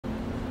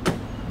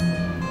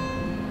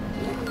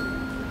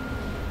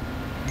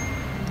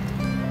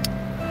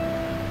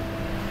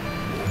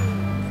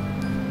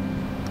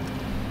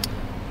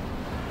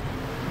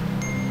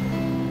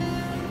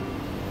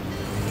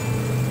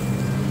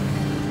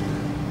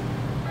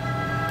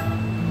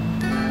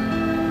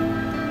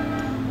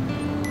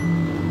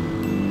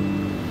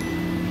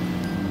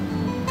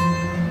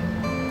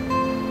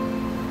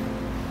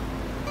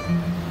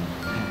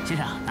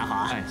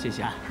哎，谢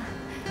谢啊。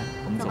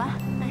我们走吧。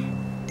哎，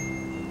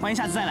欢迎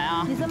下次再来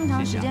啊。你这么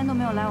长时间都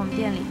没有来我们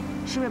店里，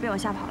是不是被我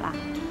吓跑了？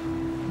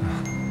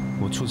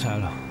我出差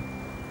了，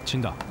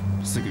青岛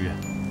4个月。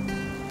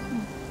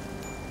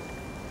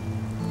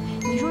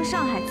你说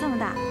上海这么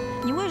大，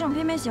你为什么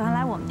偏偏喜欢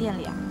来我们店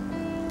里啊？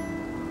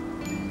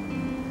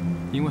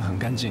因为很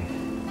干净，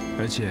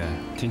而且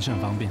停车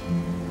很方便。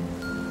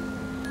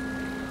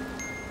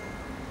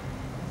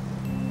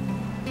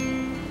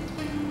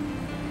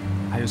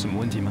还有什么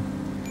问题吗？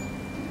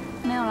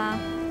没有啦。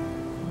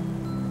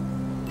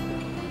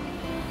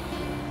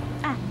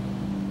哎，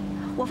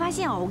我发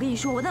现哦，我跟你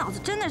说，我的脑子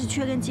真的是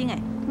缺根筋哎。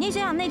你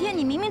想想，那天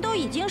你明明都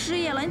已经失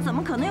业了，你怎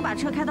么可能又把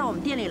车开到我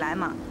们店里来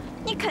嘛？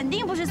你肯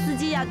定不是司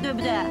机呀，对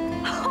不对？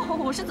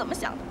我是怎么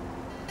想的？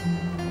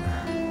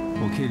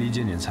我可以理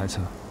解你的猜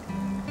测。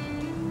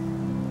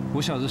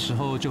我小的时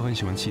候就很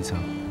喜欢汽车，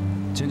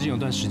曾经有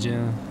段时间，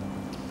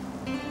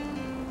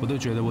我都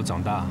觉得我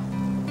长大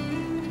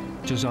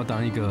就是要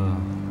当一个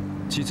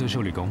汽车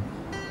修理工。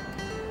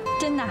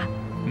真的？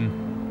嗯。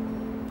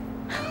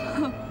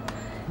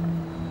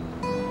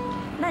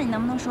那你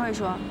能不能说一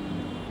说，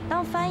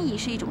当翻译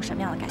是一种什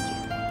么样的感觉？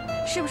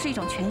是不是一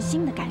种全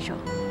新的感受？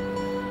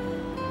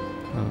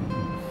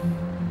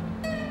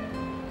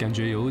感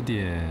觉有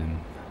点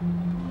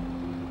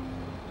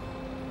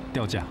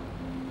掉价。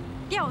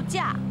掉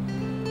价？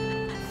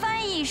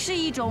翻译是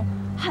一种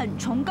很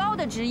崇高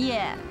的职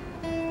业。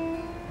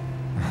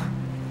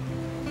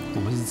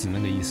我不是指那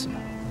个意思。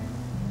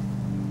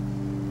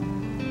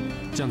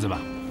这样子吧，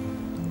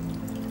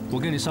我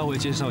跟你稍微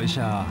介绍一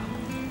下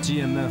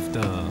GMF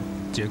的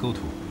结构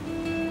图。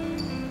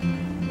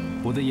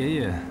我的爷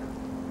爷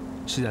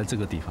是在这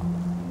个地方，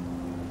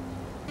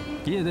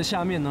爷爷的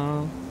下面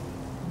呢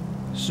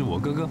是我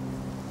哥哥，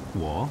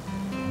我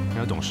还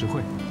有董事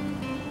会。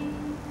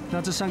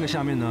那这3个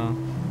下面呢，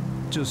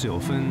就是有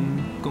分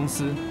公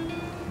司、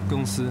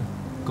公司、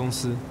公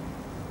司。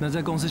那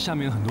在公司下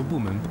面有很多部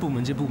门，部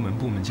门接部门，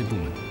部门接部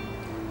门。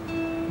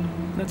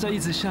那再一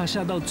直下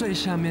到最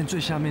下面，最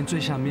下面，最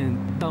下面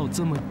到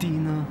这么低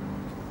呢，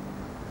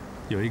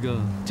有一个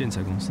建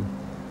材公司。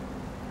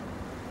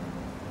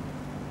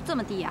这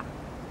么低呀？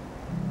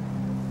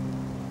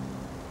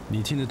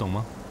你听得懂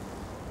吗？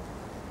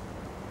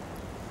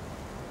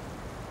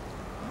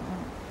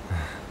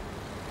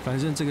反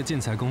正这个建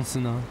材公司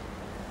呢，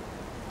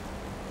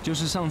就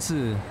是上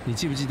次你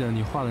记不记得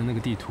你画的那个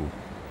地图，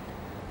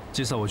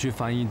介绍我去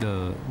翻译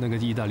的那个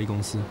意大利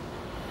公司，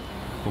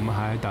我们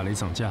还打了一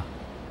场架。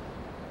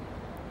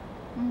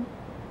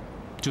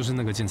就是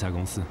那个建材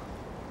公司。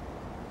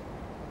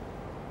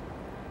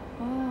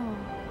哦。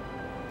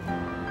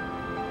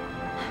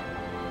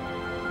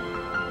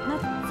那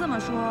这么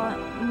说，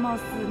貌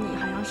似你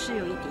好像是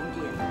有一点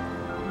点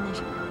那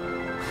什么。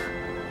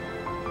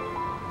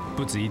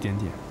不止一点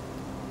点。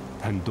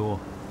很多，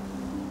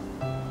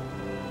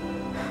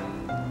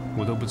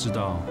我都不知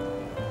道。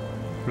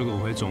如果我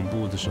回总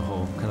部的时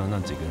候看到那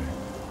几个人，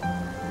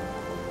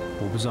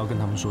我不知道跟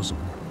他们说什么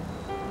呢。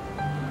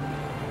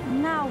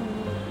那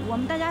我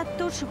们大家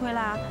都吃亏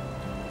啦，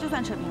就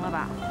算扯平了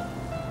吧。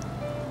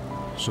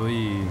所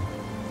以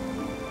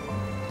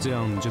这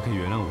样你就可以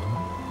原谅我了。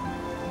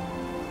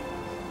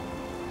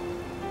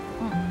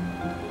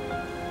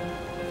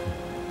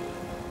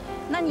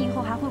那你以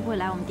后还会不会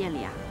来我们店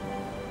里啊？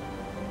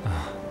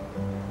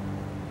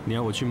你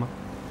要我去吗？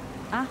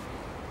啊？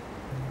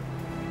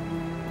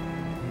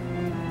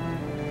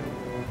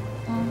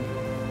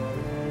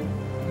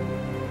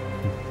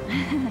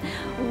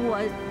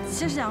我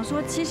就是想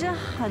说，其实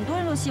很多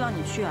人都希望你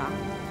去啊。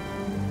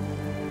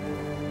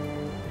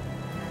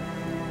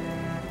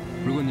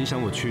如果你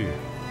想我去，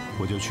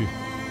我就去。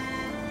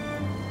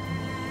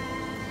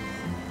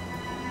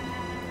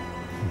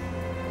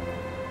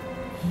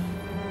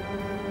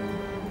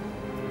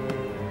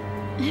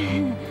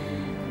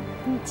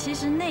其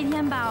实那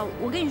天吧，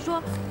我跟你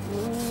说，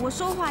我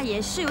说话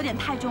也是有点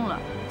太重了。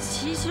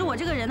其实我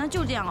这个人呢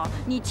就这样哦，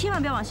你千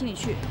万不要往心里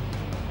去。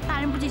大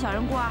人不计小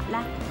人过啊！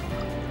来，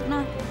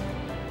那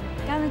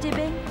干了这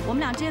杯，我们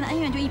俩之间的恩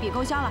怨就一笔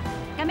勾销了。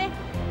干杯！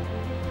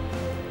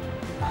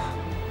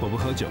我不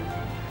喝酒。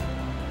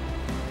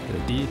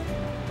第一，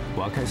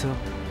我要开车，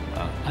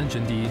安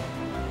全第一。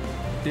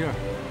第二，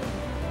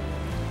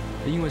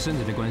因为身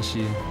体的关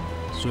系，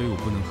所以我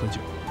不能喝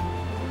酒。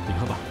你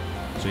喝吧，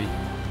所以。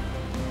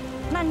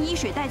那你以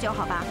水代酒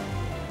好吧？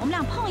我们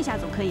俩碰一下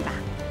总可以吧？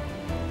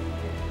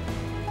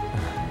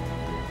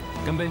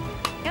干杯！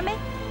干杯！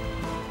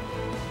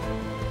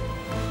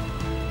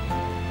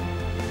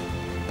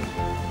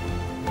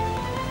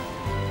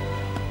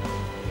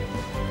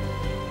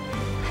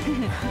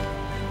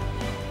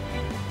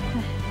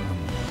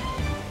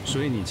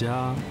所以你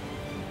家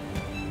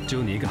只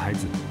有你一个孩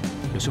子，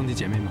有兄弟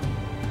姐妹吗？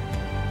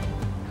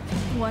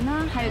我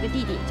呢，还有一个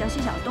弟弟叫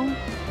谢晓东，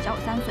小我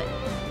3岁。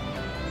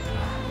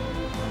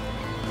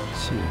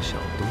谢晓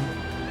东，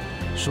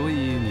所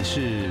以你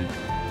是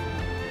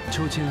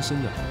秋天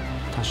生的，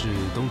他是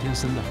冬天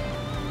生的。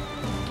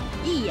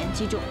一言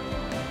击中。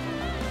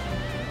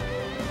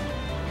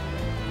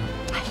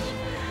哎呀，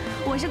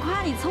我我是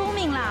夸你聪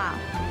明啦，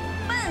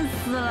笨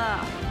死了。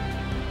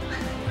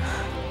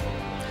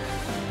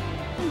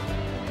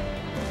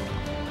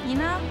你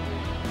呢？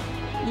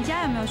你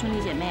家有没有兄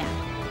弟姐妹啊？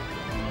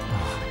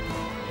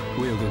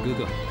我有个哥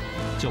哥，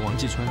叫王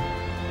继川，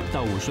大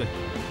我5岁。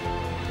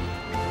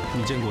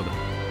你见过的？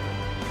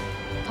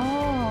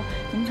哦，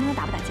你们从小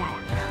打不打架呀？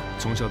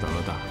从小打到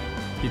大，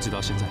一直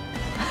到现在。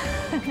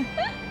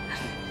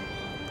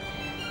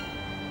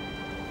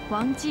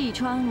王继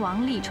川、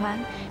王立川，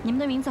你们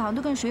的名字好像都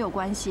跟水有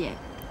关系耶。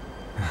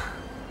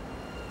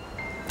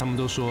他们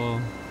都说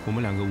我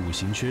们2个5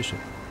行缺水。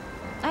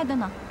哎，等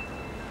等。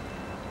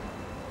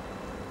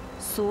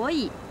所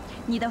以，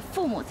你的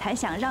父母才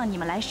想让你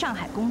们来上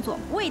海工作，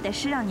为的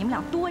是让你们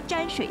俩多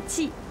沾水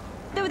汽，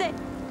对不对？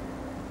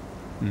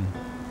嗯。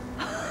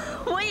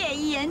我也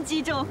一言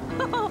击中，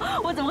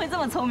我怎么会这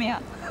么聪明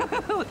啊？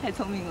我太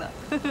聪明了。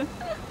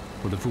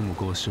我的父母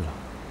过世了，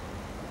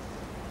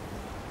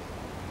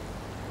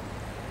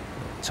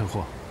车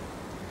祸。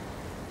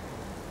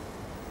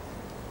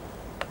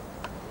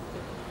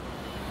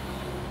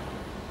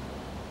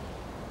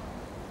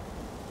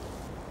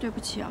对不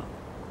起啊。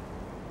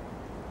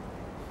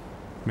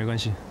没关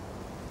系，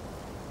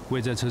我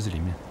也在车子里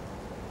面。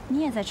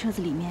你也在车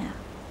子里面啊？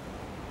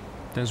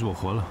但是我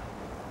活了，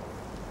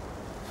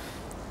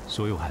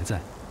所以我还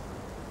在。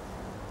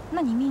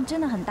那你命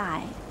真的很大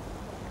哎。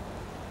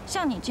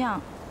像你这样，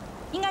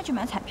应该去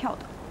买彩票的。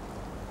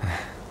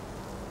哎，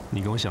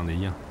你跟我想的一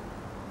样。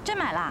真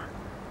买啦？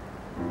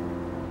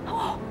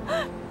哦，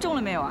中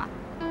了没有啊？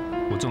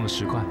我中了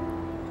10块。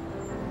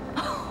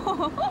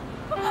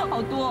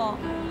好多哦。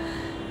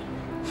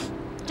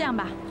这样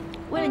吧。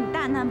为了你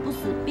大难不死，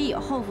必有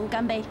后福，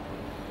干杯！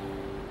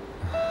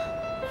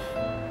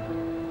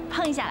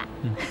碰一下啦。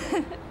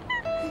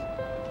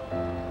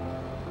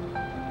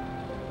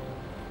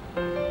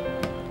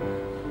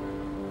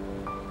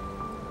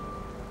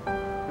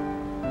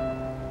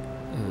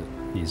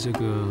你这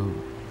个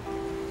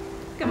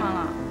干嘛了？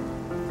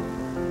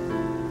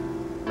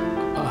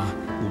啊，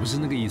我不是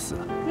那个意思。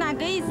哪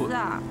个意思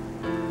啊？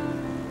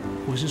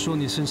我是说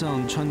你身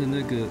上穿的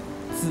那个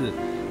字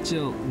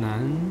叫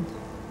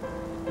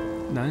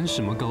南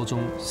什么高中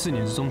？4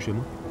年制中学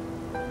吗？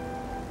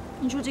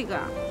你说这个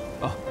啊？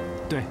哦，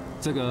对，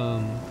这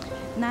个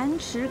南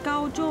池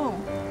高中。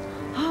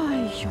哎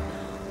呦，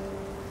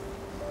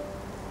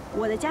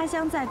我的家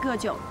乡在个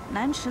旧，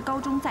南池高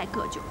中在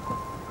个旧。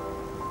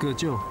个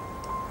旧？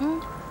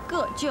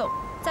个旧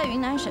在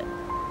云南省。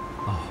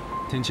哦，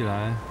听起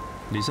来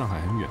离上海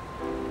很远。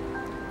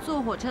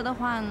坐火车的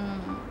话，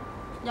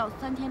要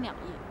3天2夜。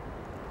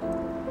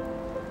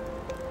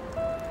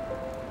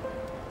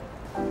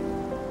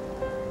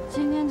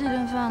今天这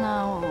顿饭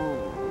呢，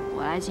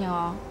我来请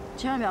哦，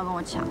千万不要跟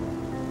我抢。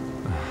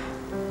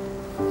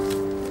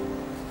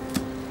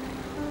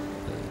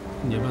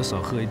你要不要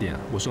少喝一点啊？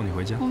我送你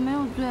回家。我没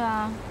有醉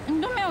啊，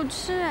你都没有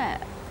吃哎。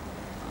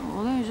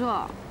我跟你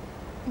说，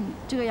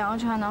这个羊肉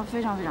串呢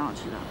非常非常好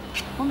吃的，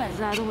我每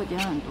次来都会点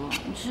很多，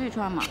你吃一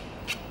串嘛。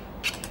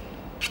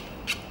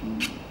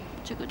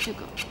这个熟肉，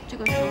这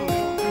个也很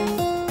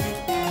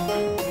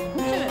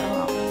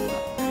好吃的，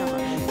要不要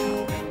吃一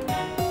串？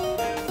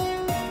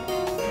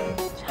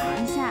尝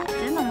一下，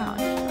真的很好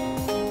吃的。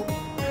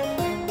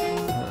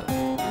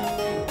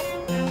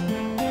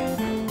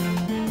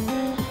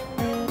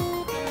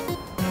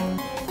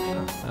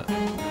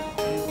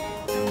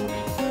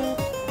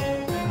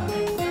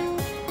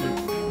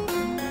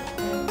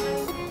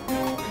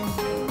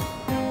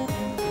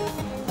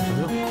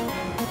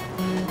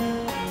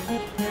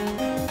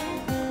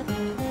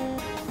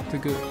这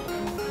个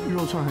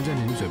肉串还在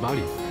你的嘴巴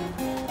里。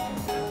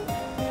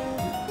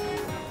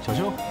小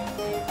秋，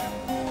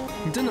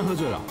你真的喝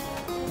醉了？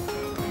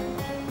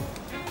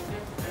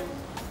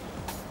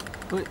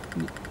喂，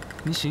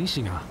你醒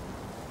醒啊，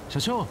小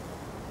秋！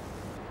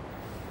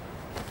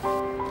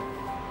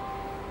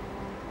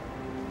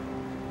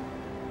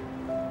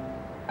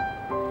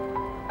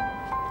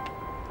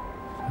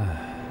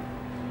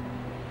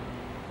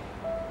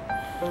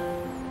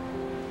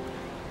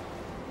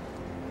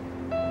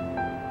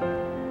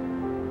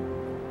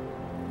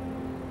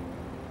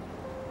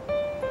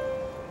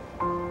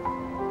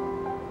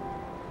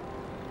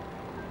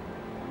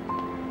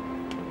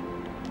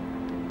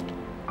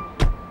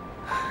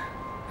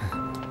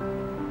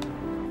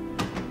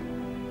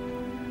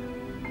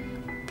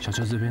小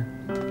秋这边，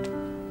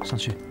上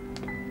去。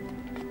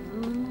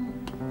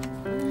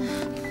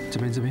这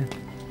边，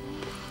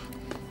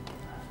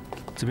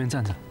这边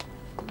站着。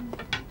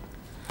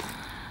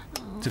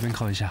这边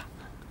靠一下。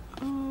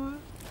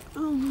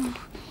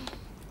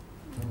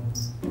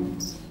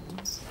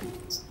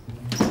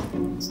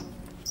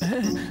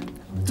哎，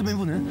这边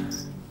不能。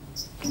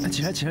哎，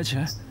起来！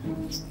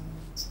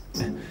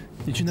哎，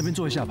你去那边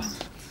坐一下吧。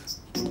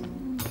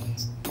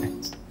哎，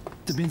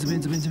这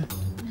边。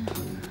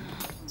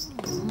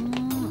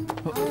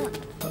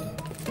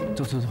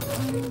走。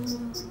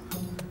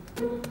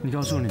你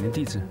告诉我你的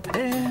地址。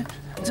哎，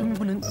这边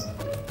不能。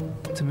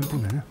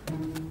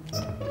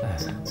哎，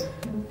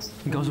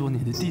你告诉我你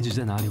的地址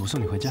在哪里，我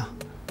送你回家。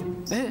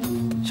哎，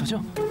小秋，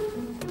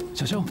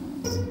小秋，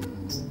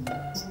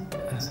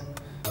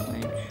没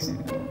去。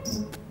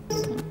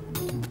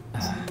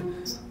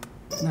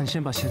那你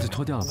先把鞋子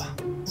脱掉了吧。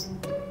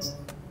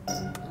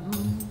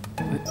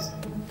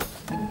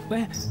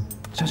喂，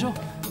小秋，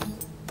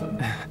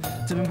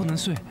这边不能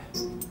睡。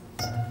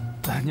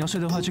你要睡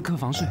的话，去客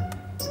房睡。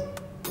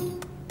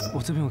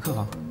我这边有客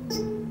房。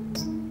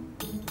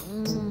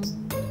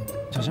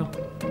小秋，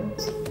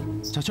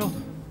小秋。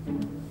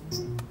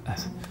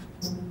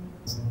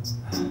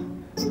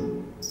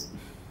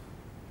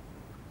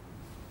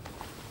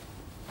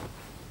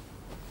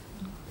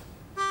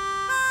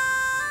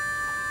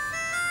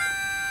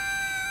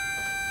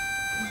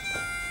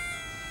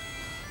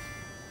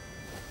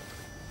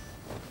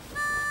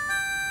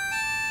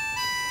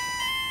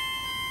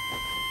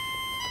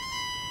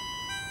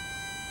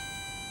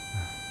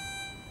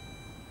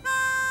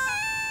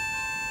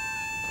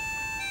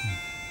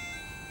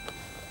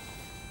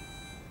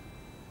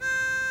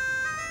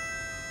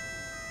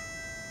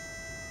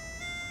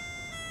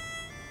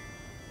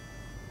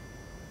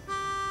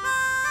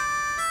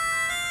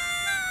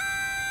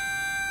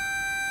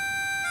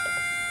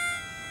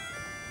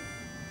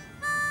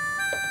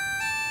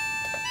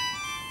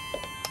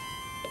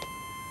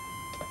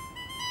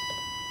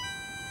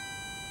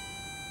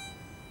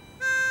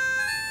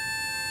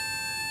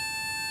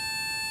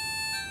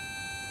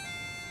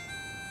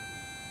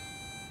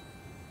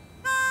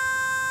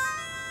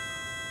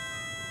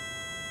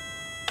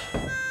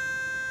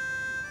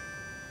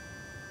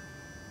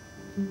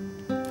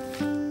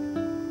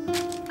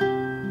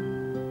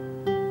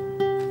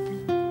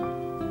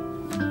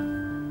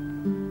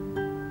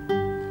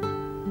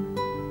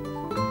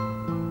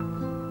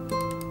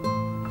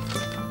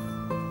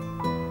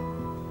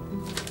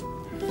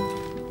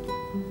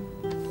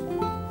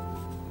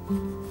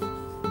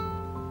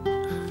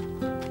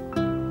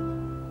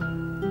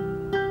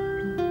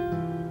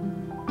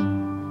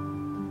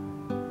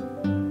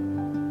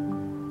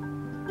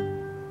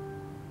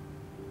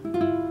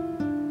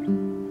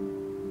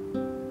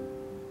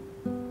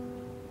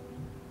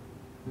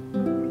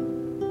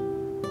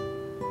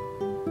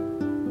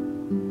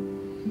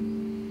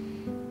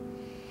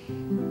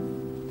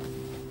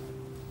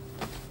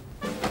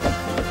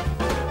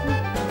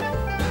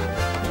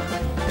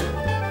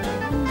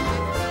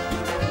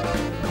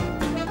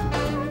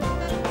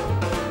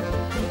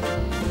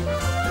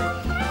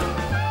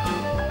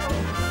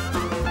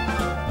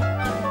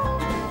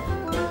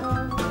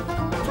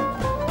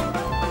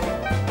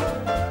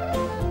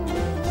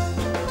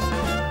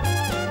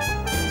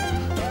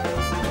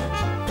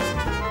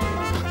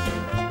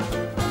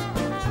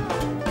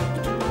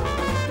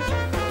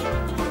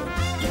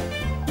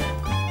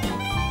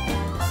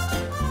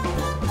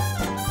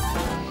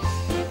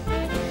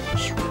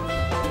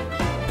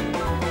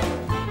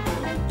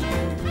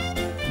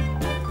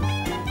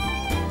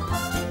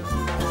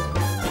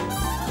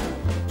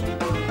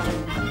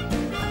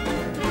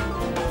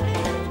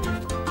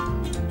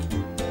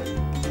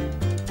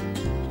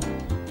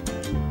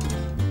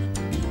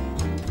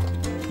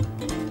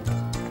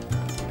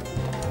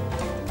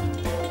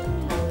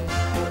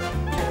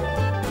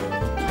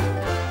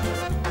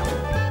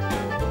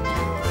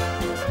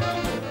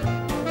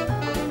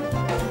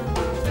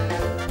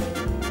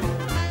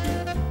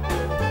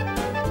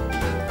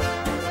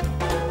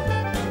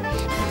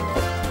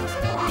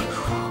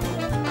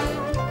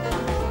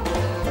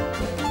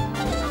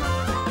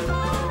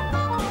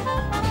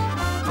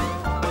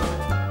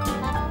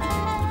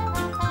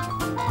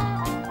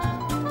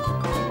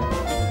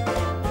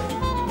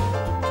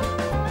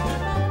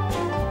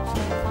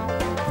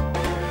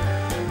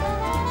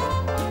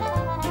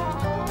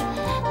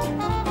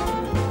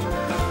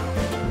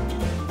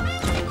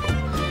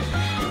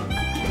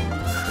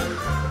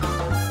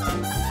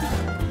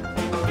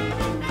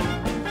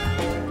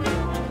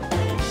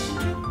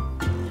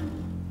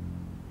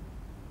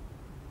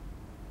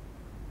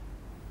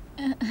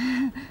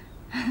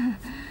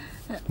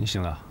 你醒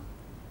了？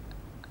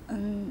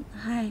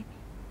嗨。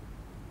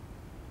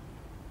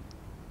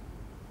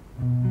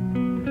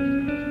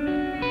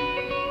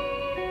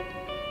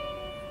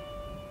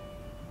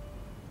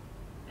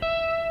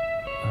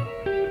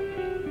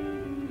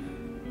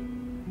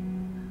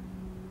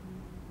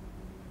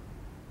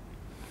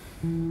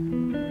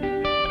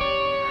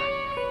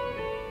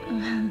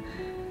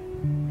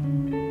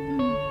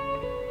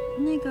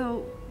那个，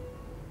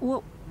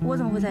我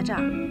怎么会在这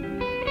儿？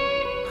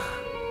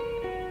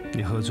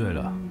你喝醉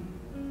了，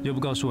又不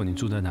告诉我你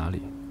住在哪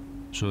里，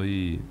所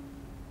以，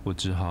我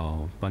只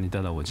好把你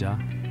带到我家，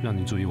让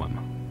你住一晚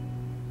嘛。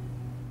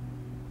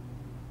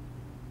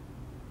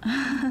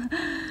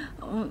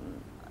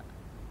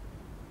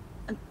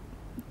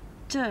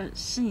这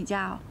是你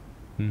家哦？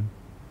嗯。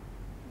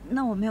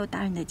那我没有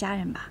打扰你的家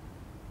人吧？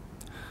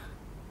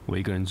我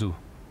一个人住。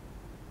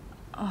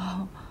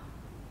哦。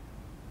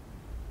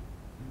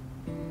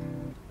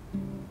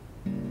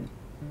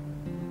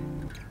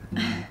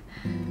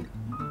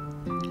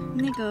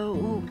那个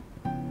我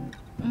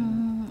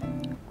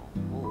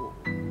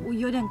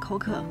有点口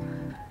渴，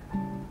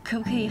可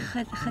不可以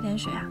喝点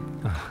水啊？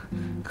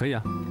可以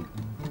啊。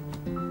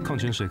矿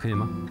泉水可以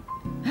吗？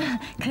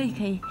可以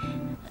可以。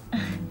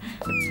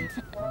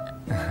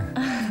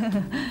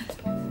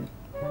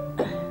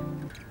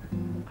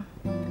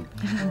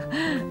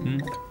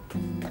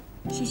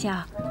谢谢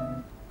啊。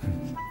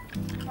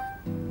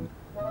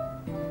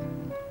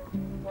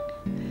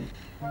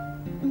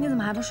你怎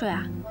么还不睡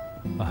啊？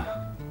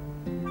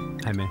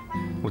还没，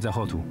我在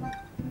后图。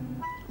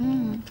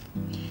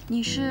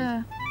你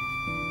是？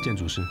建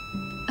筑师。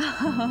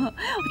我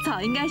早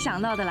应该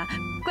想到的啦，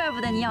怪不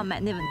得你要买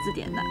那本字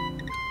典呢。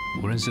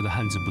我认识的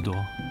汉字不多，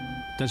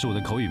但是我的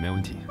口语没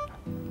问题。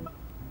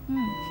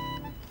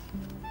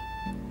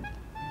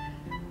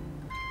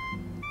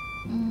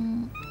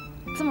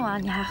这么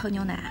晚你还喝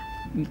牛奶啊？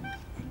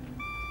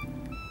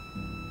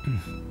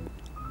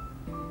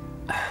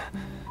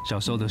小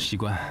时候的习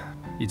惯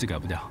一直改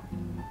不掉。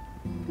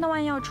那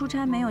万一要出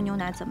差没有牛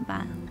奶怎么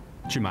办？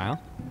去买啊，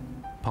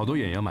跑多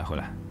远也要买回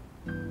来。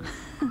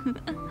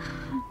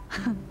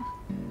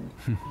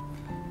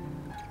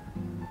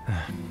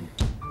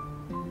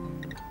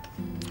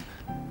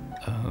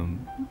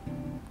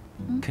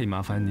可以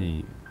麻烦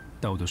你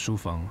到我的书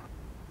房，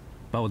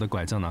把我的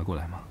拐杖拿过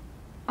来吗？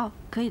哦，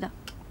可以的。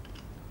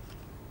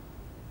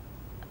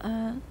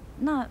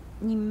那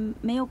你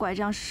没有拐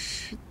杖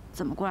是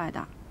怎么过来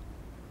的？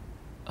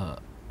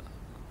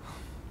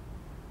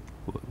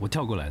我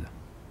跳过来的。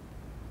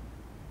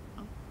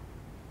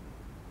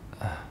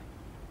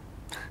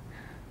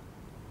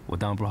我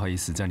当然不好意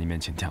思在你面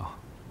前跳。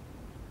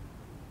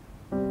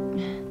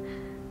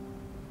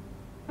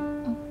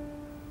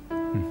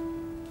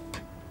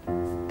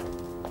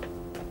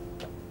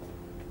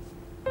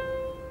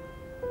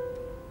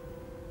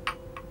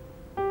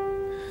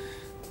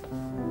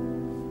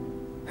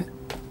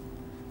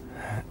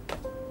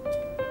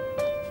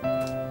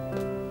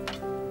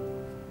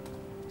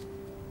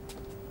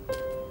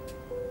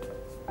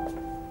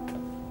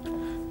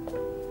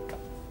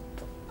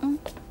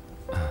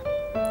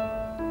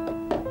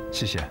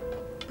谢谢。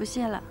不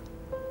谢了。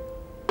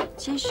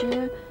其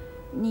实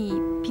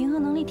你平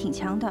衡能力挺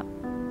强的，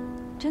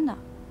真的。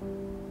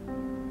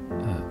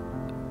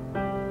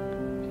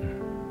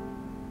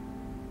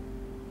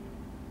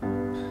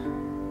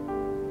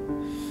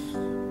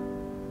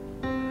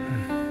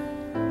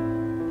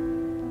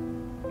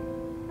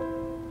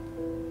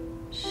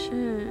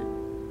是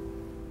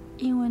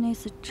因为那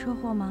次车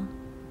祸吗？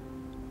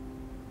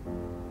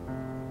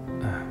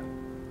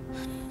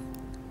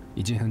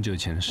已经很久以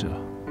前的事了。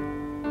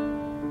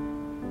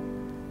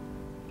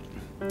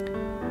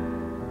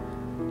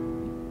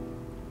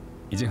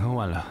已经很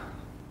晚了，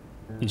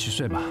你去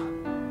睡吧。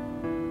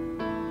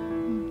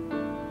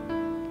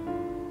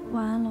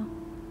晚安了。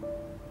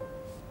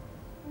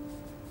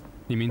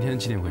你明天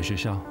几点回学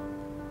校？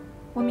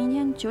我明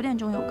天9点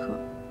钟有课。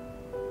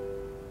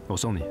我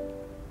送你。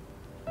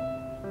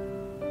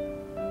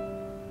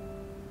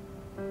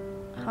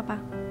好吧，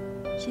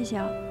谢谢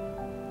啊。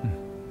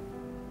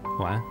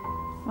晚安。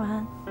晚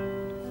安。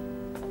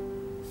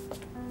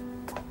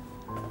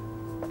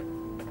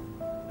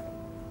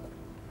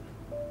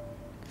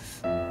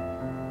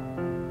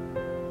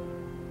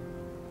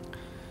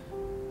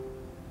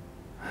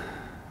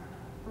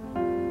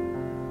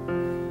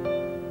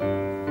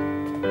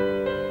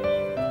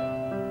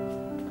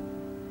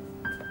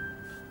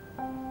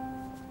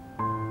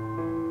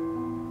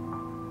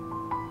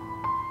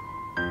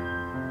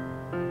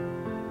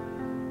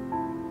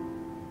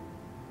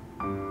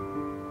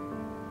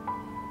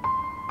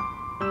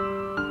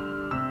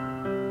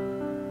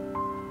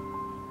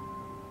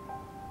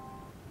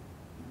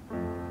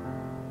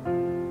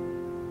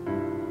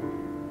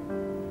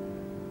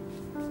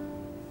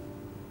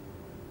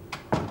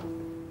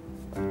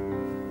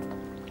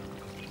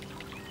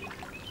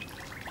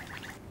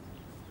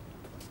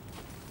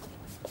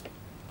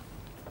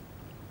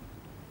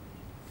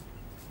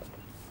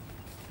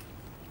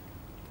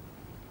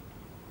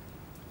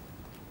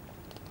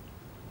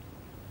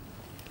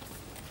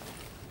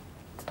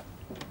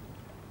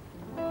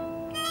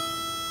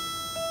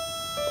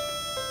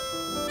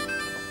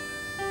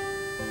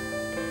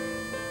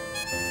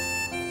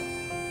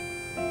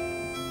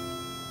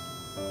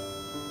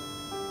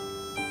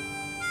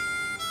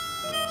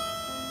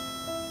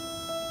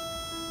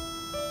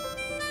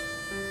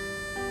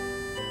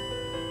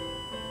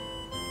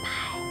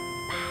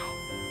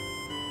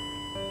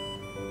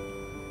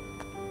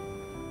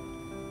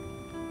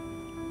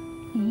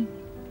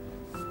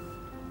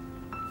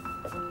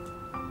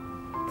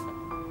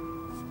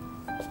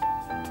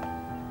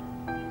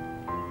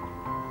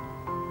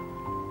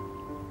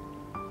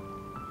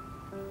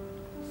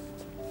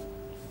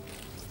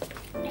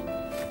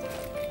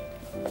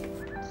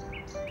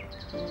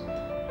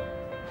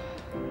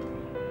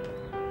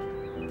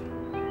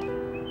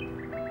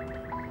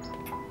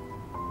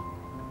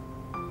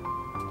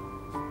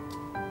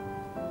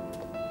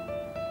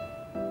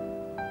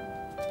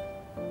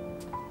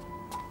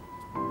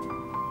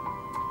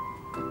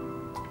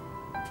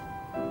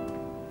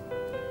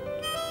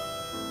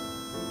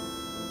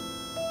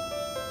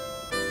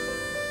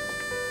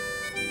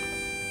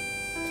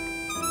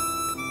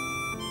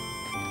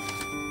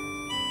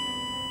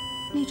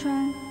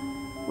川，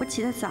我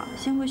起得早，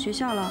先回学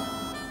校了，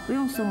不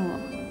用送我。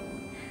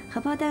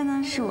荷包蛋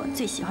呢是我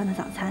最喜欢的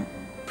早餐，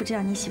不知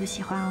道你喜不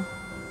喜欢哦。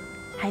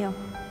还有，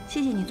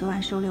谢谢你昨晚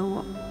收留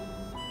我，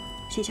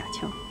谢小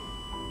秋。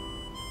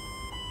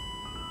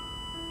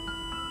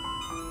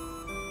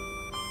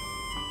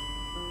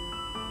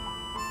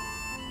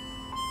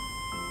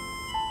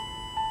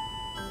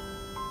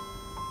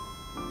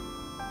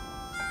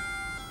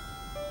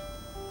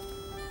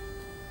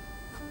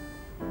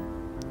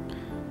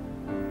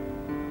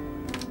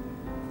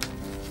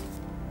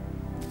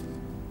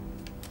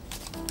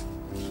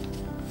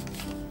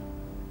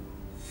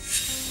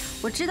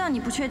我知道你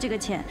不缺这个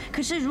钱，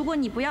可是如果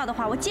你不要的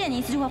话，我见你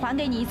一次就会还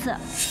给你一次。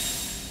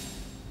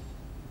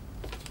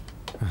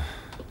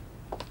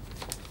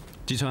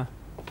吉川，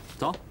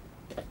走。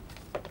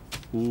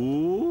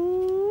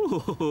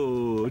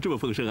哦，这么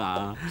丰盛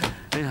啊！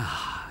哎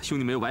呀，兄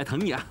弟没有白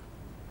疼你啊。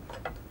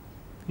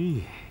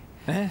咦，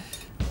哎，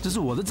这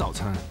是我的早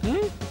餐。嗯，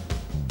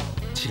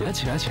起来，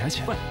起来，起来，起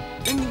来！喂，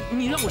哎，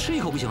你让我吃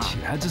一口不行啊？起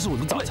来，这是我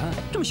的早餐。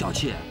这么小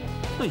气？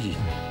哎呀，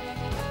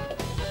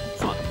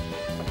算了。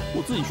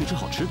 我自己去吃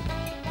好吃的，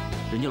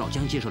人家老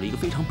姜介绍了一个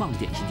非常棒的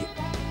点心店，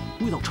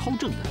味道超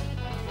正的，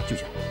就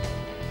选。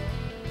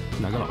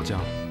哪个老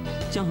姜？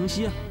姜恒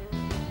熙啊。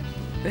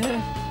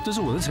哎，这是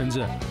我的橙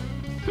子。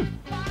哼，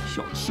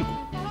小气鬼，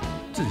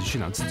自己去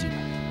拿自己的。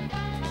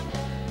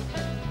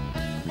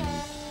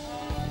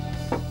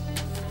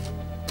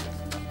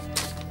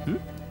嗯，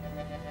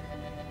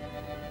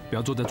不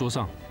要坐在桌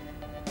上。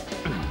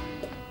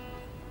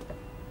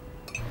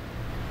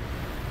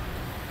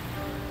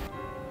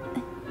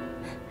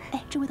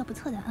 这味道不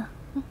错的啊，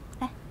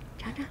来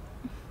尝尝。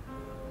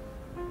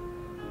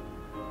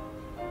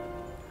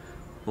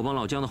我帮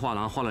老姜的画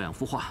廊画了2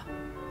幅画，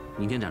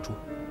明天展出。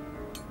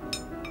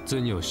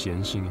真有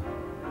闲心啊！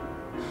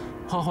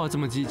画画这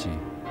么积极，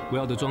我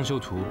要的装修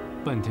图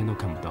半天都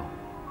看不到。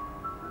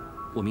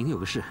我明天有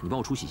个事，你帮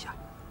我出席一下。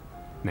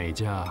哪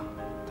家？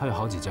他有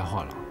好几家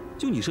画廊。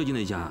就你设计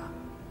那家，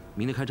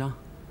明天开张。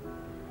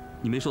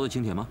你没收到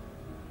请帖吗？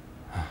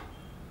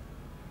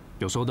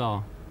有收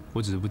到，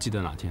我只是不记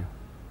得哪天。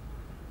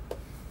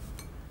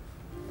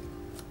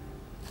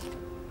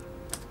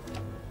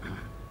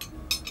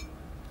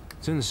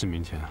 真的是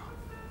明天啊！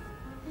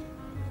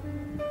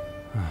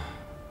唉，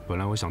本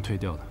来我想退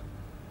掉的，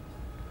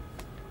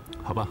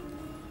好吧。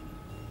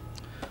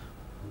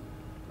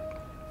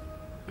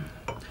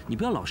你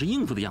不要老是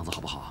应付的样子，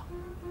好不好？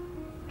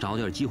找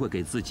点机会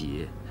给自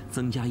己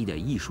增加一点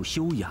艺术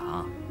修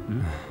养。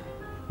嗯，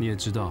你也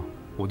知道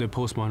我对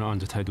postmodern art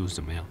的态度是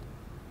怎么样的。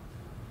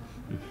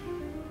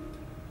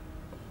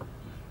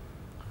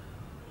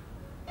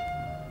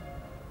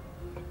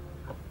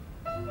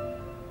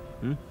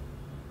嗯。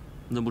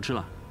 你怎么不吃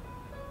了？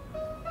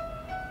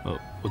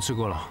我吃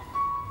过了，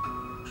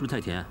是不是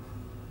太甜？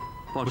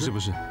不好吃？不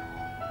是，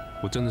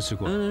我真的吃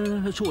过。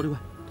吃我这块，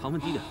糖分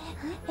低点。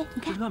哎，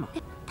你看，吃看嘛。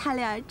他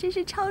俩真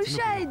是超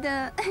帅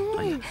的。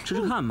哎呀，吃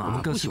吃看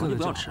嘛，不喜欢就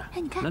不要吃。哎，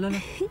你看，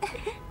来。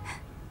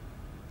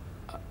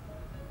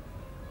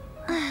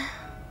哎，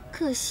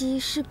可惜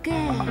是 gay。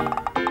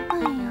哎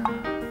呀。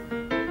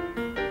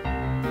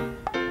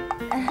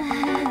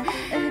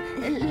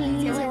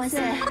理解万岁。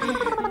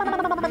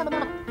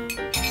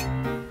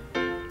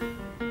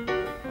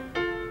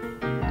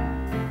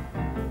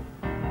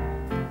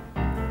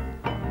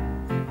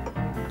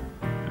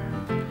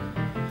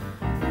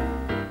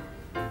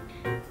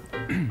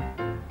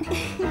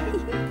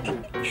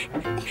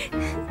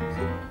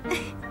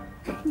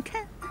 你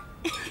看，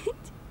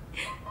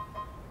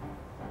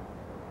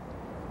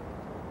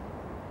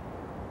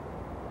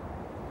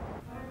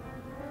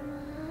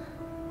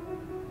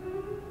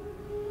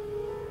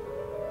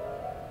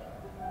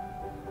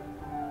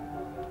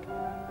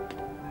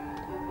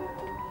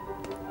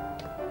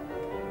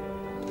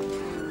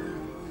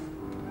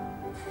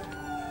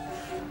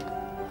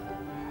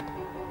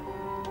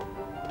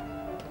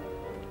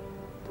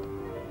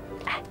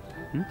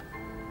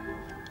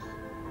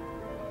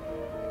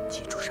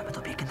记住什么都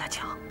别跟他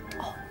讲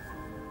哦。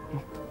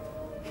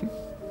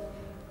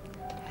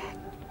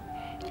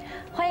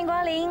欢迎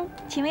光临，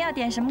请问要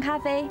点什么咖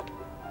啡？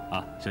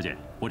啊，小姐，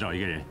我找一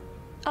个人。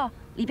哦，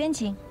里边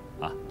请。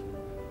啊，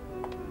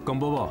龚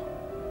伯伯，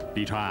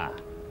李川，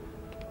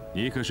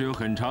你可是有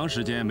很长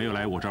时间没有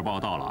来我这儿报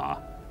道了啊。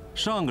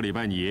上个礼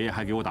拜你爷爷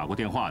还给我打过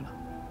电话呢。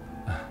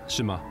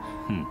是吗？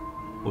嗯，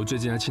我最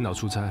近在青岛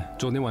出差，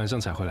昨天晚上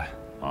才回来。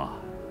啊，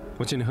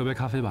我请你喝杯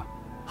咖啡吧。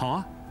好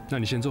啊，那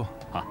你先坐。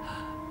啊。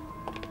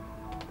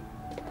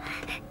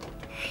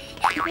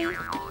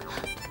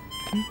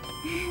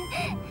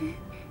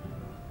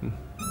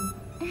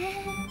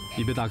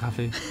 一杯大咖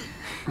啡。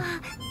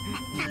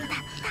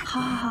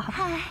好。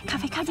嗨，咖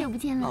啡，好久不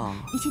见了。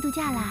你去度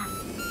假啦？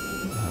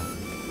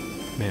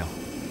没有。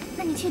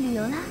那你去旅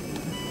游啦？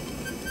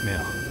没有。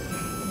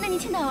那你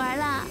去哪玩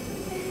啦？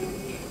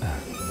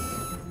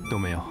都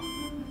没有。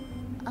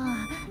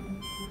啊，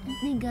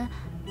那个，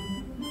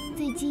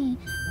最近，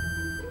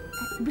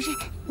不是，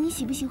你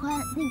喜不喜欢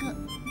那个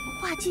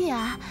话剧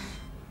啊？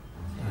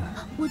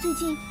我最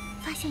近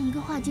发现一个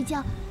话剧叫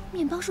《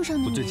面包树上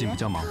的女人》，我最近比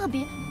较忙，特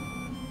别。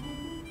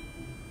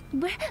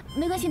不是，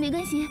没关系，没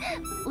关系，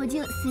我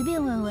就随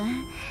便问问。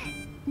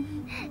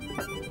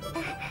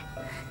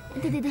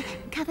对，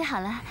咖啡好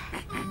了，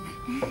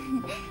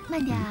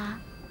慢点啊。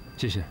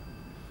谢谢。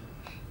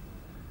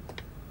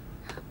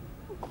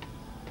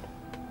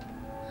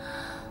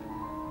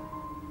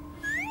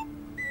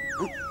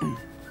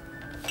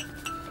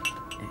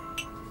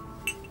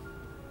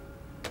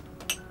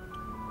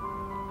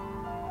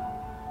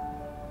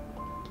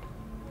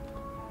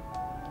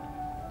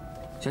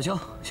小秋，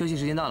休息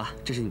时间到了，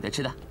这是你的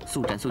吃的，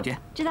速战速决。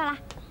知道啦。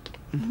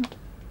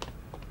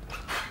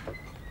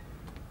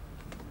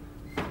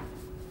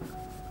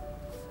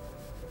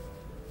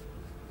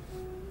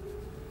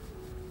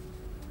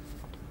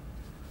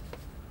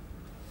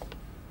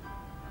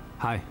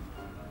Hi.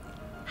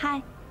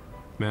 Hi.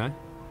 May I?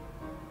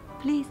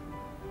 Please.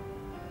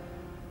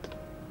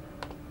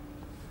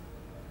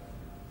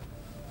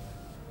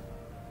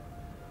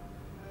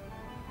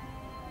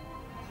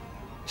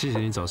 谢谢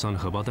你早上的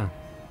荷包蛋。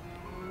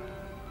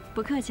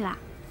不客气啦。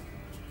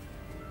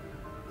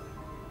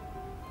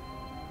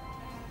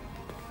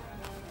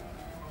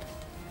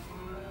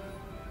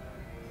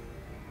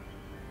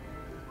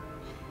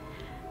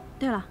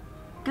对了，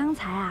刚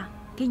才啊，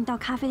给你倒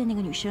咖啡的那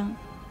个女生，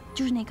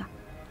就是那个，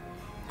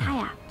她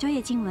呀叫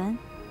叶静雯，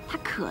她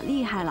可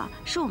厉害了，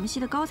是我们系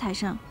的高材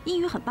生，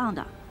英语很棒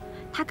的，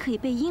她可以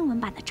背英文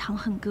版的《长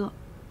恨歌》，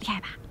厉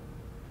害吧？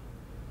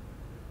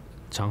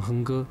《长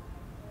恨歌》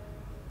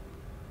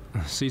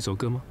是一首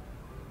歌吗？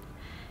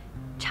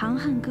 《长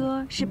恨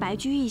歌》是白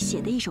居易写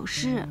的一首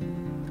诗。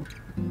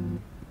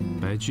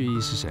白居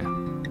易是谁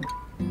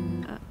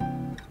啊？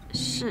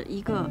是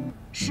一个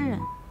诗人。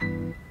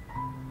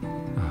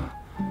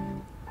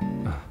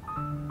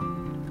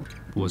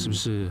我是不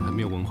是很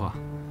没有文化？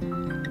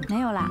没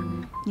有啦，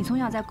你从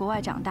小在国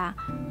外长大，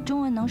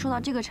中文能说到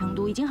这个程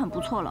度已经很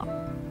不错了。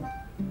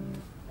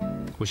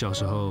我小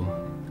时候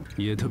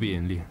爷爷特别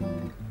严厉，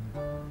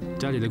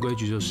家里的规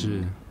矩就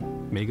是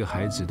每个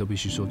孩子都必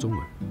须说中文。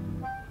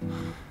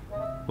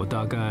 我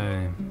大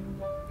概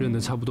认得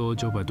差不多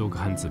900多个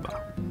汉字吧。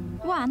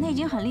哇，那已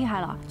经很厉害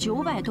了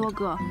，900多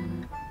个，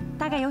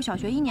大概有小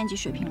学1年级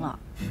水平了。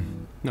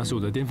那是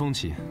我的巅峰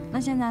期。那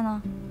现在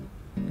呢？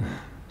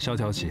萧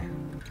条期。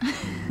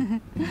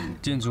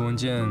建筑文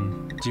件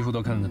几乎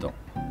都看得懂，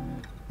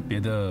别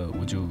的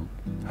我就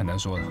很难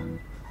说了。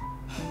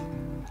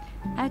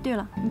哎，对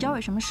了，你知道我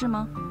有什么事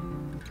吗？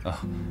啊，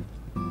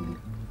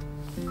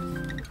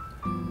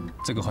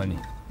这个还你。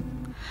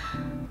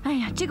 哎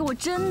呀，这个我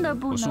真的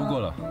不能。我说过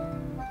了，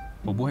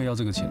我不会要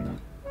这个钱的。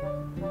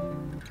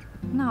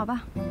那好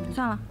吧，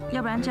算了，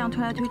要不然这样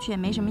推来推去也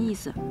没什么意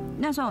思。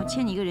那算我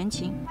欠你一个人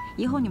情，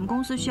以后你们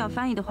公司需要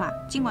翻译的话，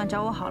尽管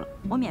找我好了，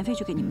我免费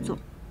去给你们做。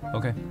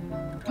OK。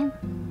嗯。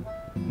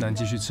那你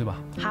继续吃吧。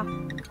好。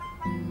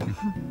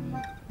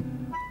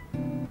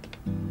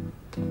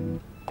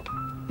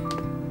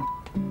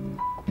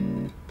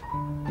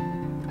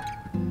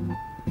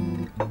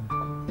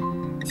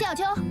谢小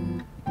秋，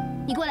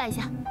你过来一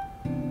下。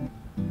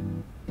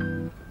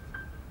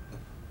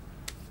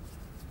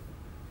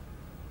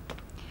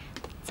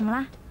 怎么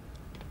啦？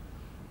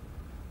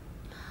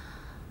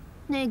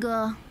那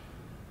个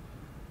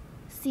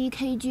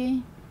CK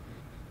君，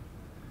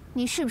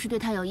你是不是对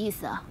他有意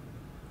思啊？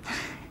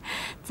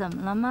怎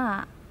么了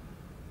嘛？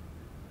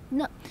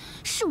那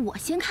是我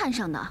先看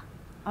上的。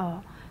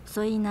哦，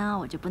所以呢，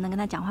我就不能跟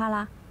他讲话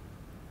啦。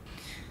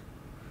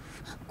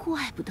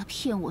怪不得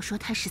骗我说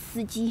他是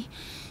司机，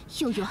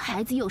又有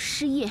孩子又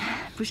失业。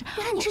不是，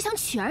原来你是想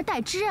取而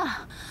代之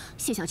啊！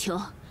谢小秋，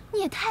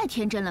你也太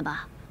天真了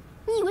吧！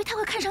 你以为他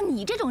会看上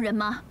你这种人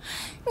吗？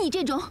你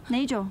这种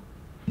哪种？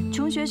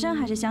穷学生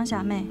还是乡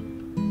下妹？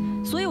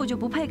所以我就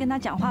不配跟他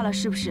讲话了，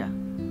是不是？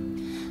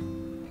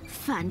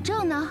反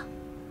正呢，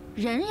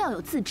人要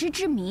有自知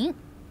之明。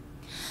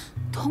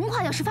童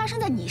话要是发生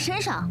在你身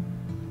上，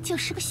就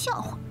是个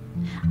笑话；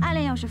暗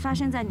恋要是发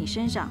生在你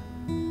身上，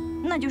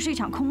那就是一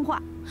场空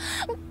话。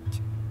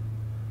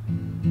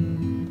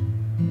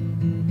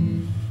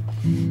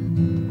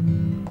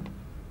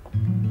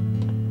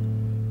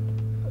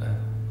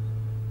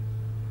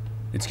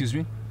 Excuse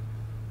me，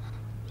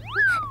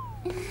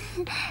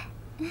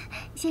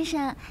 先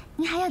生，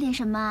您还要点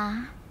什么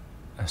啊？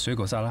水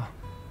果沙拉。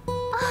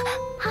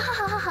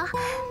哦，好，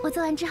我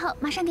做完之后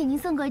马上给您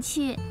送过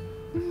去。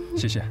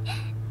谢谢。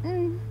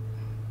嗯。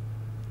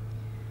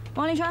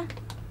王立川，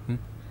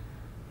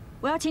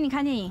我要请你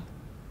看电影。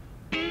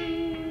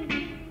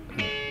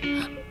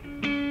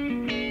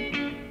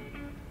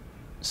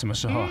什么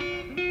时候啊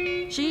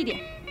？11点。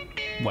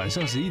晚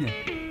上11点。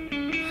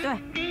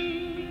对。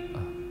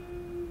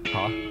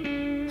 好啊，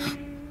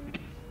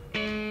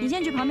你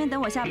先去旁边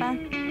等我下班，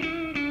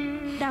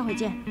待会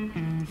见。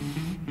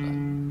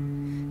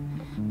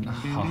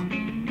好。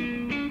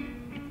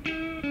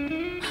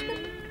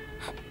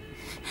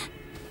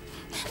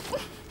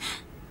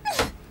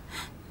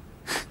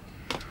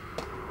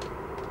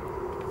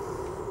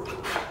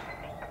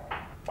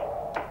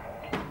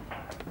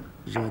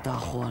惹大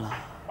祸了。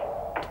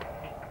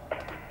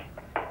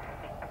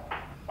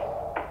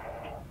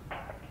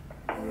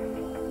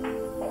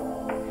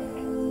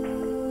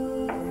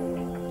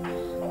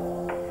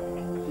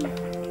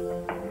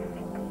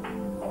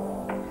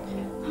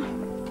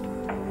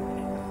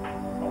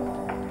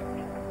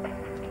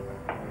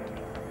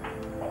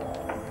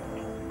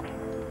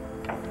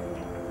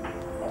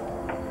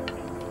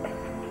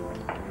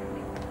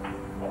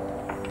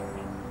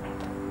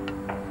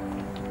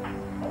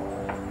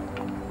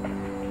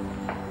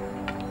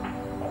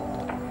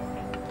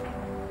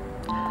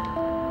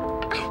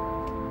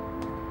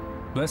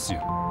Bless you。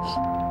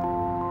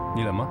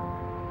你冷吗？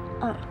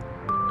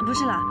不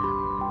是啦，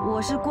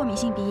我是过敏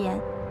性鼻炎。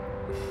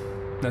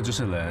那就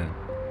是冷，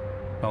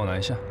帮我拿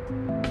一下。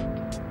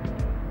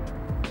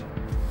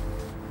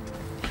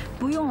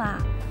不用啦。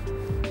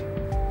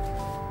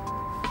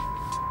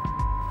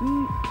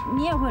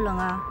你也会冷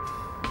啊？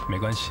没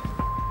关系。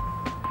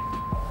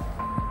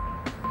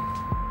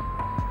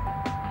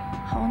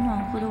好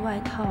暖和的外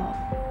套，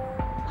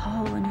好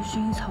好闻的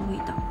薰衣草味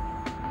道。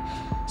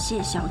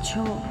谢小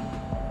秋，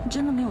你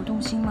真的没有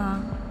动心吗？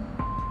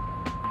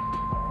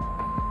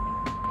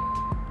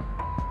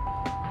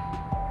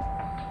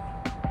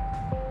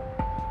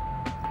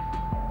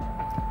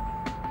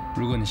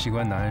如果你习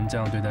惯男人这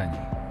样对待你，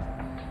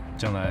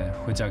将来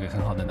会嫁给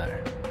很好的男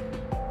人。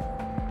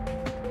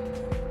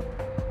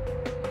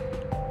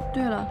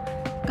对了，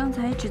刚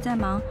才一直在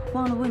忙，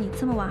忘了问你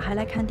这么晚还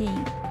来看电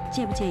影，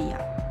介不介意啊？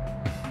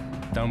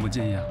当然不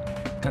介意啊。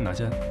看哪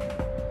家？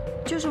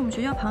就是我们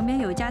学校旁边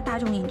有一家大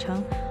众影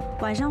城，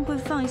晚上会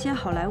放一些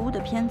好莱坞的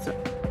片子。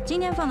今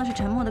天放的是《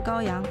沉默的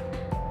羔羊》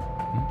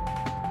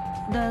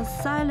，The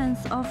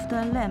Silence of the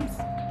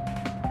Lambs。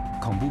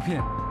恐怖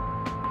片？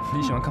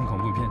你喜欢看恐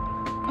怖片？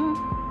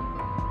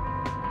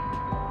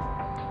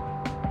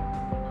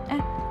哎，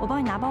我帮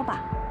你拿包吧。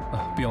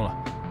不用了。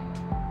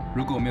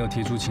如果我没有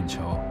提出请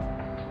求，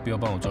不要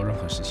帮我做任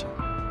何事情。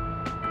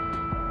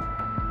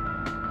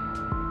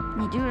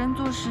你这个人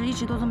做事一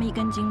直都这么一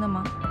根筋的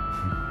吗？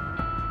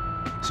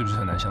是不是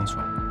很难相处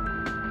啊？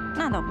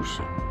那倒不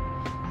是，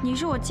你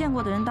是我见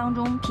过的人当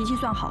中脾气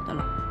算好的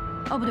了。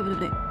哦，不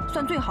对，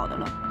算最好的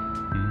了。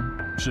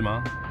是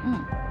吗？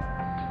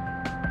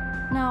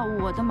那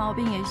我的毛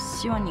病也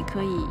希望你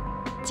可以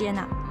接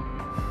纳。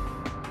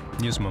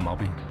你有什么毛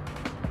病？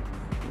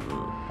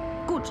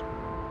固执，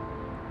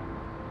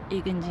一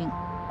根筋。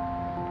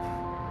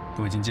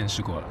我已经见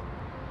识过了。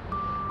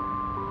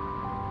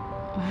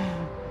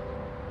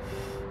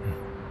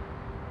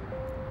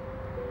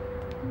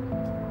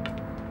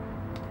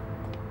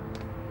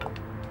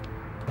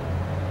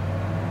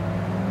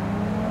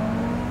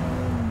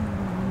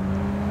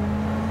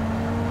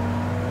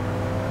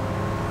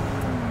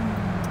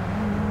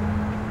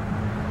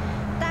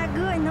大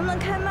哥，你能不能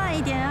开慢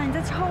一点啊？你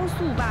在超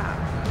速吧？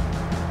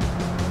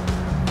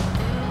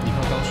你怕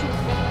高速？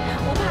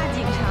我怕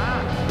警察。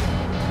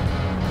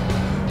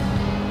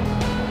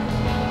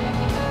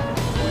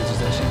我一直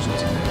在限速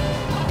之内。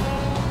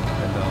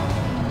难道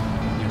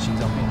你有心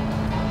脏病？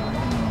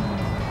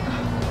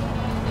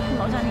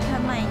老蒋，你开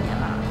慢一点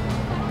啦。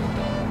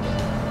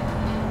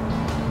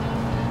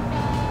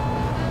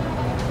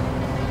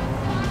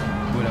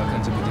为了要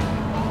看这部电影，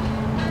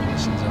你的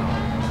心脏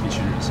必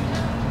须忍受一下。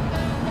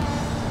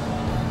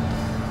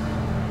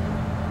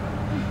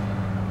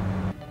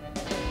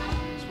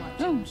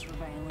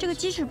这个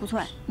鸡翅不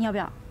错，你要不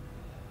要？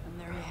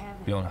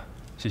不用了，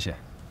谢谢。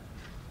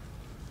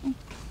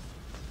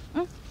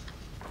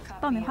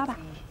爆米花吧。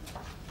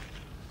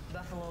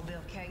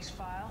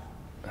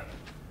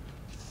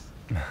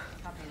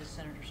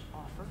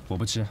我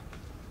不吃，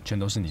全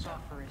都是你的。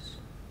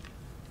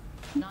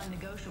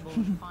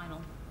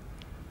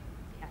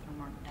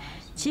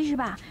其实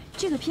吧，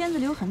这个片子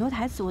里有很多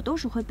台词我都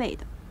是会背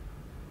的。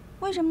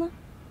为什么呢？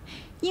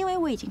因为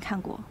我已经看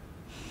过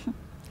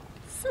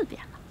4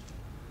遍了。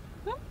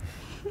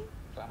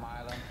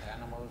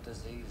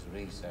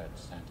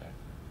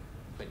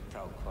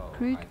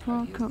Quid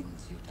pro quo.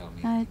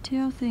 I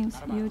tell things,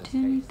 you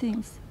tell me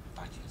things.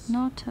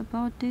 Not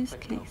about this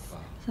case,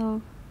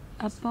 so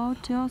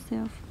about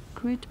yourself.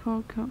 Quid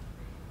pro quo.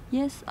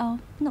 Yes or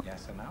no?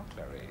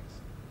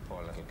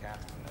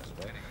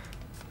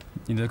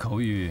 你的口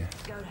语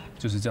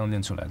就是这样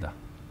练出来的。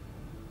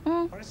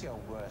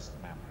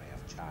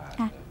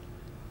看，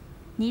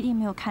你一定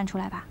没有看出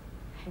来吧？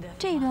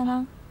这个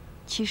呢，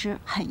其实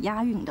很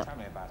押韵的。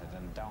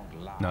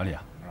哪里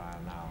啊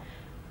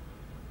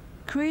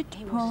Quid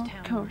pro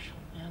quo.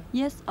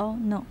 Yes or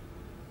no?？Quid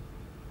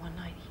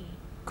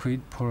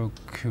pro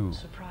quo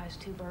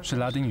是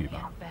拉丁语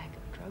吧？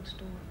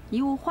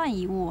一物换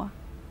一物啊。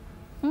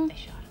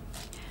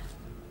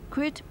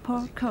Quid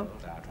pro quo.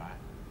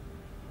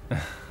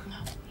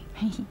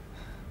 嘿嘿。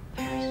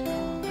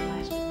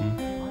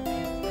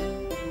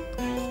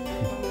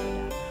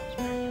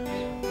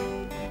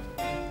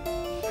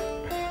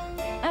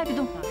哎，别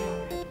动。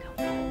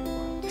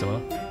怎么了？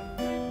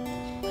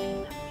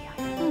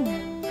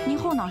你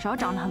后脑勺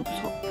长得很不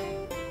错。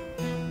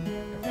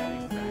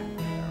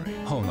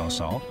后脑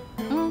勺？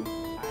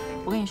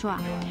我跟你说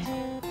啊，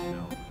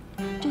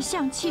这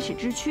像7尺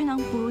之躯呢，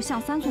不如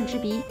像3寸之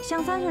鼻；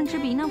像3寸之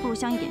鼻呢，不如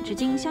像1点之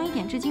筋；像1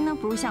点之筋呢，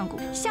不如项骨。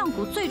项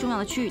骨最重要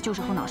的区域就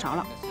是后脑勺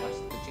了。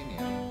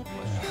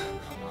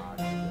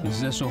你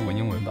是在说文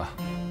言文吧？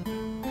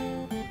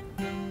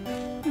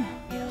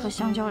和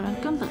香蕉人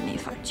根本没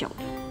法交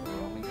流，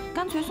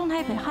干脆送他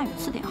一本汉语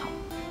词典好了。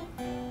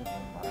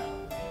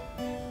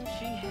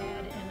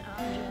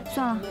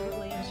算了，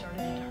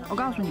我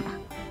告诉你吧，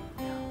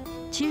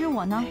其实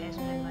我呢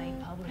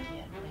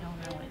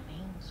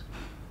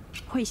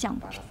会项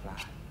骨。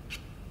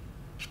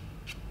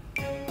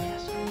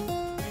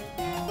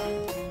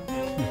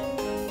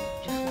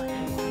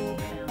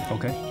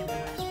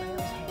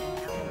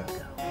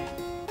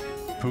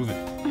OK。Prove it。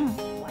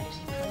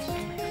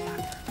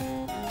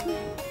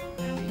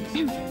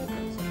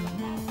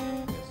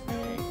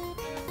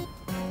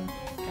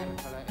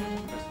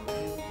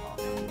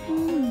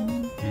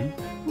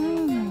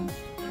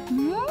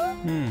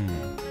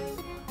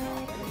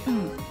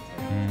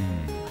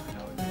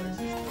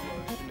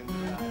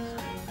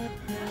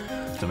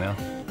怎么样？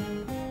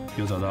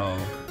有找到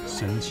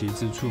神奇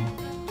之处吗？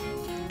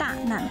大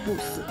难不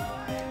死，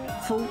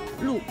福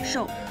禄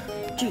寿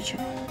俱全。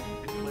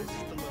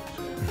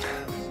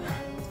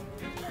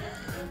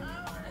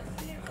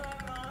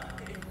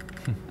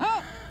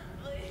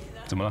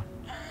怎么了？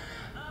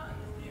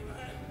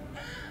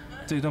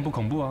这一段不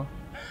恐怖啊。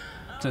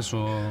再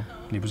说，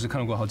你不是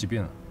看过好几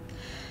遍了？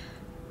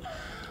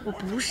我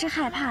不是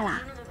害怕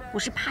啦，我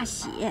是怕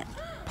血。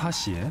怕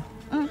血？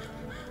嗯。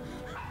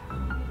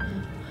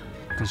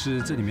可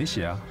是这里没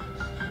血啊。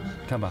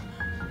看吧，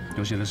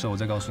有血的时候我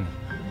再告诉你。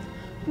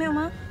没有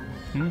吗？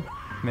嗯，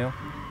没有。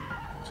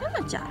真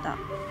的假的？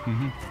嗯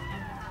哼。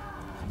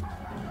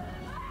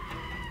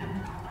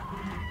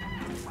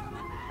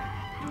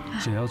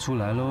血要出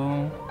来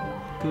喽，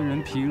割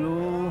人皮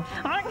喽！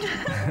啊，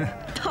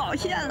讨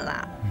厌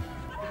啦！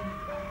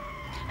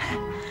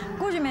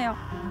过去没有？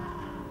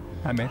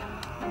还没。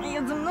哎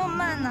呀，怎么那么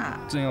慢呢？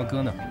正要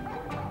割呢。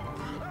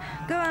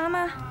割完了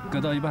吗？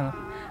割到一半了。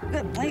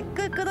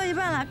割到一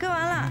半了，割完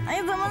了。哎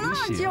呀，怎么那么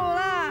久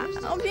了？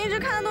我平时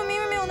看的都明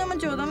明没有那么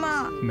久的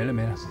嘛。没了。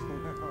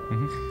嗯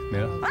哼，没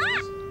了。啊！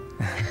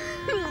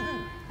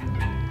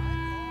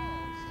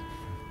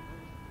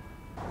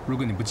如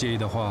果你不介意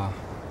的话，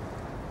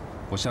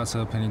我下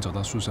车陪你走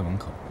到宿舍门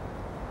口。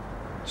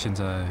现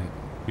在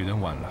有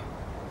点晚了，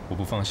我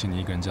不放心你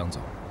一个人这样走。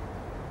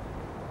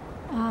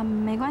啊，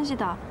没关系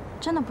的，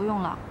真的不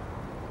用了。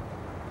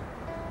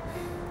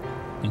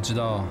你知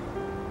道，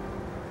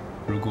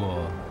如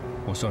果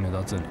我送你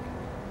到这里，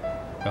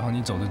然后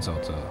你走着走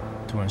着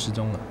突然失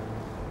踪了，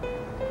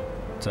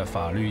在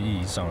法律意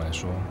义上来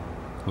说，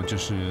我就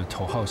是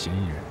头号嫌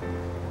疑人。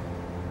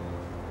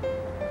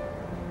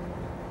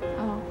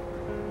哦，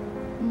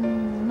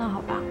那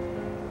好吧。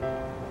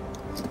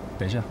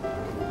等一下，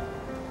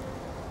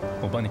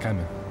我帮你开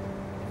门。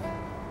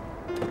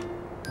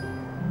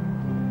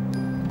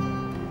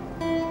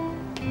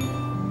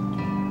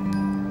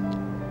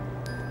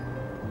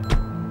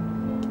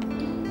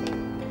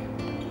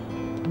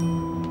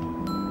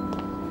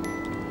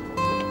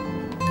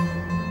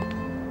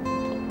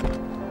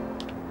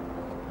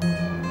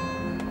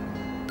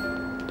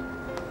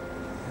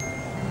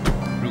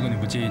如果你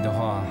不介意的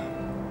话，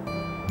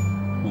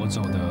我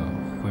走的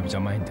会比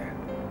较慢一点。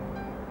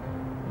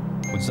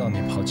我知道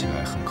你跑起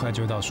来很快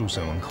就会到宿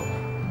舍门口了，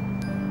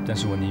但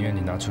是我宁愿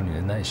你拿出你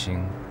的耐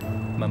心，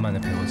慢慢的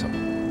陪我走。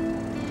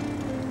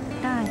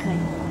当然可以。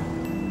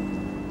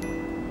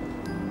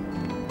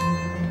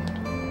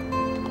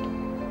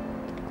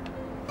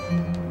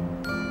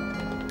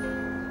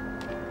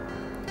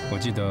我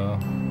记得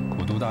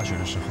我读大学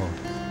的时候，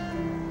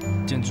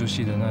建筑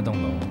系的那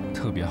栋楼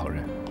特别好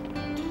认。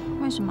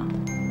为什么？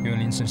因为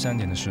凌晨3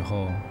点的时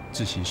候，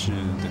自习室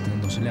的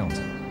灯都是亮着。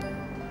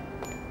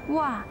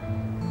哇，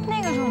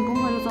那个时候你功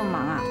课就这么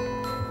忙啊？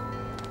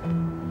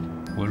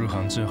我入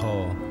行之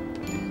后，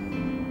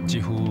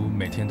几乎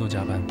每天都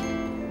加班，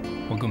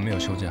我根本没有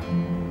休假。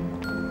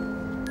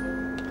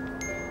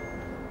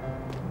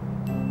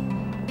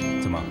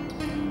怎么？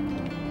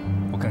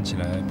我看起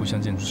来不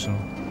像建筑师吗？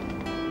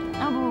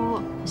啊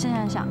不，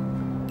想想，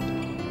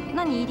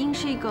那你一定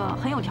是一个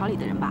很有条理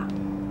的人吧？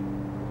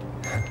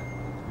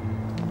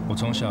我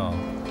从小，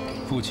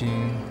父亲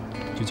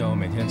就教我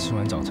每天吃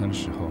完早餐的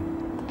时候，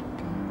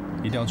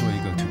一定要做一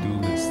个 to do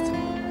list，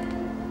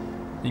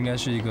 应该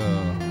是一个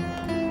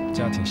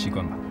家庭习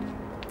惯吧，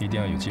一定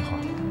要有计划。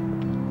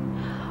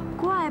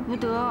怪不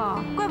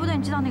得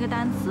你知道那个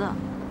单词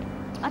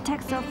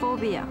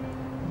ataxophobia，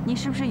 你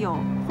是不是有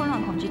混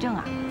乱恐惧症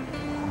啊？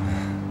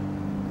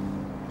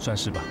算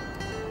是吧，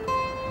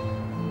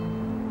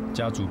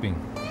家族病，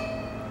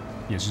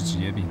也是职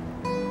业病。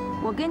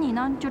我跟你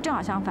呢就正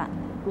好相反，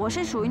我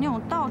是属于那种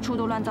到处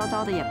都乱糟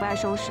糟的，也不爱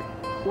收拾。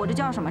我这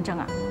叫什么症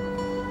啊？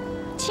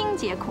清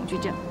洁恐惧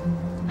症。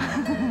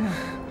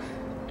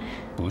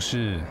不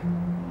是，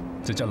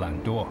这叫懒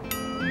惰。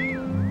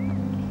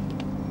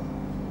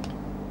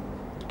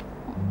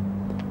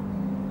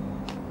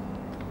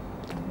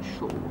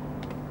说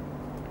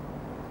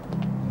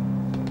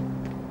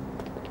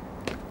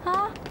我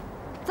啊，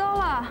糟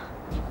了，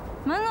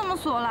门怎么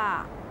锁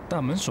了？大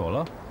门锁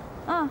了。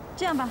嗯，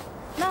这样吧，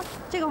那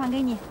这个还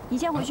给你，你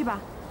先回去吧。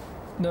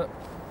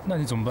那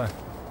你怎么办？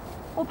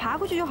我爬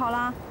过去就好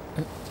啦。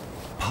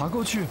爬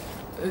过去？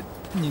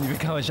你别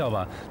开玩笑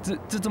吧？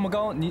这么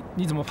高，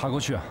你怎么爬过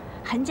去啊？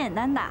很简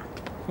单的。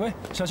喂，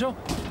小秋，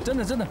真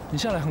的，你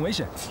下来很危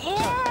险。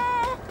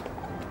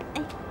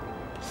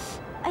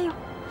哎呦！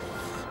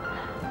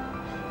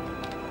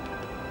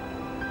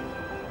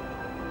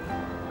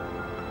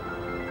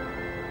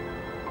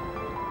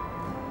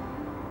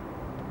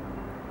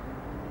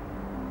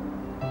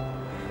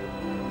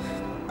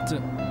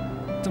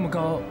这么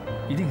高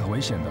一定很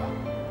危险的，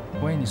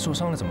万一你受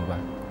伤了怎么办？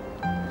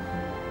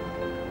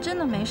真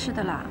的没事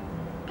的啦，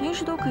平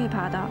时都可以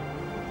爬的。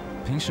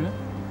平时？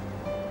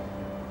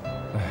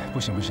哎，不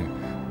行不行，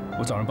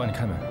我找人帮你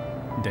开门，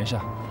你等一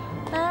下。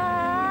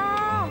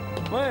啊！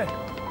喂，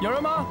有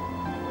人吗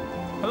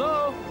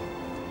 ？Hello，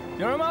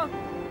 有人吗？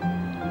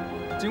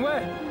警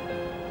卫，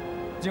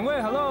警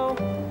卫 ，Hello，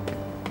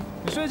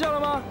 你睡觉了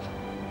吗？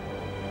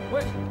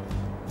喂，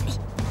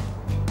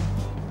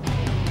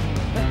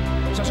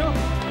哎，小秋，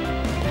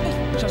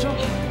小秋，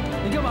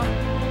你干嘛？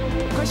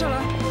快下来，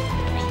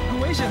很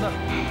危险的。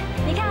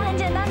你看很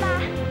简单吧？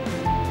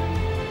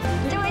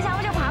你这么一想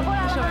不就爬过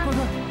来了吗？下来，快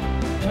快，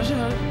小心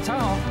踩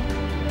好。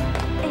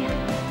哎呀，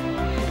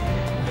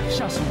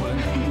吓死我了！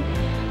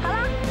好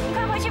了，你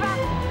快回去吧，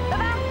拜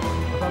拜。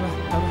拜拜，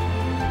拜拜。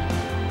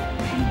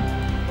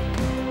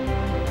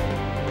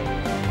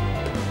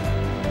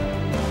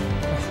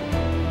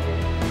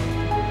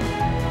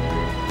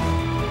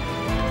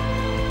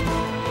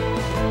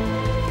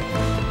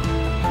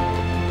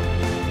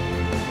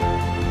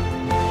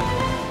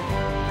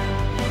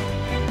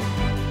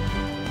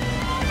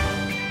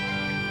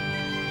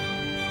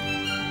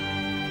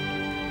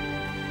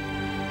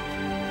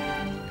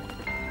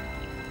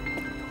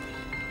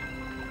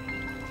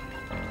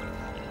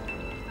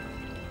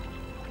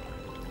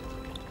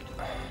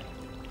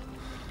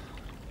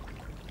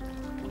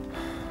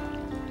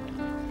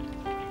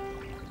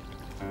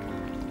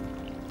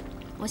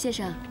王先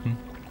生，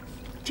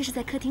这是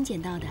在客厅捡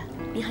到的，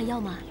您还要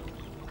吗？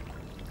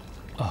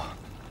啊，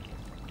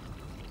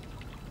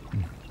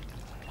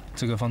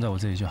这个放在我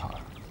这里就好了。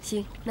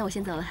行，那我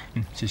先走了。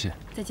谢谢。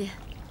再见。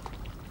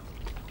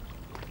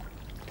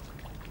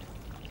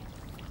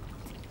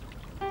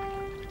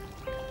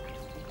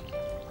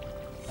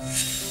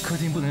客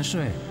厅不能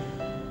睡，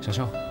小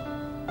秋，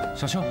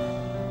小秋，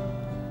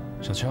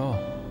小秋。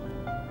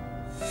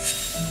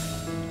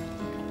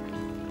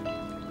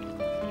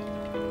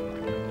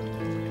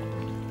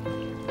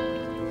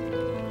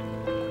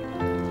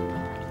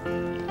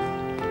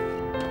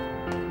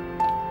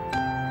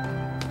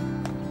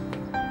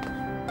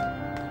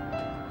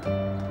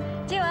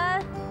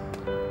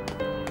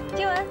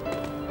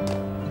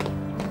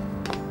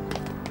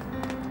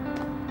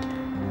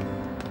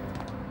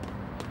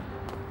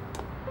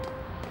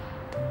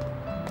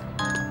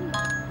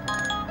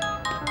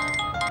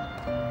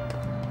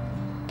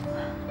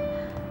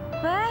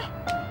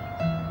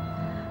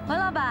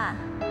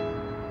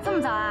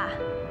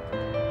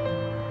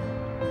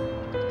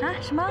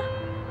什么？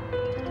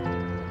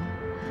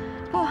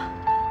不，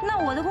那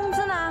我的工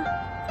资呢？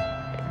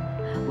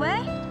喂，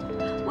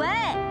喂。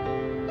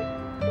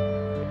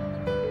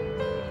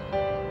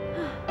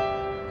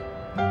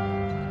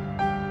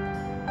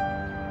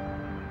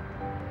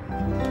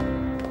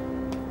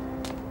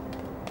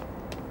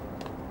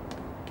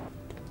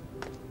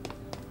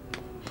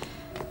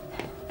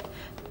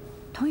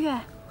童月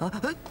啊，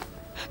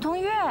童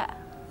月，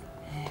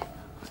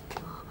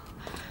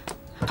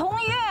童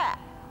月。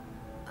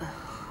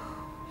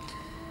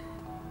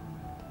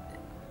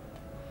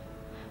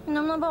你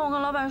能不能帮我跟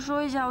老板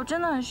说一下，我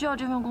真的很需要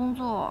这份工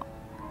作。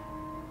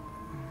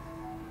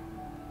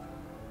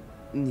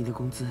你的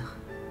工资？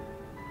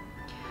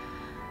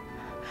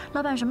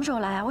老板什么时候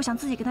来啊？我想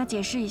自己跟他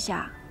解释一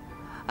下。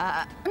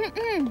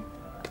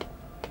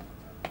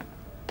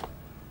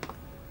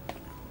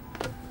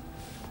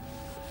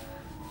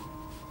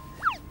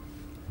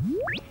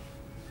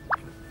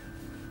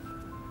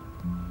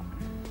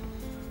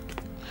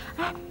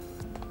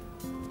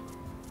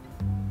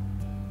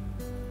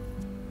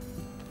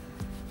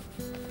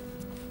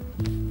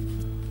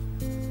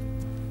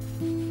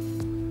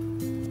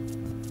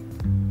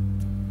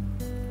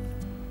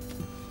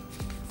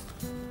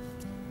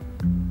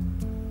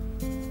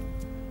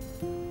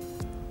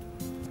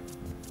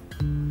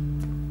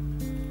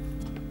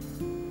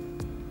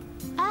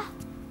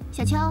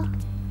小秋，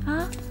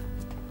啊，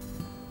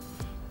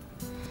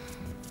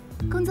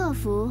工作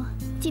服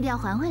记得要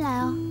还回来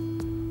哦，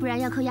不然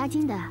要扣押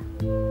金的。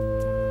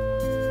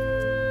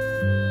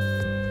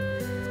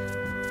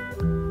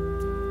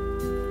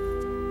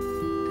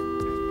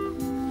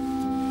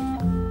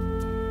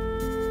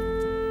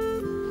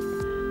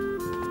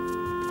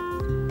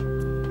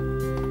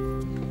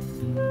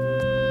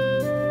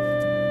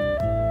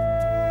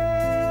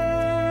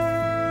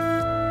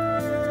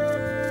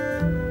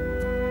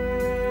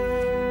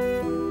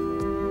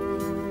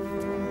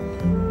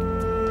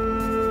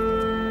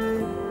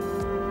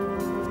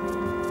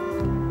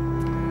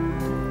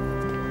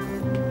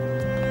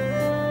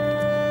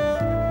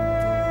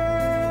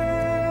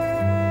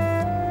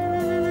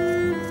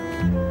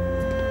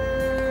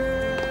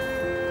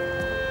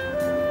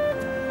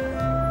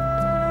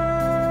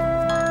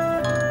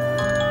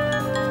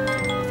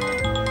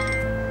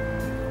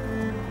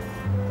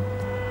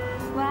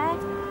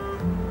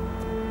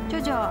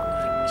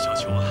小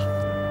秋啊，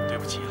对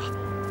不起啊，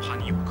怕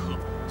你有课，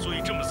所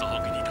以这么早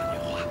给你打电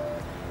话。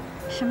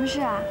什么事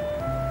啊？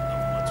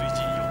我最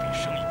近有笔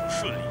生意不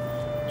顺利，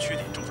缺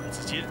点周转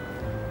资金。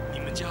你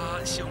们家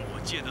向我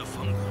借的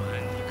房款，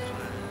你看。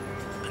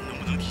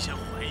能提前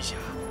还一下？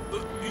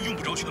用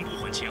不着全部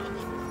还清啊，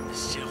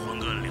先还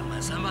个2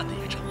万3万的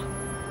也成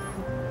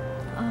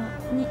啊。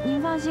您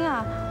放心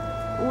啊，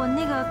我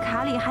那个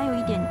卡里还有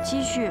一点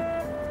积蓄，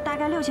大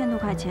概6000多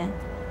块钱。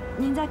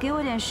您再给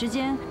我点时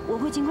间，我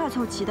会尽快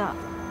凑齐的。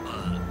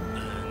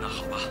那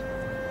好吧，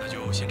那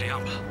就先这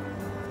样吧。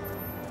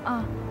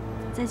啊，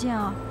再见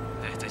啊。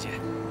哎，再见。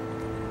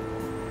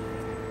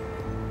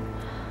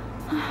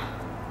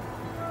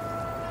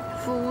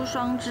福无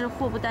双至，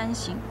祸不单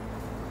行。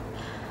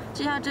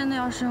这下真的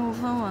要身无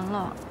分文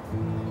了。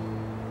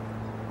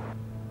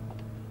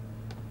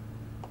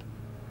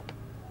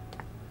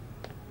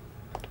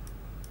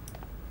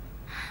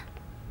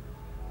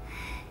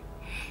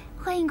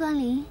欢迎光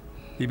临。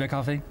一杯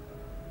咖啡。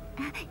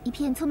一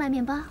片葱麦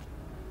面包。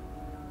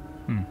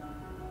嗯。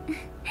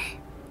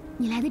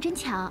你来的真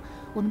巧，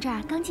我们这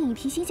儿刚进一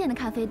批新鲜的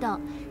咖啡豆，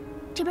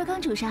这边刚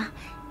煮上。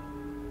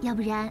要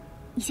不然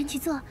你先去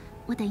做，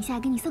我等一下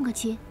给你送过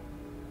去。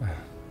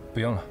不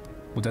用了，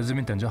我在这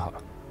边等就好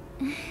了。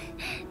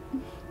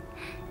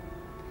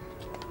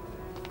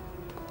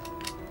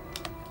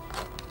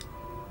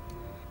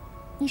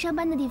你上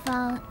班的地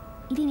方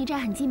一定离这儿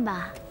很近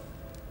吧？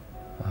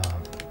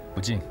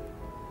不近。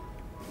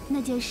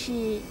那就是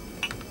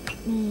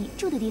你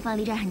住的地方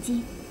离这儿很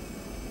近？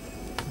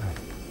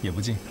也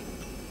不近。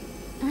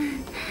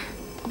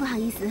不好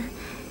意思，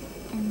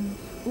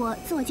我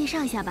自我介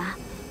绍一下吧，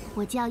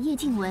我叫叶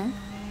静雯，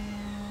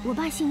我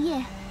爸姓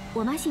叶，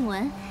我妈姓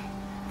文，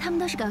他们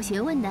都是搞学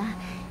问的，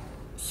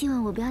希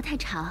望我不要太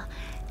吵，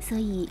所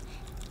以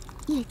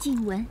叶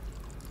静雯。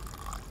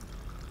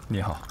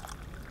你好，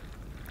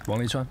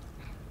王立川。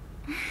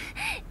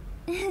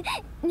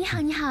你好，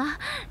你好。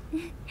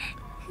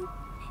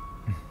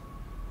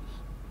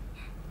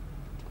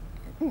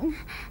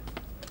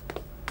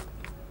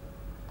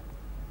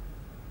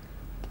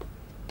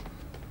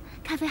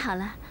咖啡好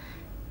了，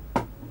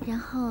然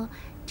后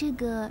这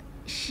个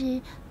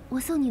是我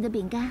送你的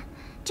饼干，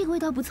这个味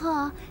道不错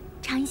哦，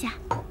尝一下。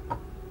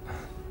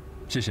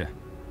谢谢。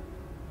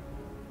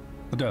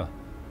哦，对了，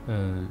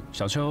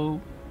小秋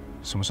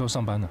什么时候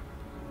上班呢？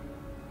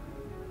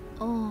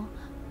哦，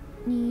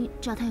你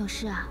找他有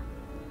事啊？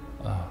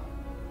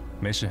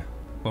没事，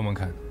问问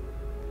看。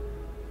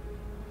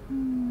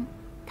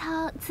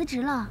他辞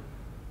职了。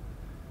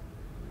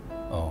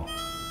哦，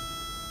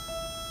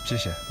谢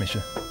谢，没事。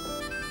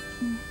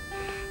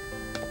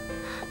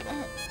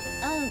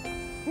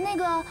那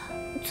个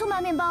醋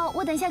麻面包，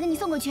我等一下给你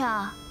送过去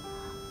啊。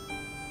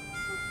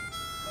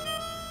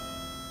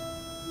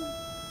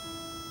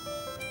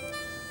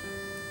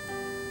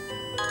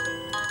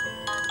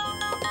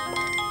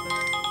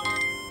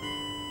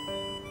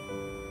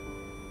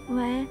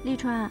喂，立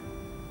川。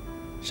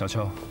小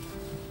秋，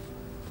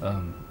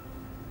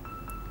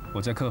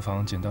我在客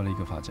房捡到了一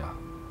个发夹，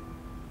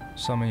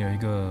上面有一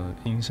个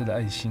银色的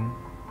爱心，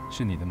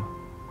是你的吗？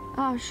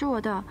啊，是我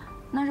的，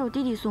那是我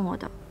弟弟送我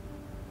的。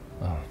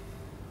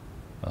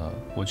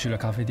我去了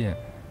咖啡店，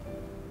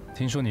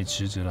听说你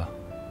辞职了，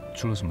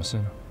出了什么事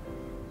呢？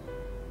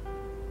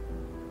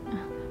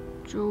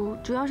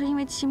主要是因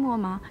为期末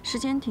嘛，时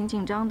间挺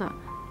紧张的，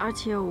而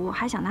且我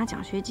还想拿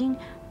奖学金，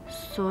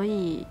所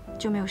以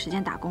就没有时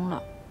间打工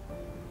了。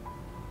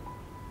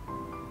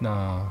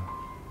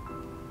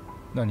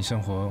那你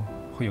生活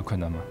会有困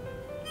难吗？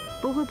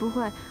不会不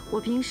会，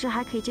我平时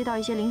还可以接到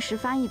一些临时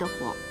翻译的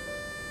活。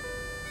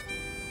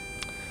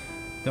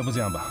要不这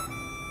样吧，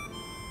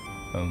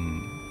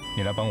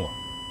你来帮我，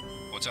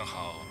我正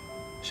好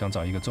想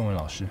找一个中文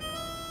老师。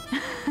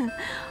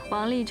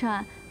王立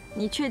川，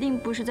你确定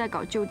不是在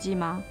搞救济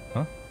吗？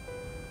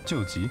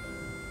救济？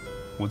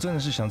我真的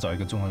是想找一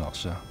个中文老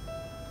师啊，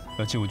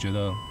而且我觉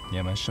得你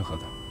还蛮适合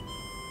的。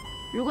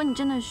如果你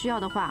真的需要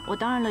的话，我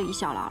当然乐意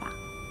效劳了。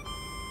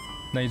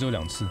那1周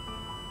2次，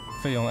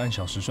费用按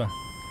小时算。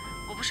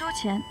我不收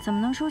钱，怎么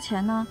能收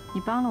钱呢？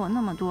你帮了我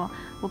那么多，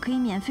我可以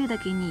免费的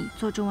给你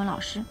做中文老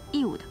师，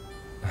义务的。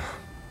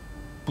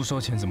不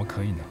收钱怎么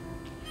可以呢？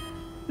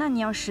那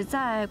你要实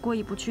在过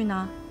意不去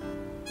呢，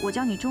我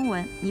教你中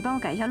文，你帮我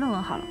改一下论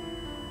文好了。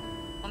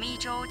我们1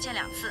周见2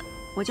次，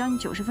我教你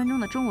90分钟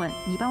的中文，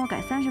你帮我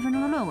改30分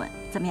钟的论文，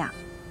怎么样？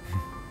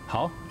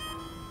好，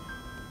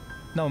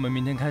那我们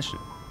明天开始，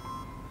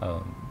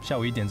下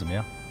午1点怎么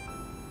样？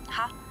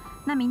好，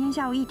那明天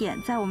下午1点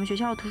在我们学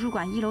校图书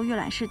馆1楼阅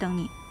览室等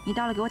你，你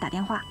到了给我打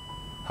电话。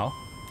好，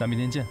那明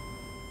天见。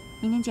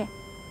明天见，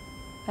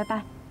拜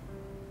拜。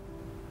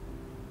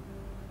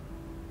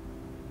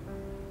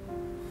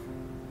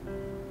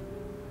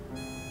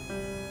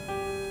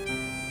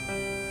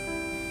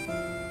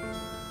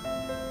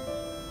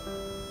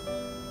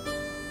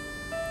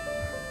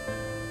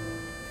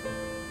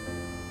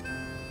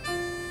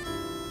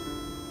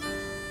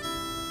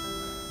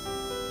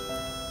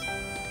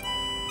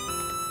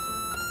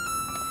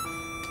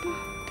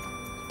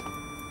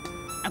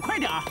快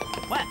点儿！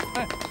喂，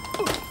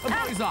不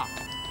好意思啊。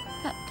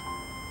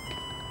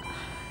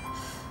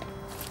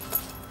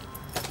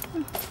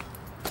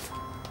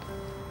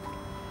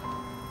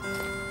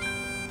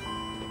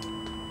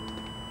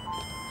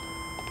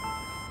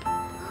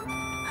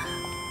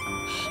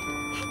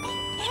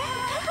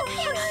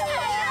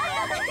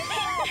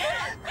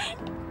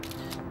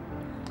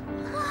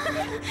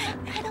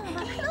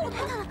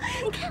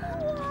看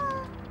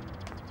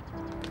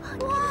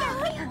哇，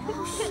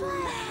好帅，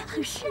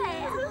很帅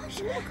呀！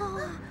谁那么高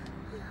啊？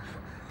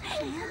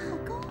谁呀？好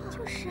高啊！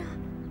就是啊。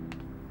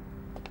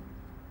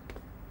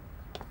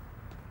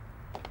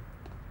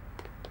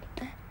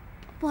哎，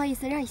不好意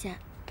思，让一下。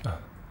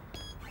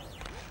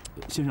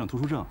先生，图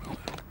书证。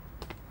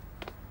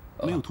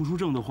没有图书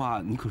证的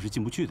话，你可是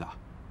进不去的。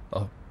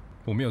哦，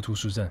我没有图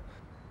书证，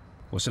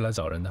我是来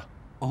找人的。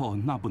哦，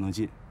那不能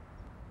进。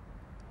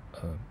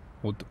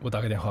我打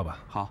个电话吧。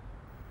好。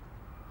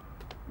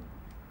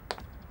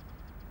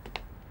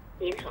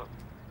您好，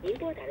您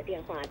拨打的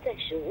电话暂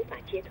时无法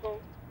接通，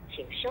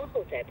请稍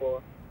后再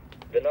拨。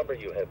The number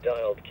you have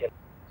dialed can.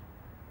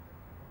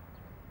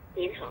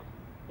 您好，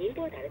您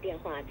拨打的电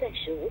话暂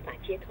时无法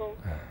接通，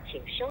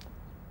请稍。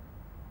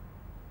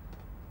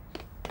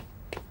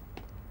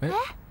哎，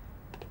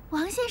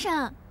王先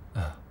生。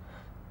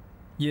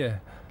叶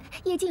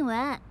静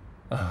文。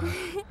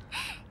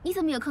你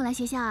怎么有空来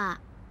学校啊？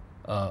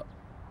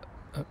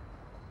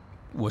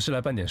我是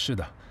来办点事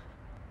的。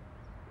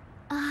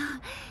啊，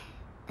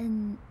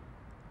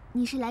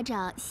你是来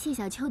找谢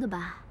小秋的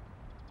吧？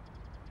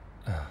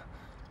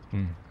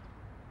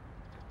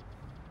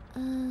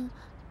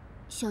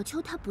小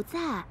秋她不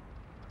在，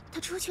她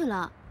出去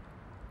了。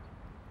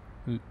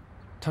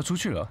她出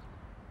去了？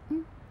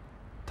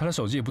她的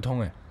手机也不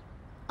通哎。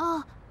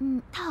哦，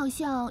她好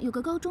像有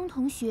个高中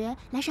同学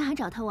来上海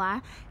找她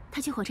玩，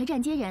她去火车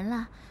站接人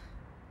了。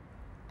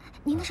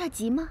您的事儿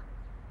急吗？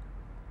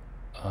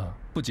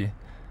不急。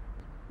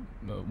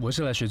我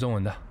是来学中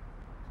文的。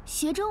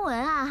学中文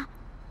啊？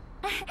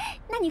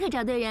那你可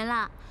找对人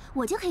了，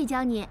我就可以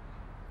教你。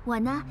我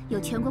呢有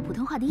全国普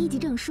通话的1级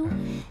证书，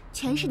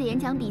全市的演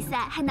讲比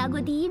赛还拿过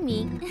第1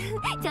名，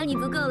教你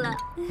足够了。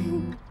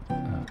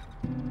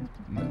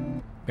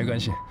没关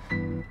系，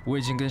我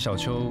已经跟小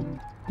秋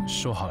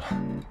说好了。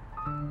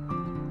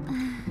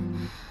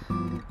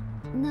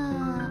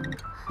那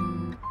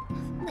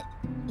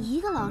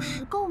1个老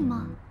师够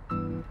吗？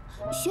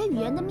学语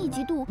言的密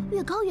集度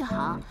越高越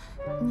好。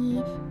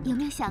你有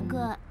没有想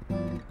过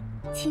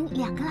请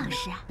2个老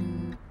师啊？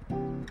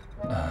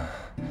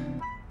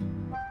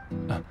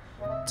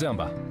这样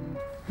吧，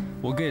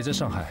我哥也在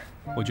上海，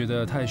我觉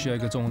得他也需要一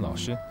个中文老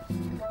师。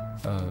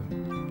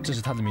这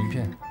是他的名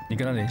片，你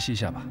跟他联系一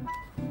下吧。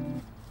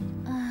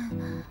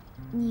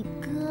你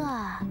哥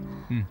啊？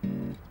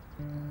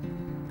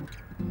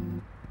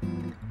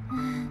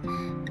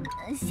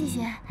谢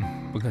谢。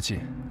不客气。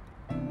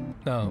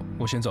那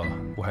我先走了，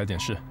我还有点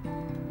事。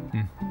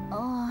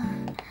哦，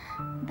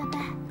拜拜。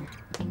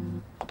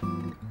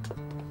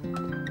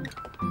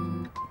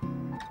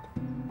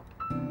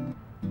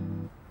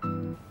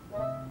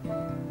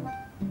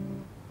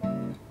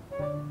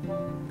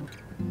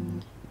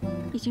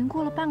已经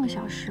过了半个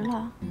小时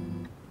了，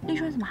丽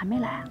川怎么还没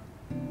来啊？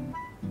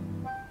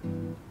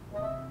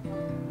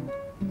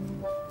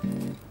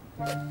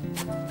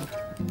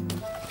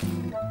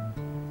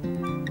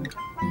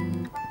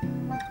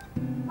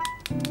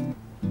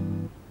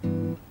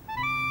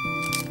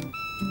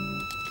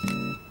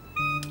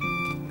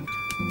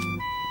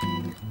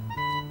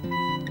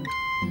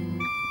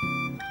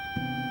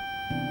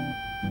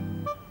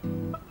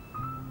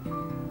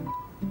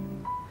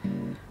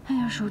哎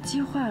呀，手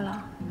机坏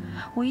了。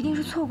我一定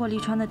是错过丽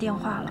川的电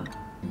话了。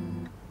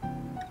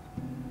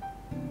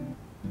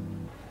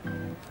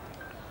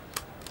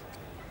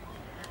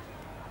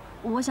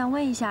我想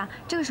问一下，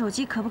这个手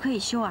机可不可以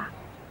修啊？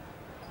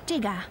这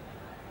个啊，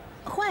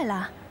坏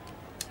了。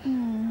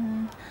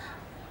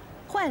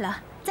坏了，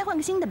再换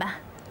个新的吧。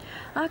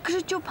啊，可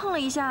是就碰了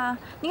一下啊！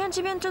你看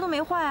这边这都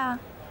没坏啊。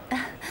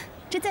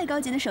这再高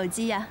级的手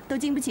机呀，都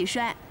经不起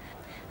摔，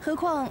何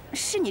况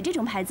是你这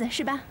种牌子，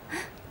是吧？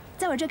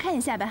在我这看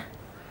一下吧。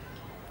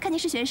看你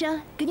是学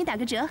生，给你打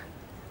个折，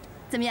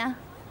怎么样？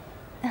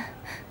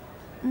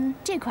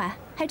这款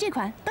还这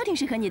款都挺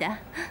适合你的。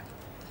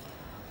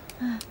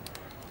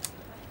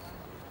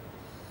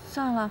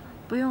算了，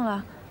不用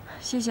了，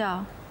谢谢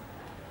啊。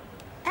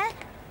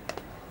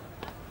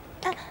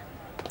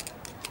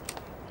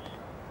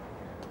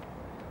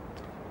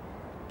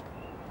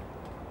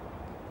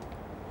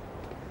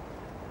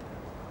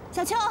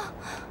小秋，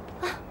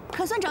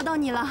可算找到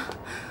你了。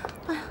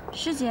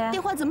师姐，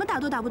电话怎么打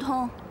都打不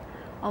通。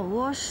哦，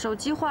我手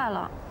机坏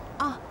了。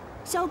啊，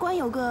萧关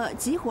有个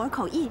急活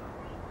口译，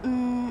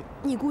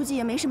你估计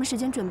也没什么时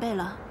间准备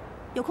了，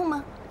有空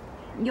吗？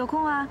有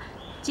空啊，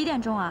几点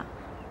钟啊？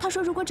他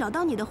说如果找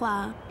到你的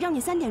话，让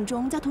你3点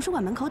钟在图书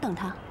馆门口等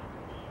他。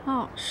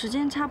哦，时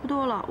间差不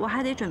多了，我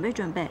还得准备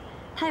准备。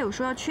他有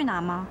说要去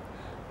哪吗？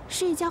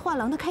是一家画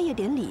廊的开业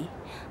典礼。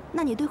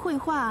那你对绘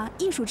画、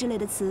艺术之类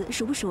的词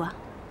熟不熟啊？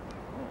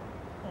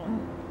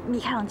米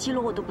开朗基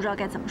罗我都不知道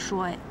该怎么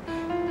说哎。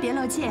别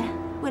露怯。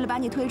为了把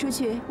你推出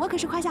去，我可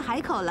是夸下海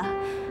口了。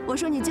我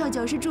说你舅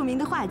舅是著名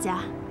的画家，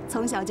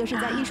从小就是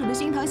在艺术的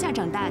熏陶下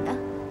长大的，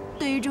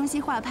对于中西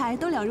画派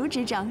都了如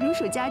指掌，如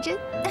数家珍。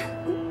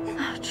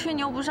吹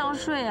牛不上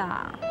税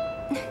啊！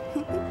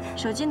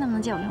手机能不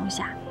能借我用一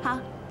下？好，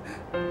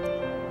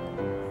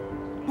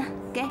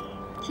给，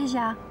谢谢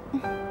啊。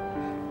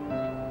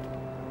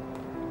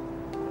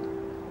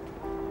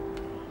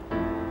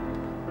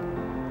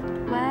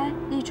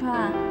立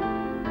川，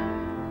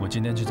我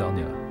今天去找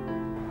你了。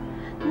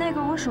那个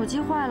我手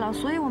机坏了，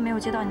所以我没有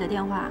接到你的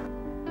电话。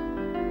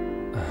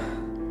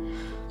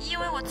因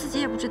为我自己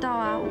也不知道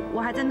啊，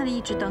我还在那里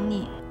一直等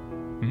你。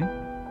嗯？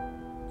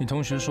你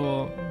同学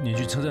说你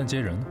去车站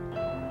接人了？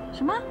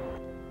什么？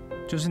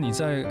就是你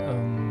在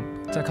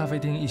咖啡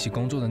厅一起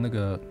工作的那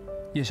个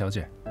叶小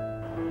姐。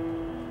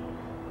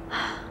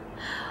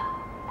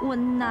我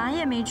哪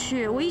也没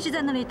去，我一直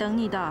在那里等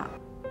你的。啊？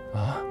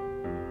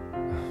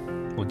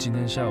我今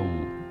天下午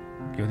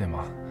有点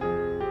忙，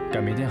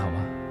改明天好吗？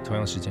同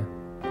样时间。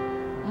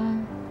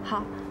嗯，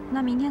好，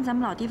那明天咱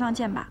们老地方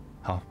见吧。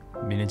好，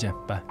明天见，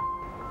拜。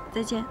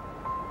再见。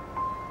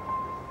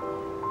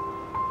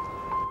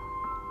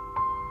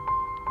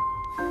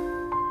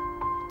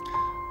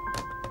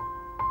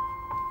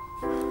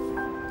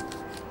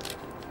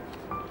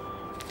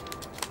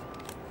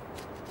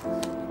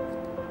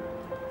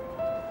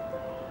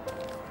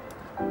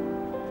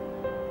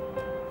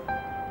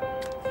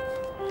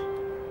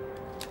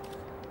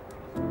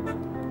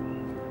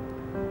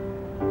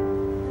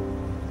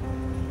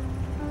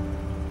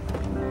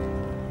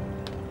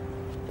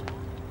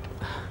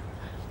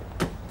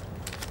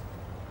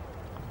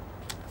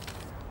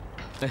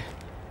哎，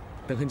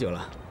等很久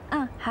了。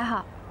嗯，还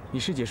好。你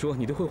师姐说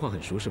你对绘画很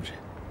熟，是不是？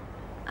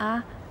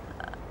啊，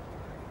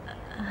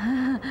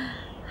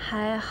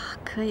还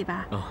可以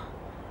吧。哦，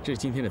这是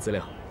今天的资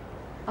料。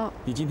哦，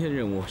你今天的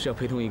任务是要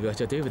陪同一个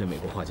叫 David 的美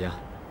国画家，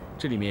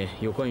这里面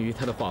有关于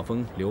他的画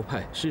风、流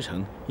派、师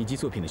承以及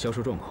作品的销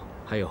售状况，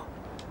还有，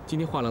今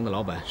天画廊的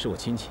老板是我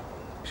亲戚，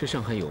是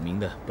上海有名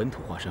的本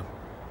土画商。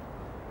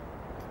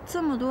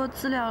这么多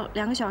资料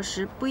，2个小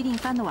时不一定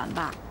翻得完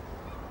吧？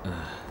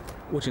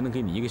我只能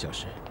给你1个小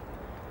时，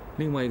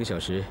另外1个小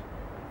时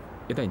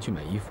要带你去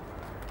买衣服，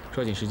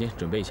抓紧时间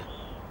准备一下。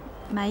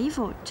买衣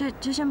服，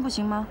这先不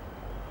行吗？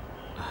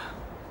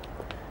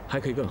还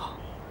可以更好。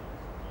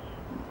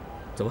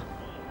走吧。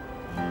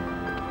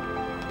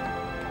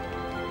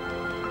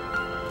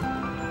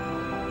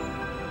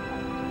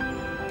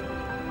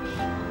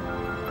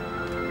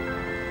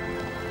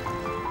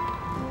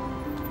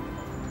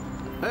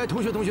哎，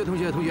同学，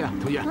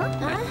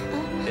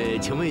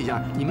请问一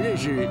下，你们认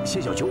识谢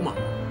小秋吗？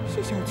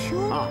是小秋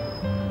啊？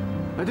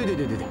哎，对。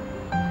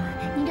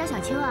您找小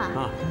秋啊？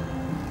啊。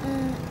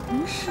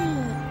您是？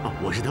啊，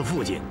我是他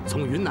父亲，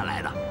从云南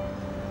来的。啊，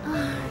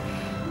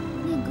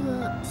那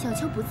个小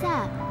秋不在，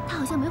他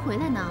好像没回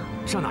来呢。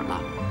上哪儿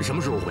了？什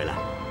么时候回来？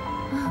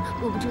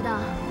我不知道。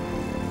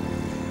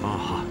哦，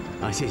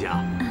好啊，谢谢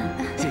啊，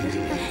谢谢。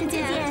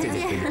再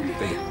见。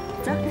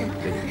走。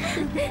再见。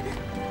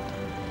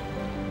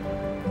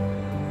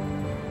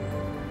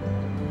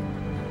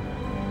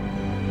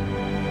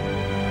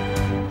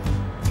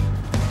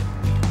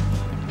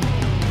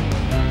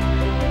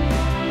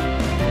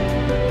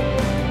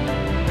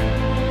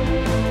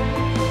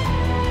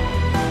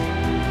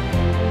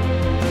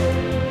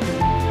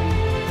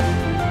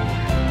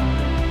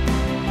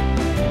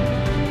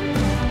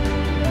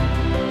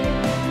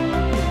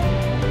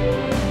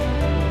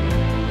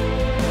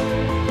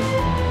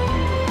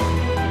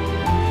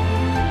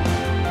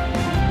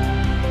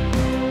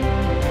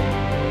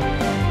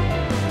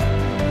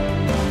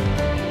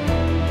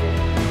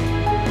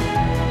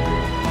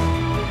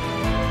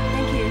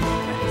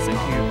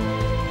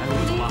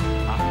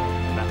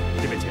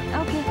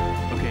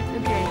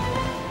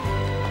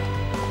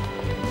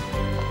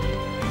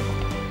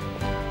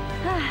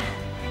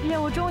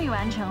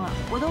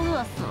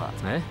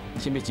哎，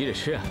先别急着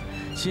吃啊，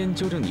先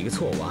纠正你一个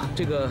错误啊。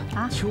这个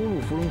秋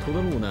鹭芙蓉图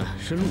的鹭呢，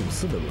是鹭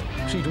鸶的鹭，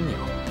是一种鸟，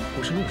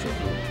不是露水的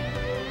鹭。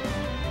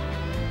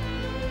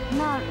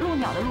那鹭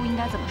鸟的鹭应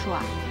该怎么说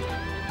啊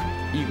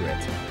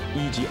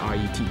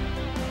 ？egret，E-G-R-E-T。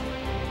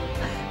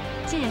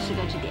谢谢师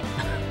哥指点。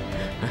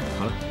哎，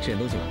好了，吃点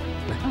东西吧，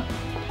来。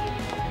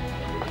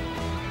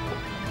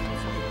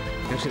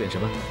要吃点什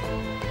么？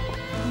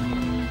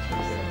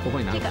我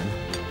帮你拿个盘子。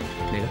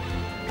哪个？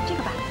这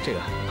个吧。这个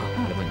好，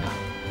我来帮你拿。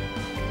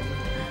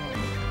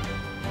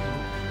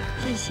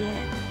谢谢。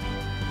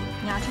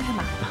你要吃什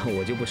么？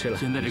我就不吃了。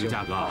现在这个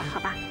价格啊，好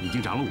吧，已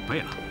经涨了5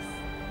倍了。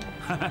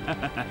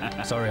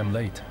 Sorry, I'm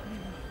late.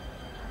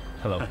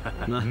 Hello.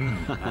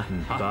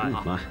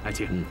 好，哎，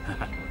请。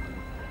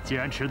既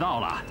然迟到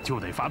了，就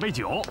得罚杯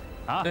酒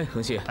啊！哎，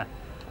恒熙，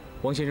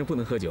王先生不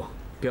能喝酒，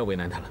不要为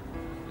难他了。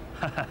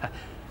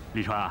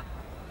立川啊，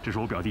这是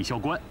我表弟萧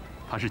关，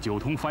他是九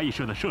通翻译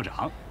社的社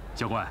长。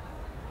萧关，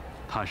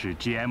他是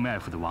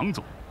GMF 的王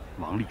总，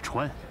王立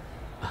川。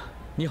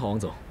你好，王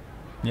总。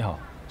你好，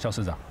萧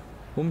社长。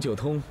我们九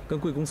通跟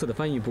贵公司的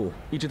翻译部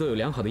一直都有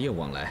良好的业务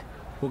往来，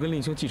我跟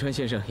令兄季川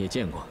先生也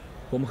见过，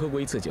我们喝过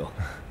1次酒，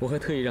我还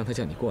特意让他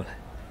叫你过来。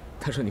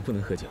他说你不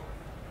能喝酒。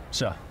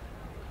是啊，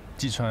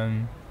季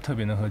川特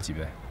别能喝几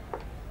杯。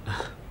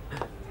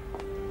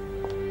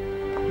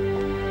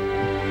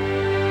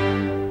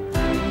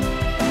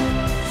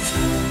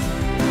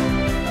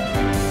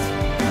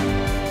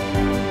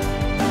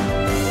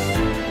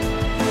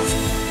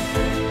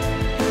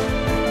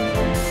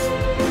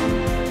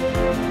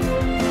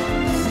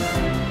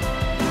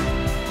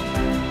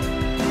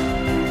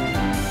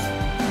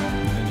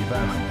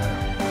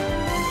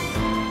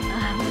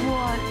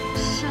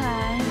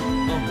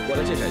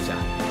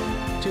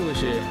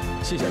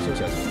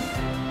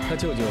他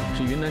舅舅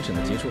是云南省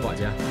的杰出画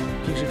家，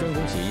平时专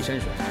攻写意山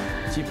水，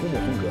其泼墨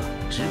风格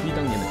直逼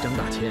当年的张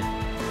大千。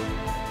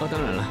哦，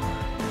当然了，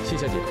谢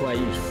小姐酷爱艺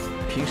术，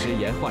平时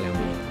也爱画两笔，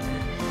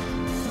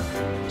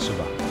是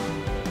吧？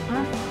啊。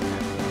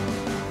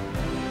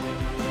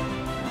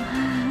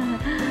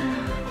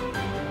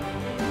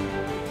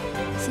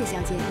谢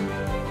小姐，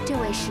这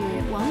位是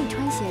王立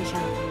川先生，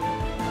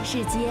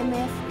是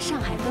GMF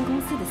上海分公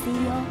司的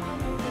CEO，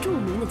 著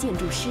名的建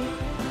筑师。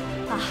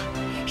啊，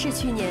是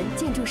去年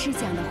建筑师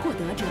奖的获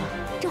得者。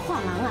这画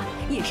廊啊，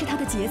也是他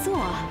的杰作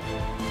啊。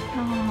哦，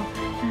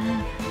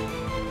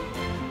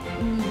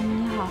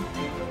你好。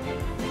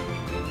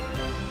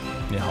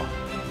你好。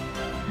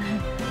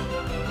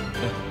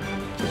哎，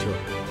小秋，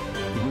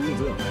你不负责，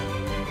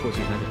过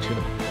去拿点吃的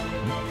吧。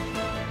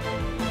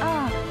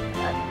啊，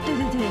对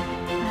对对，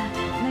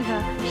那个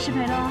失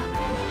陪喽，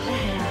失陪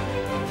了。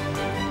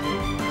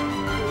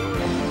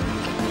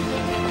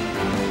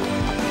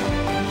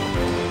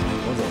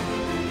王总，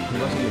很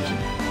高兴认识你。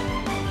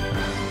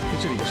对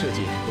这里的设计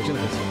我真的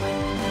很喜欢，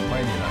欢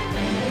迎你来。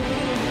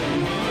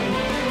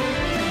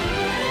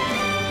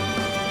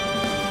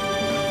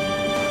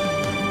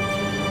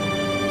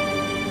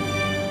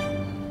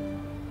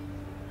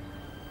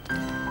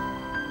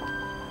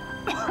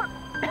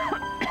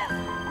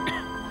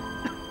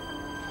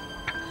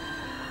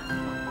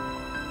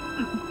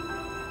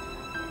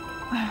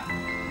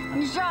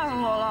你吓死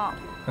我了！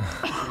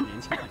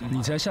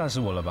你才吓死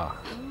我了吧？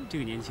这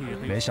个年轻人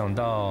没想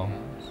到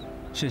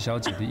谢小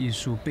姐的艺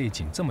术背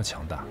景这么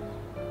强大。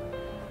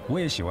我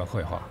也喜欢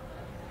绘画，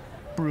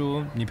不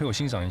如你陪我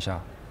欣赏一下，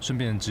顺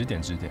便指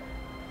点指点。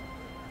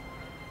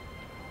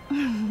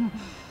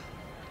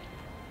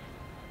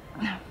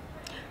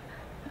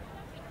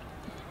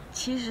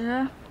其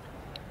实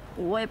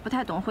我也不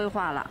太懂绘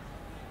画了。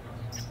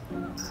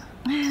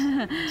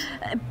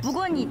不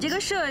过你这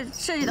个设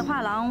计的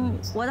画廊，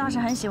我倒是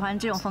很喜欢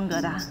这种风格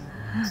的。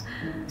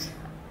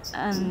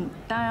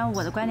当然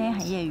我的观点也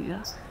很业余了。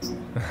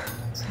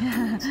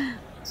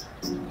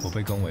我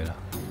被恭维了。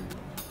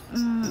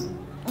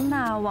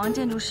那王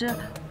建筑师，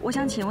我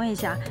想请问一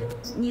下，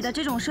你的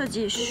这种设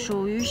计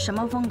属于什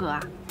么风格啊？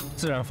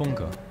自然风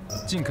格，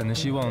尽可能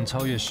希望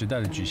超越时代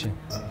的局限。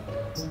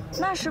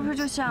那是不是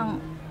就像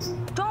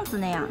庄子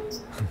那样？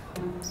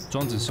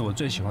庄子是我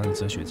最喜欢的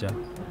哲学家，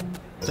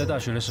在大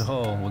学的时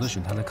候我都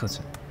选他的课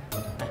程。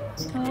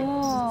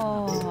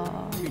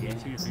哦。这个年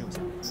轻人很有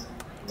想法。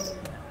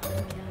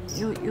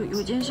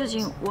有件事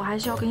情我还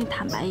是要跟你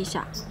坦白一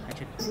下。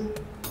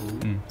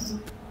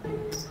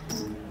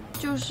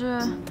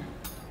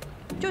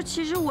就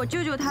其实我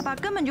舅舅他吧，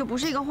根本就不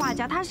是一个画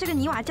家，他是个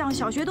泥瓦匠，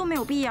小学都没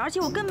有毕业，而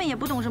且我根本也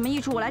不懂什么艺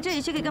术，我来这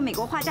里是给个美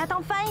国画家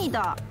当翻译的。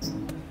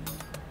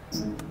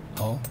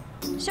哦。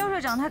肖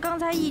社长他刚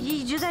才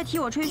一直在替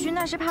我吹嘘，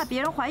那是怕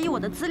别人怀疑我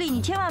的资历，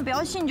你千万不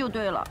要信就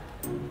对了。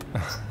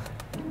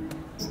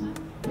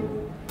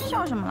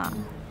笑什么了？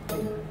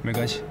没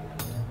关系，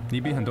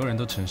你比很多人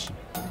都诚实。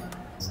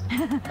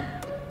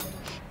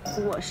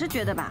我是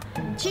觉得吧，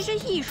其实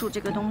艺术这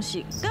个东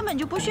西根本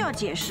就不需要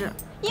解释，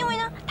因为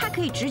呢，它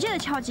可以直接的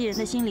敲击人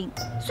的心灵。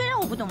虽然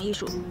我不懂艺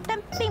术，但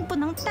并不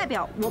能代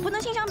表我不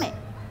能欣赏美，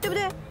对不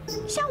对？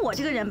像我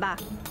这个人吧，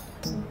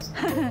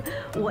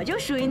我就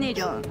属于那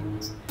种，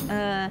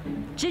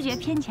直觉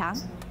偏强，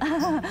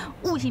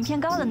悟性偏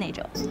高的那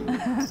种。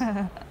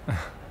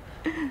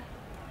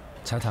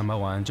才坦白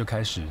完就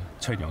开始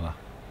吹牛了。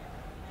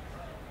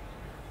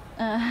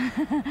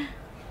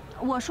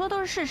我说都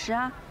是事实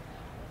啊。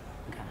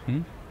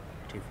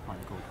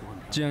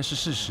既然是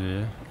事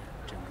实，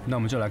那我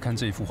们就来看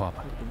这一幅画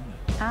吧。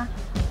啊？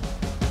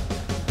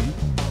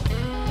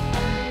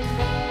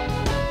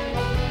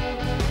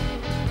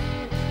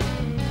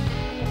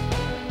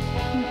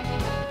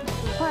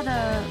画的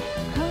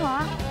很好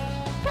啊，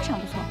非常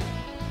不错。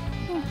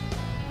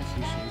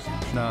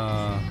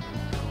那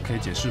可以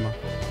解释吗？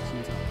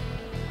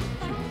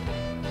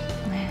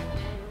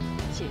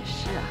解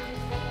释啊？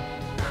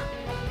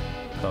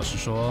老实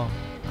说，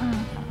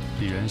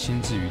鄙人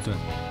心智愚钝，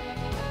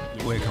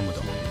我也看不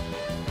懂。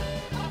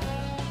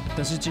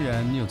但是既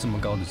然你有这么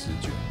高的直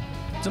觉，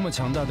这么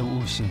强大的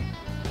悟性，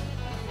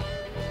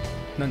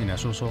那你来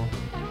说说，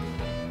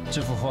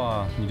这幅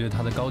画你对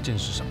它的高见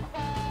是什么？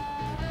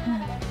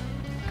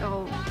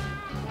高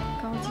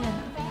见啊？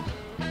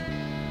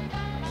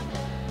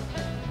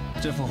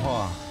这幅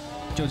画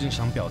究竟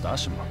想表达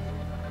什么？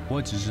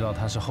我只知道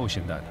它是后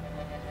现代的。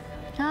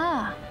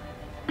啊，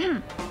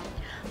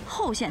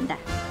后现代。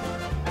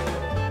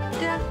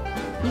对啊，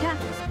你看，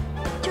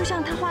就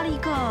像他画了一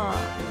个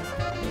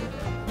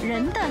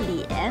人的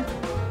脸，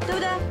对不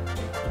对？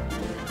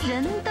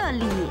人的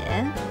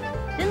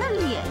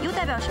脸又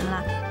代表什么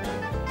了？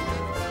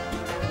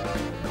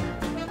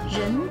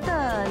人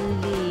的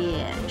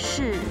脸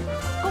是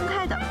公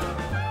开的，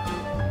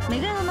每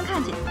个人都能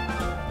看见。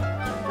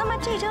那么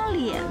这张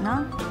脸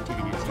呢？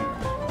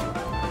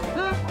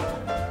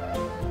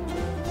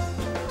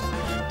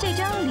这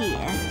张脸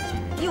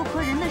又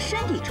和人的身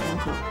体重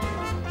合，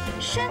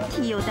身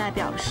体又代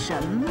表什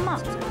么？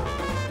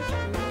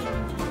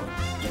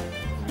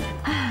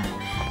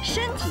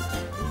身体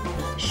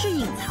是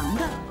隐藏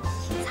的，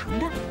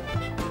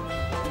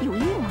有欲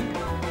望的，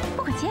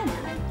不可见的。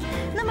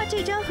那么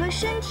这张和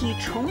身体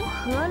重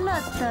合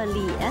了的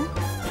脸，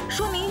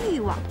说明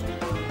欲望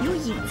由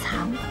隐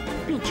藏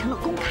变成了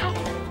公开。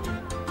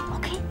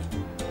OK，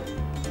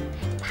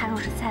 他若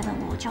是再问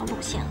我交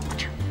路线何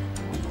成，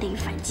得以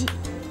反击。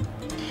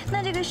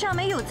那这个上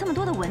面有这么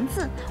多的文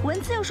字，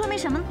文字又说明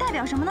什么？代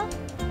表什么呢？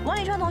王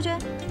礼川同学，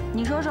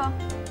你说说。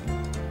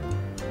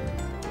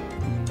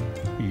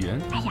语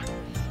言。哎呀，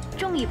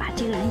终于把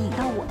这个人引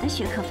到我的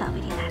学科范围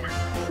里来了。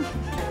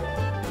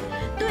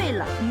对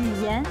了，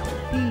语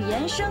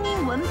言、声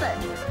音、文本，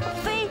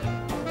非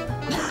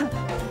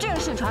正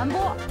式传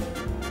播。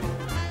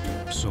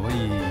所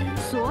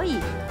以，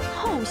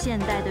后现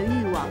代的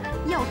欲望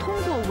要通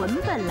过文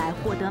本来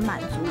获得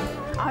满足，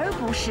而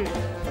不是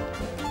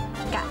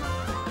感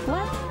官。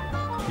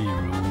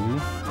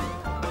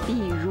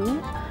比如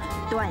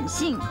短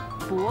信、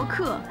博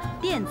客、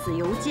电子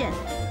邮件，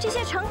这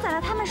些承载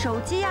了他们手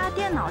机呀、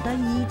电脑的，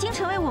已经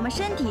成为我们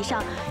身体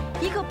上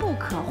一个不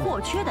可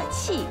或缺的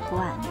器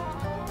官。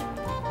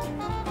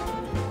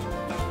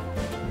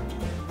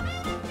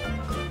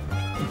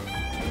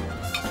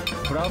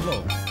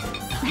Bravo！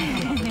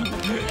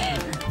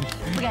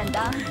 不敢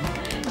当，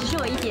只是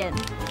我一点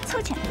粗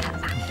浅的看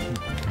法。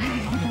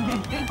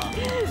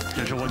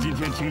这是我今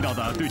天听到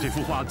的对这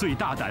幅画最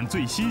大胆、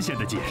最新鲜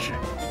的解释。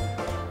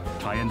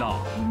常言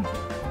道，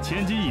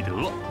千金易得，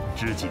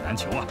知己难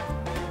求啊。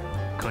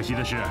可惜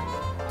的是，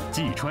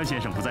季川先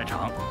生不在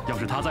场。要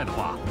是他在的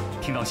话，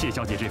听到谢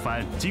小姐这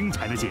番精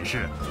彩的解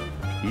释，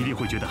一定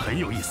会觉得很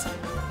有意思。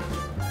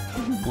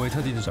我也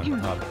特地的转告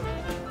他了。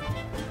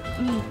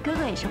你哥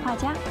哥也是画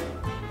家？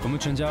我们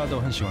全家都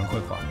很喜欢绘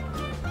画。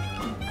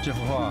这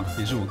幅画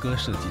也是我哥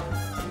设计的。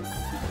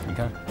你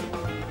看，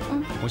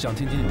我想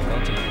听听你的高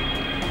见。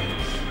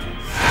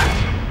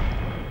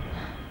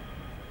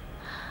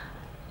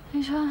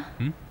李川。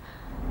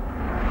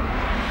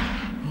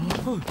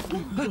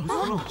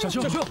小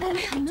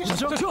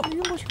秋，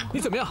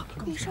你怎么样？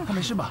他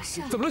没事吧？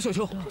怎么了，小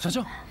秋？小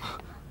秋。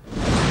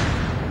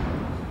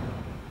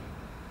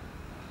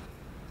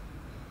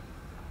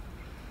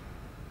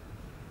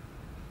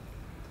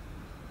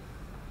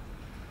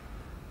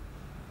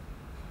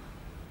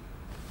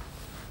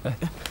哎，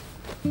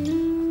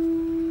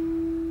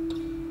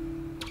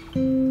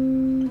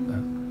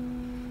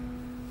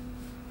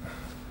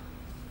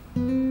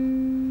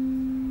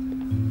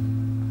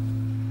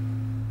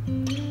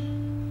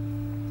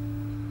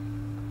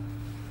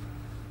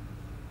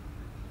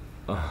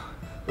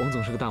王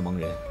总是个大忙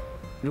人，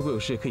如果有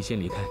事可以先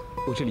离开，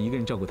我这里一个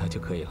人照顾他就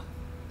可以了。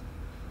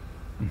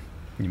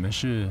你们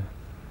是？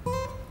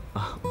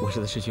我是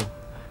他师兄。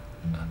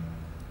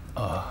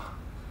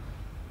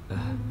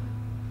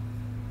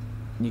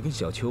你跟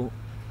小秋，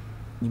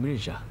你们认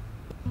识啊？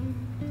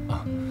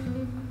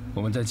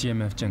我们在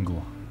GMF 见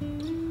过。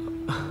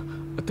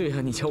对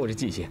啊，你瞧我这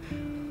记性，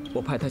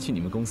我派他去你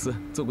们公司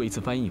做过一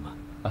次翻译嘛。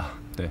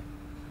对。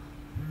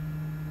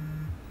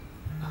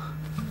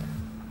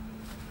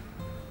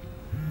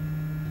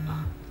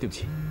对不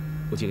起，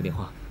我接个电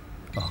话。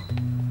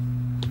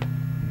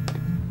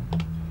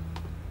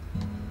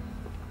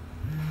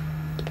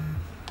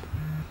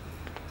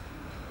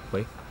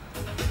喂。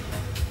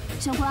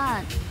小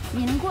关，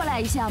你能过来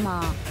一下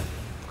吗？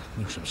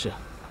你有什么事啊？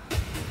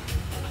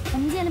我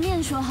们见了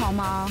面说好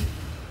吗？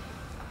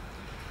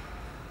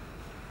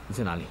你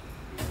在哪里？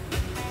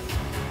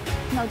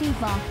老地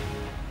方。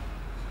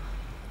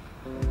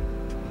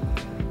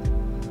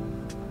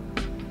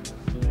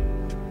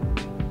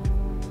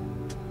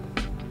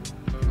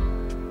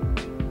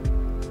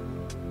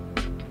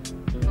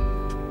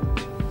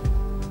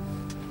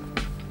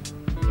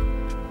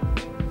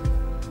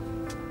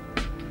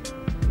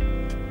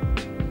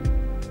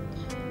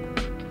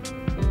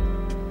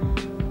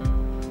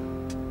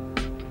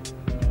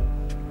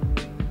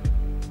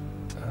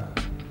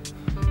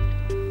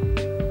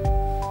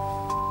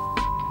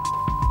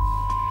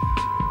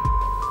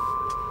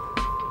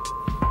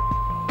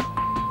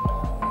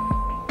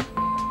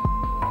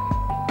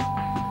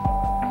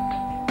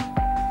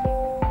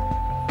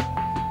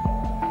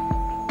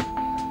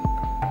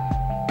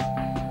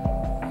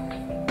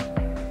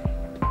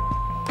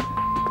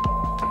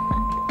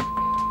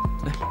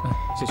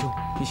小秋，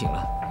你醒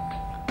了，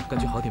感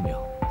觉好点没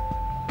有？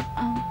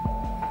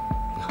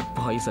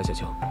不好意思啊，小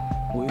秋，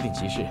我有点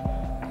急事，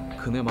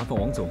可能要麻烦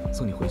王总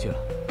送你回去了。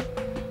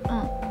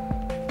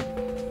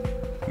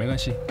没关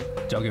系，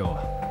交给我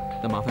吧。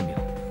那麻烦你了。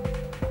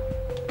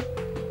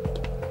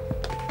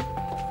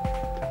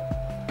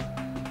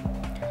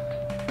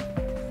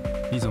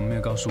你怎么没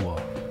有告诉我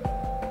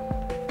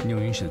你有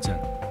晕血症？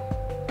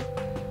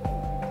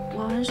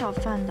我很少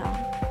犯的。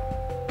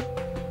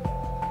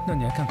那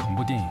你还看恐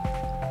怖电影？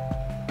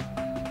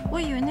我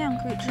以为那样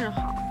可以治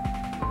好。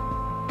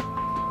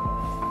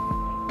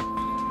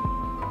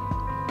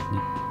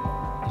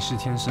你是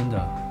天生的，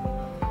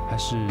还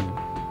是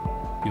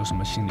有什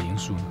么心理因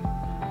素呢？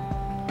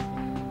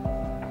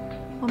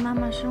我妈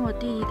妈生我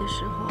弟弟的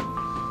时候，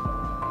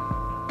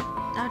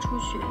打出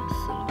血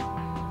死了，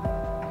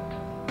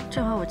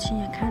正好我亲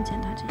眼看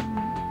见他这一幕。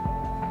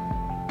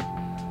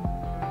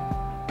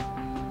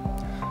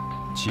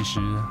其实，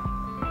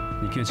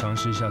你可以尝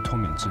试一下脱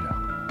敏治疗，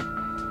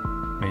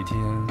每天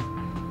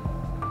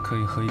可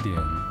以喝一点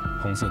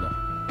红色的，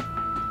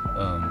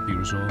比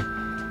如说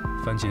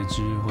番茄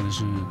汁或者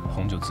是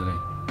红酒之类的。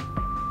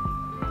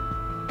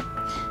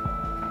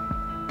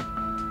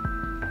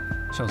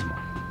笑什么？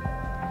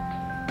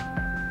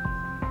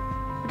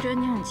我觉得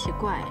你很奇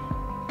怪，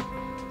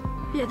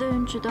别的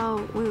人知道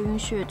我有晕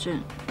血症，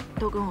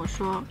都跟我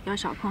说要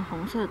少碰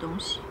红色的东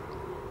西，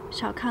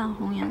少看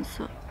红颜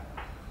色。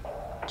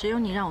只有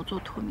你让我做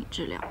脱敏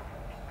治疗。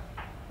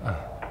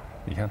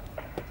你看，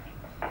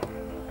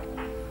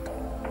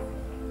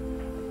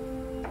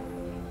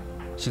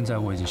现在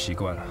我已经习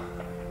惯了，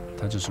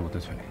它就是我的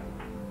腿。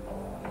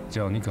只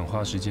要你肯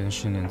花时间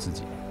训练自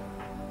己，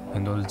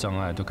很多的障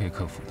碍都可以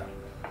克服的。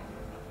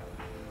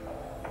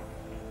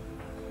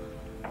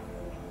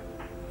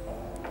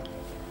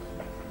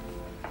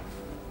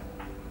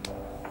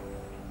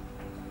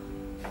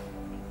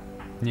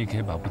你也可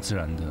以把不自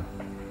然的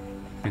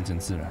变成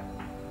自然，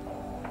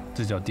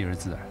这叫第二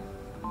自然。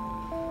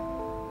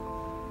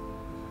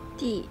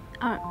第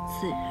二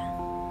自然。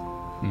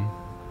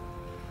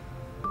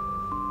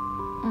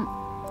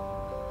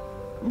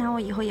那我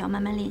以后也要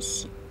慢慢练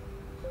习。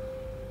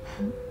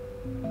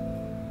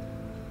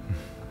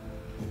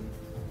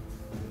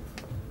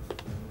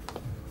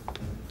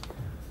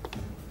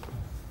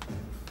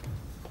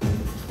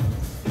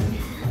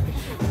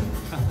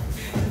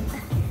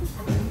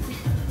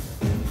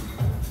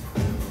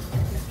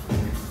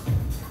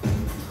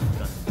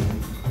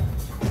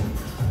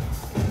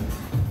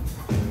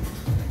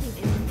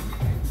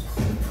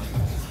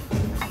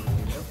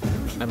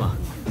艾玛，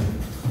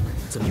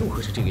怎么又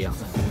喝成这个样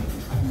子？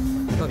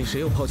到底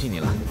谁又抛弃你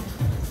了？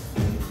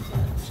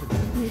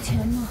有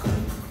钱吗？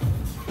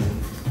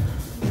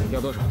要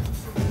多少？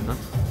啊？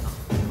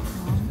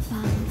王八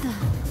蛋！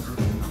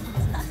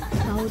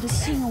把我的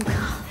信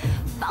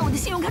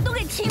用卡都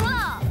给停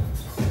了！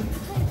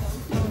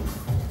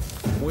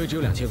我也只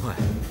有2000块，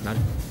拿着。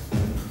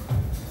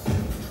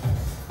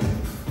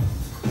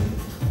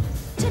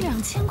这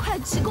2000块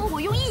只够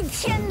我用1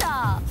天的。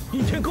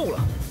1天够了，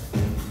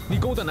你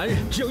勾搭男人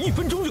只要1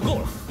分钟就够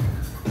了。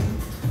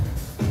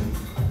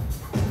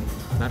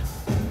拿着。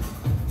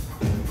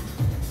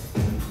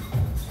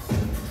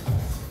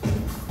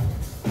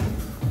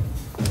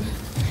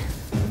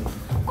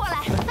过来，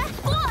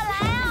过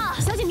来啊！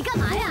小姐，你干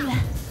嘛呀？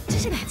这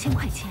是2000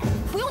块钱，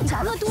不用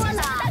找那么多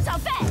呢，当小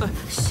费。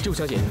这位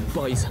小姐，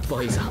不好意思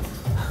啊，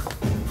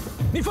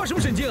你发什么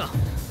神经啊？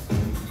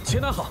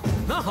钱拿好，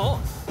拿好。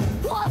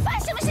我发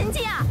什么神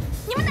经啊？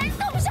你们男人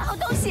都不是好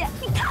东西，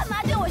你干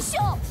嘛对我凶？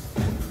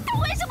他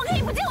为什么可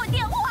以不接我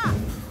电话？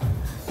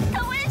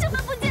他为什么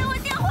不接我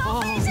电话？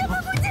为什么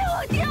不接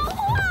我电话？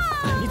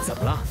你怎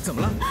么了？怎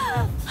么了？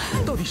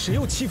到底谁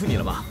又欺负你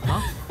了吗？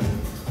啊？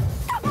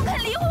他不肯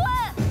离婚。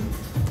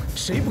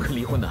谁不肯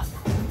离婚呢？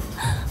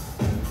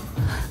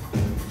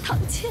唐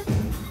谦。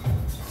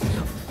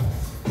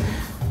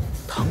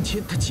唐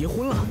谦，他结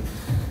婚了。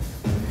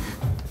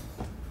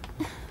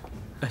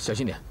哎，小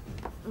心点，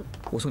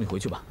我送你回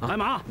去吧。啊，艾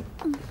玛。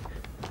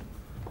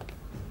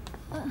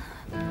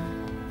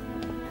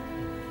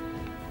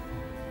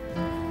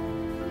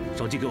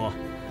手机给我。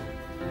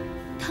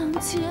唐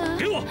谦。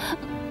给我。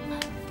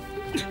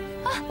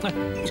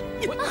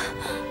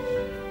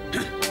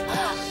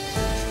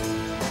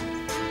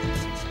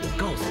我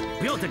告诉你，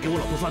不要再给我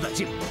老婆发短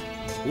信了，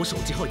我手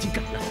机号已经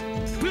改了，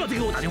不要再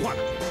给我打电话了。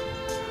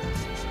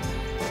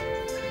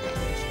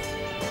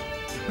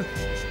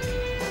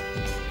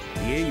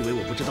别以为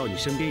我不知道你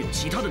身边有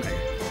其他的男人。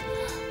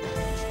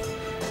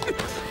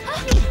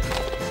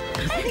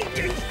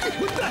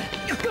混蛋！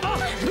干嘛？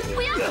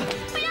不要打了！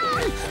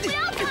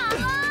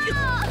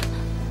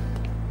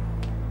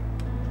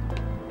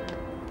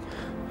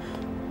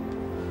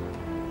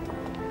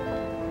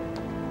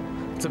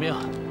怎么样？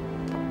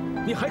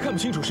你还看不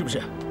清楚是不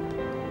是？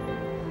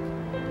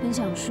本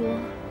想说，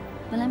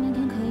本来明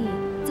天可以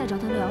再找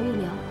他聊一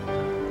聊，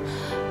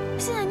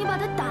现在你把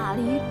他打了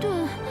一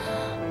顿，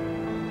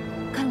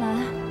看来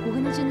我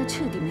跟他真的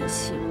彻底没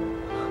戏了。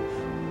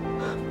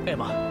艾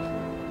玛，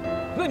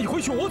那你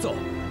回去我走，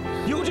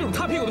以后这种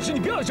擦屁股的事你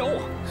不要来找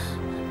我。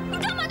你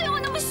干嘛对我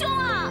那么凶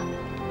啊？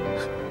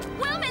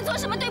我又没做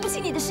什么对不起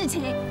你的事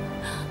情。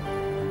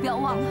不要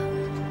忘了，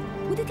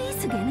我的第一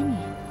次给了你，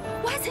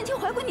我还曾经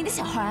怀过你的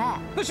小孩。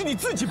那是你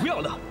自己不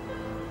要的。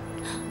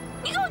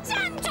你给我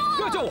站住！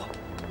不要叫我！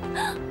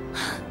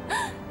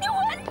你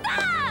混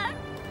蛋！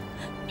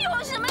你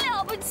有什么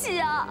了不起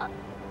啊？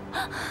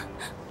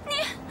你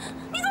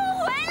给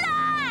我回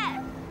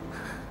来！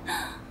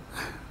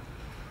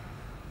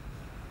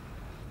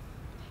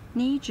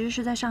你一直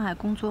是在上海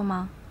工作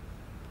吗？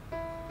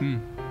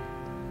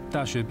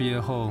大学毕业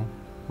后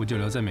我就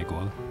留在美国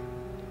了，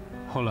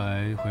后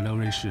来回到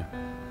瑞士。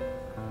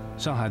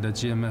上海的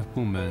GMF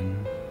部门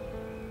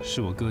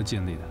是我哥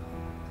建立的，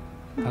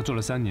他做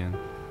了3年，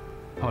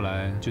后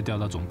来就调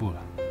到总部了。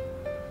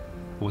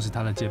我是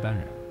他的接班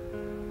人，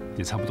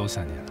也差不多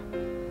3年了。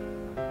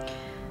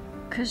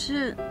可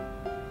是，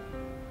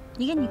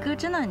你跟你哥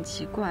真的很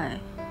奇怪，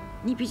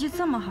你脾气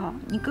这么好，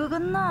你哥哥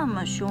那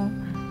么凶，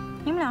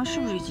你们俩是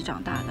不是一起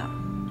长大的？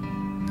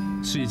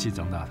是一起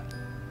长大的，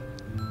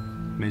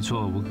没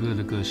错。我哥哥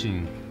的个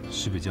性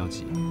是比较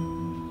急，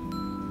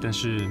但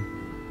是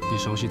你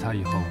熟悉他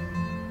以后，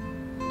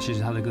其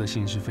实他的个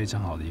性是非常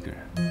好的一个人。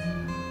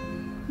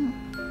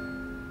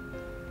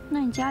那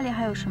你家里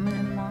还有什么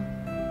人吗？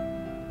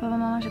爸爸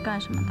妈妈是干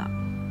什么的？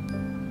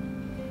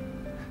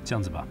这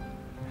样子吧，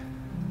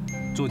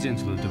做建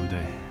筑的对不对？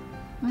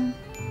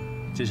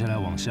接下来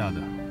往下的，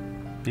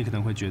你可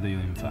能会觉得有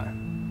点烦。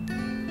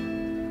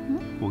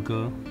我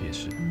哥也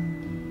是，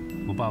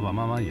我爸爸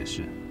妈妈也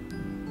是，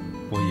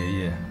我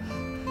爷爷、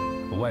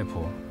我外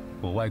婆、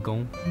我外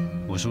公、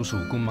我叔叔、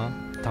姑妈、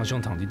堂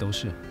兄堂弟都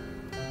是。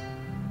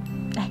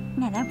哎，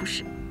奶奶不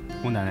是。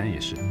我奶奶也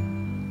是，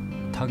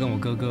她跟我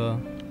哥哥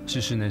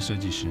是室内设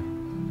计师。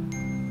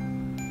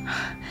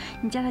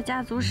你家的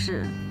家族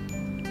史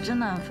真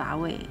的很乏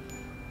味。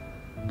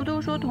不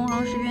都说同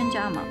行是冤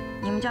家吗？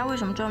你们家为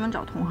什么专门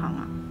找同行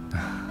啊？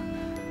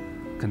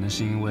可能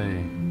是因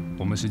为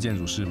我们是建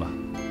筑师吧，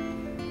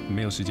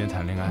没有时间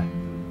谈恋爱，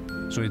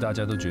所以大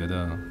家都觉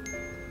得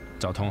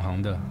找同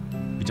行的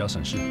比较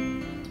省事。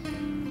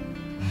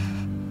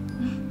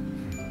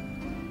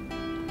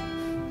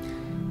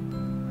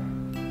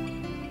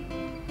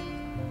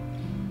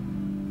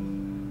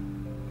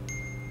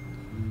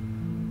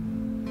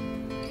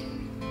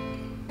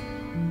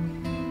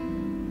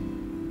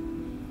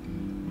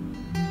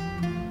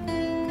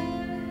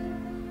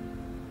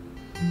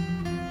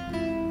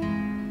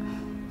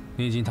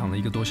你已经躺了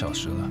1个多小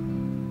时了，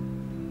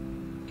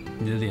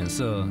你的脸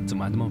色怎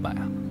么还那么白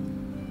啊？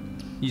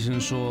医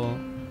生说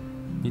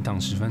你躺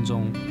10分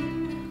钟，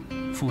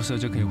肤色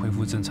就可以恢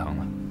复正常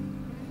了。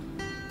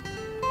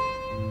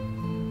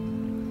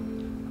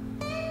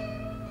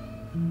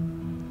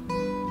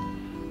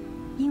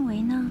因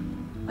为呢，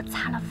我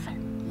擦了粉，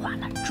化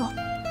了妆。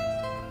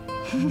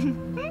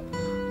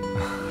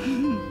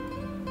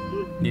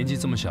年纪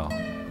这么小，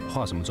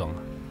化什么妆啊？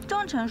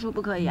装成熟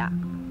不可以啊？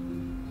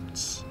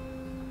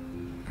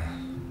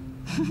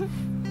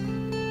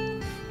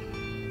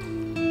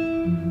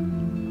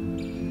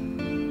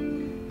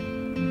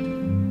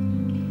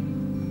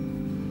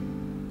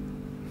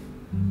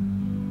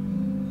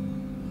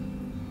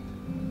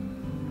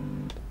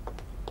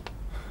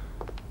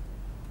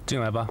进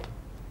来吧。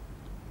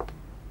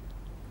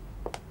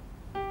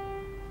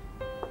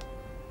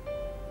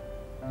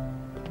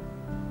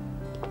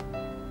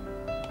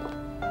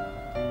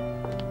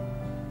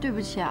对不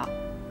起啊，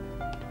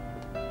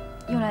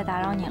又来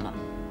打扰你了。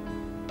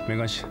没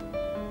关系，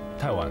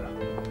太晚了，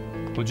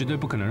我绝对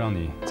不可能让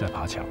你再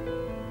爬墙。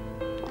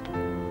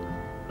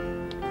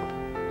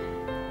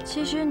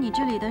其实你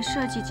这里的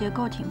设计结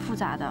构挺复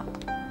杂的，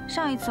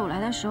上一次我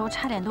来的时候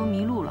差点都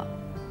迷路了。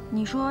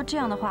你说这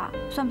样的话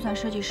算不算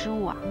设计失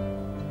误啊？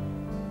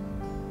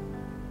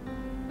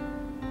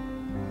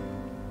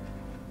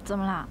怎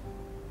么啦？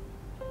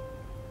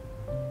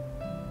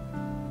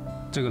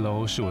这个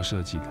楼是我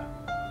设计的，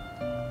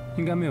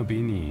应该没有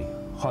比你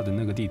画的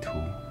那个地图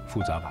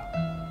复杂吧？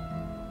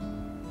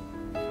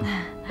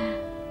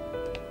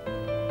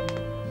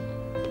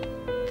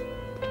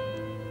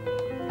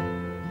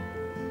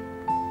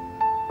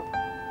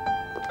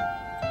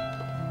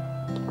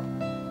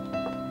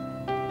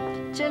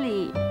这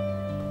里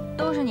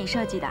都是你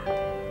设计的？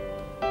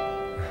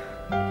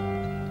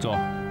坐。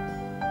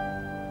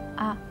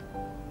啊。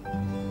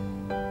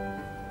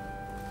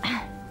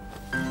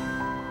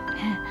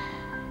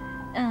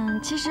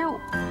其实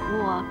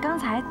我刚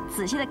才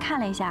仔细的看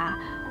了一下，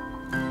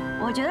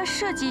我觉得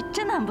设计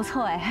真的很不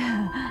错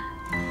哎。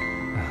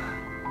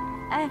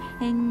哎，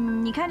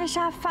你看这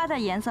沙发的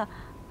颜色，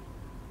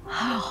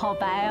好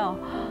白哦。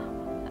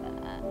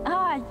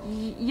啊，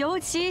尤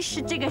其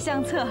是这个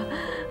相册，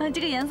这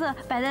个颜色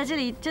摆在这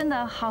里真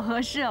的好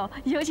合适哦。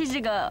尤其是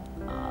这个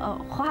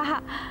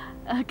花，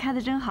开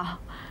得真好。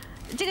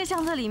这个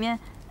相册里面，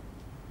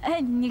哎，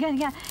你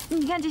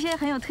看这些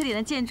很有特点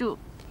的建筑，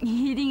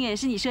你一定也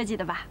是你设计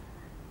的吧？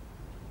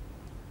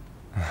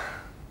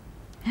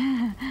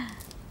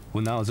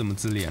我哪有这么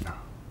自恋啊？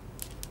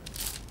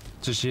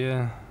这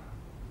些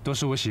都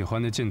是我喜欢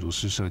的建筑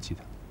师设计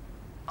的。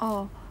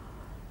哦。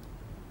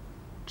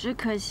只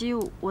可惜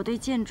我对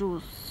建筑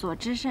所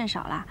知甚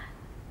少啦。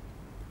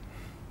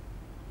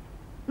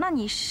那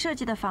你设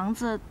计的房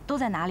子都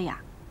在哪里啊？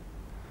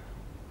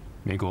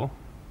美国、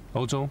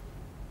欧洲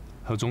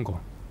和中国。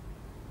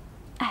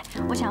哎，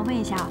我想问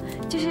一下啊，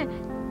就是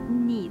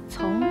你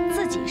从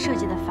自己设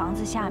计的房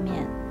子下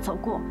面走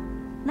过，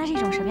那是一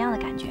种什么样的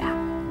感觉啊？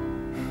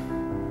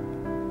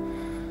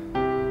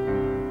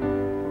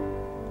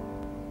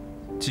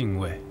敬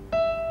畏、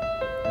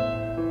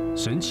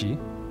神奇、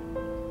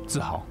自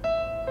豪。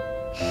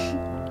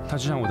他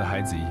就像我的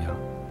孩子一样，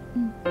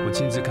我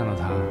亲自看到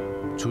他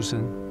出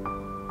生、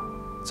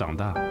长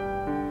大。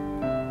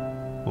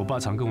我爸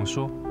常跟我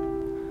说，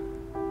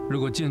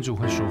如果建筑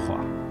会说话，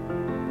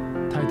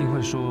他一定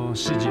会说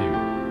世界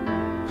语。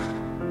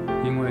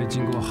会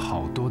经过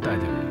好多代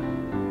的人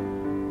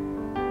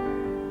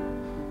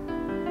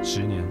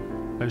，10年、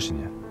20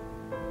年、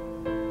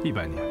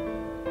100年，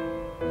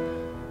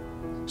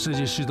设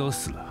计师都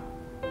死了，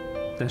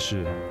但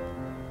是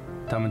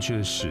他们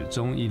却始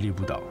终屹立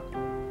不倒。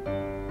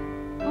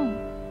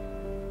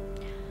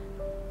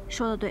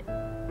说得对。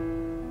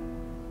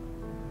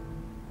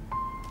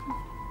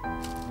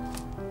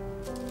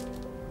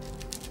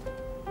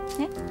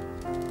哎，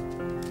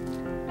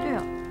对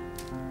哦，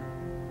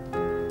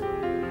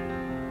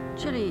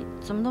这里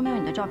怎么都没有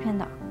你的照片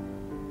的？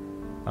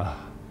啊，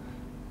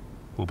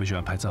我不喜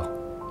欢拍照。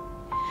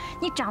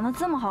你长得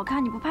这么好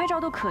看，你不拍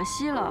照都可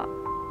惜了。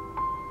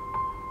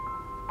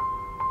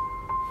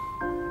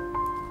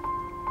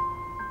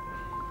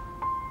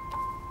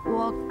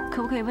我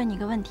可不可以问你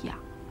个问题啊？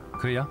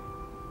可以啊。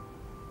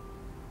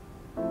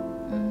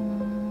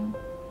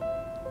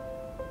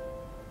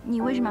你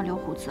为什么要留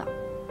胡子啊？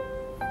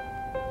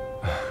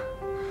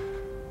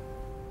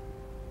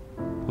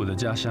我的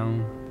家乡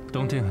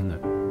冬天很冷，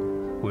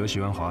我又喜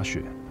欢滑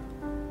雪，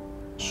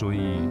所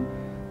以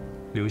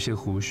留一些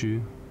胡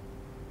须，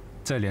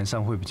在脸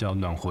上会比较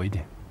暖和一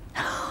点。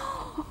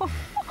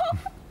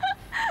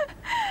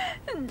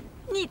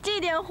你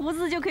这点胡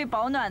子就可以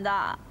保暖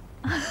的？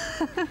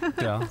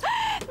对啊。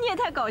你也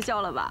太搞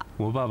笑了吧！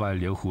我爸爸也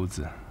留胡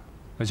子，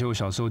而且我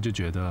小时候就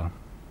觉得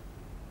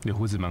留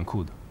胡子蛮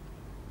酷的。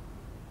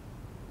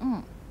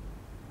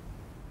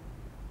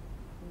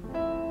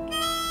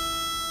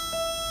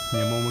你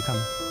要摸摸看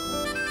吗？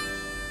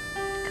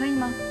可以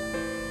吗？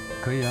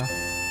可以啊。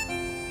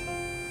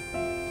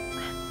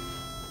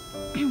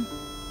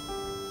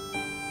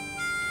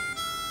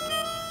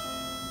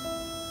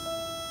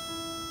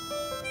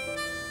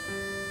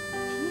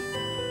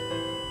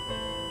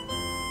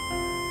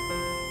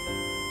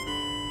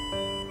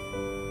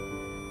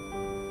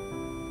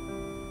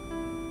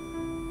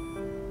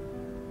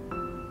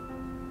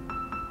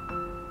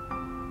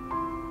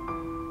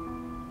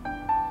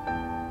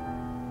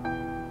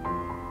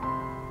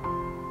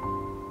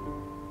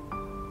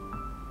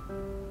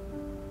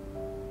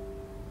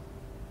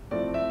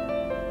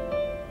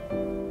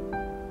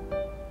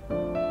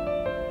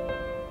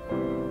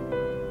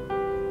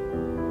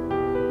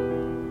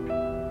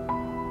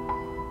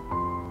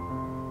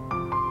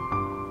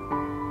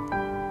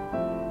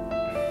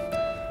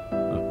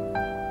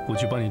我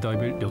去帮你倒一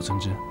杯柳橙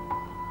汁。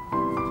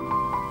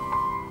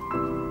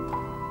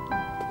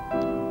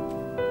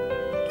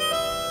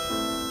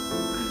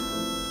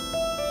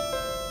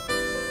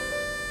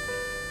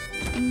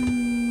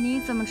你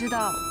怎么知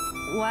道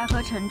我爱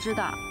喝橙汁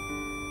的？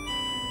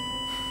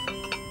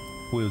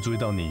我有注意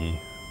到你。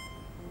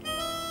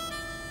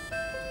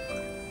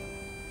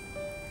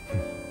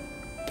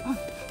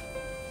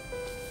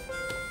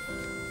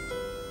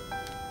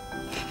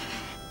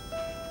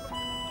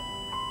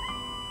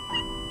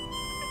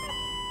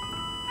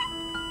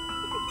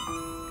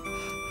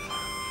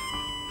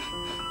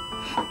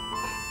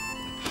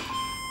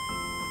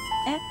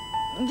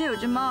你这有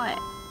只猫哎，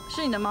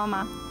是你的猫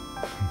吗？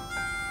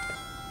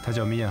它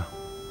叫米娅。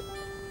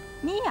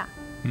米娅。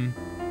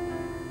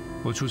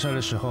我出差的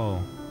时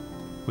候，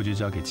我就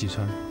交给季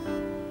川；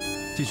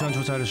季川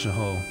出差的时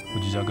候，我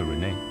就交给瑞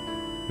内；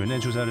瑞内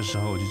出差的时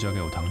候，我就交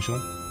给我堂兄；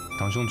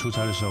堂兄出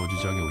差的时候，我就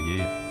交给我爷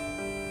爷。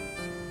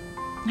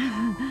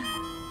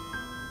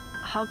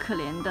好可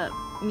怜的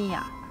米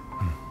娅。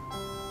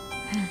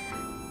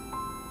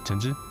橙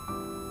汁。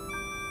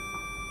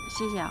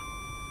谢谢啊。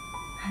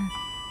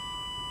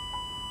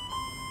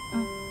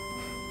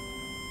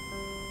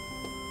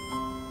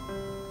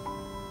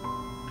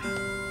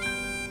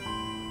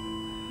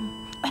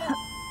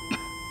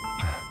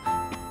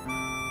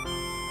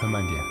喝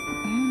慢点。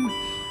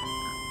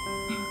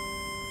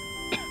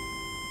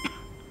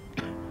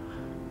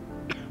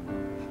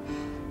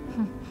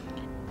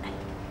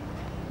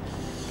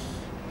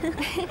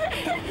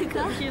可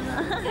是吗？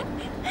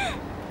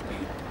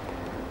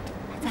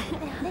走，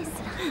累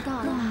死了，到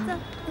了。走，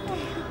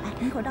哎，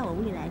一会儿到我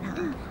屋里来一趟啊。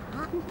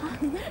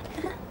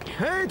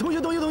哎，同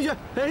学，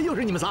哎，又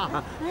是你们仨。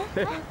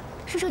哎，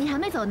叔叔，你还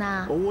没走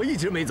呢？我一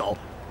直没走，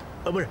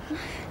不是，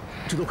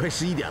这都快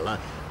11点了，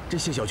这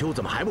谢小秋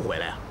怎么还不回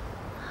来呀？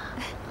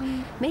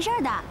没事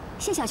的，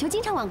谢小秋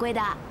经常晚归的。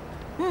哎，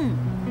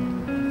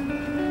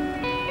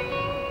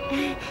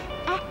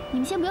你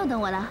们先不用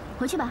等我了，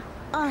回去吧。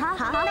好，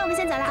那我们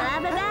先走了。走了，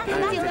拜拜，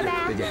再见，拜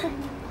拜，再见。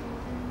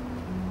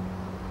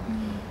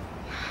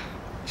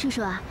叔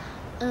叔啊，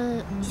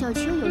小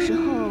秋有时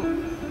候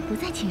不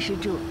在寝室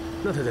住。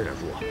那他在哪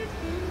住啊？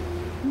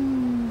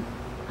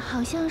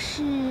好像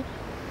是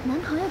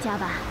男朋友家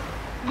吧。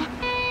哎，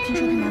听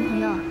说她男朋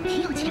友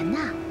挺有钱的。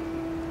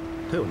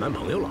她有男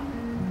朋友了？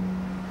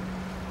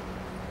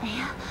哎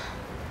呀，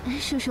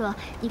叔叔，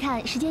你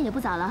看时间也不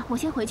早了，我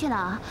先回去了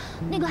啊。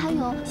那个还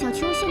有小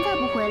秋现在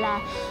不回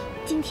来，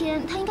今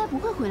天她应该不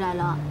会回来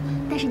了。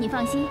但是你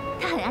放心，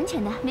她很安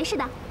全的，没事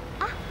的。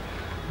啊，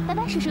拜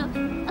拜，叔叔。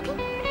OK。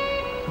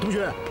同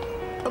学，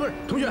不是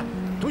同学，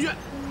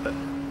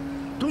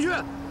同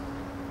学。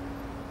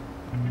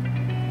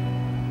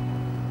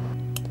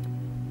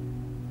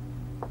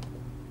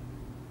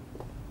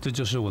这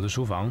就是我的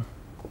书房。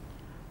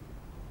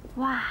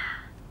哇，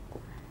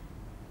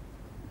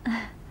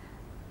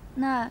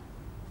那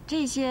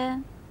这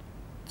些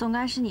总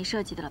该是你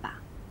设计的了吧？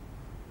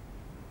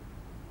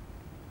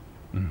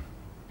嗯。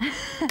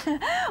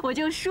我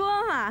就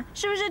说嘛，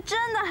是不是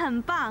真的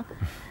很棒？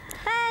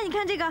哎，你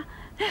看这个，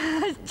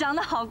长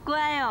得好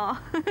乖哦，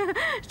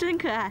真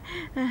可爱，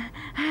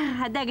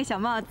还戴个小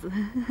帽子。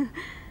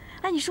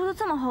哎，你书都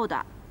这么厚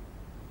的，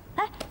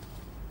哎，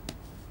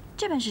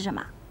这本是什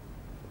么？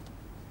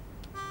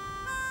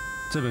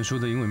这本书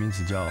的英文名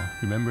字叫《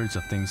Remembrance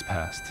of Things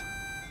Past》，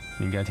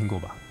你应该听过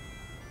吧？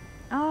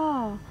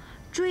哦，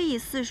追忆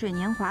似水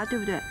年华，对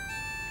不对？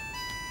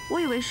我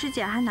以为师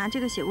姐还拿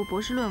这个写过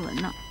博士论文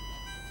呢。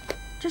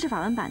这是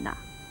法文版的。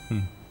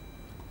嗯。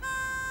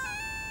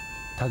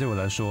它对我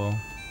来说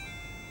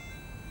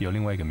有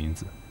另外一个名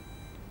字。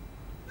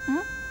嗯？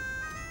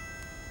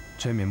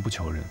催眠不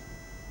求人。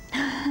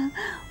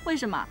为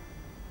什么？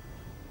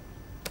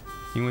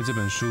因为这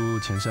本书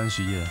前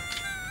30页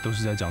都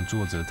是在讲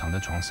作者躺在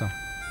床上，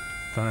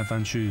翻来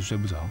翻去睡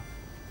不着，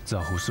只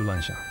好胡思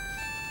乱想。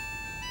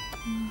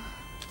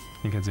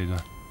你看这一段。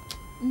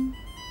嗯。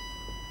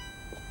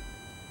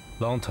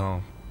Longtemps,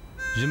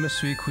 je me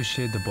suis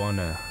couché de bonne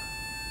heure.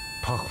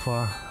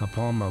 Parfois,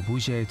 après ma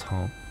bougie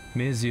étrange,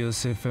 mes yeux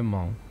se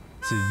ferment.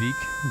 C'est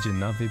vite, je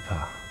n'avais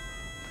pas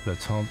le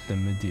temps de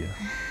me dire,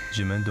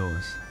 je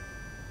m'endors.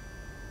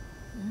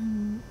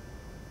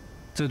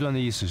 这段的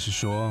意思是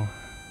说，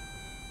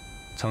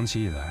长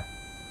期以来，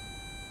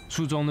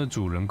书中的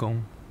主人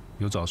公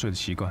有早睡的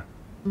习惯。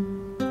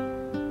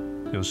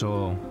有时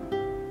候，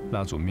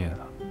蜡烛灭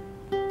了，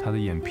他的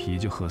眼皮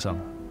就合上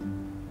了，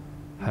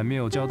还没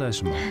有交代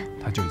什么，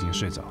他就已经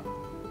睡着了。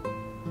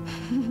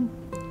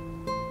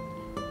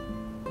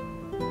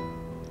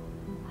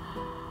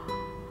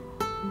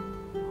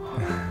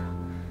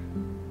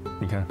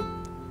你看，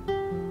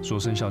说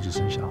生效就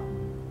生效。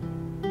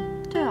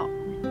对哦，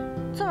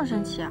这么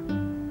神奇啊！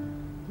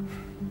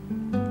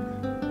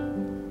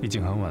已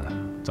经很晚了，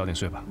早点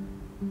睡吧。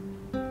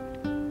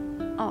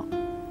哦，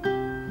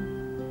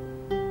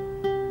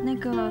那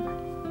个，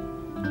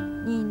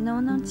你能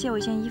不能借我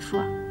一件衣服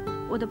啊？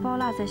我的包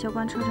落在萧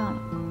关车上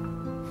了。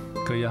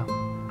可以啊，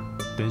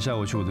等一下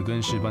我去我的更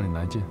衣室帮你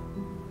拿一件。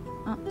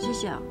嗯，谢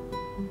谢啊。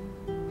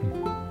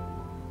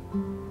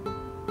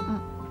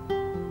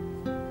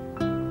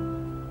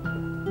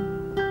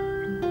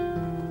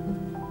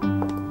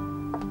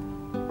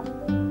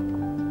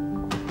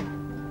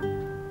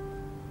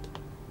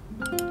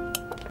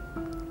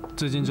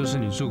这间就是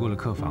你住过的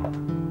客房，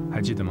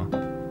还记得吗？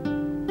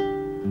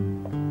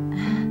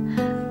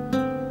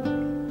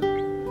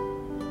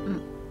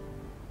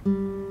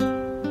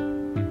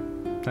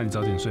那你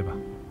早点睡吧。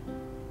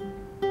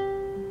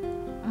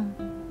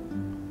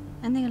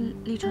那个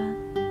立川，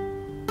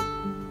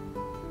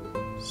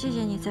谢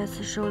谢你再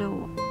次收留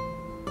我。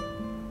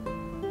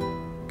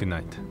Good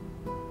night。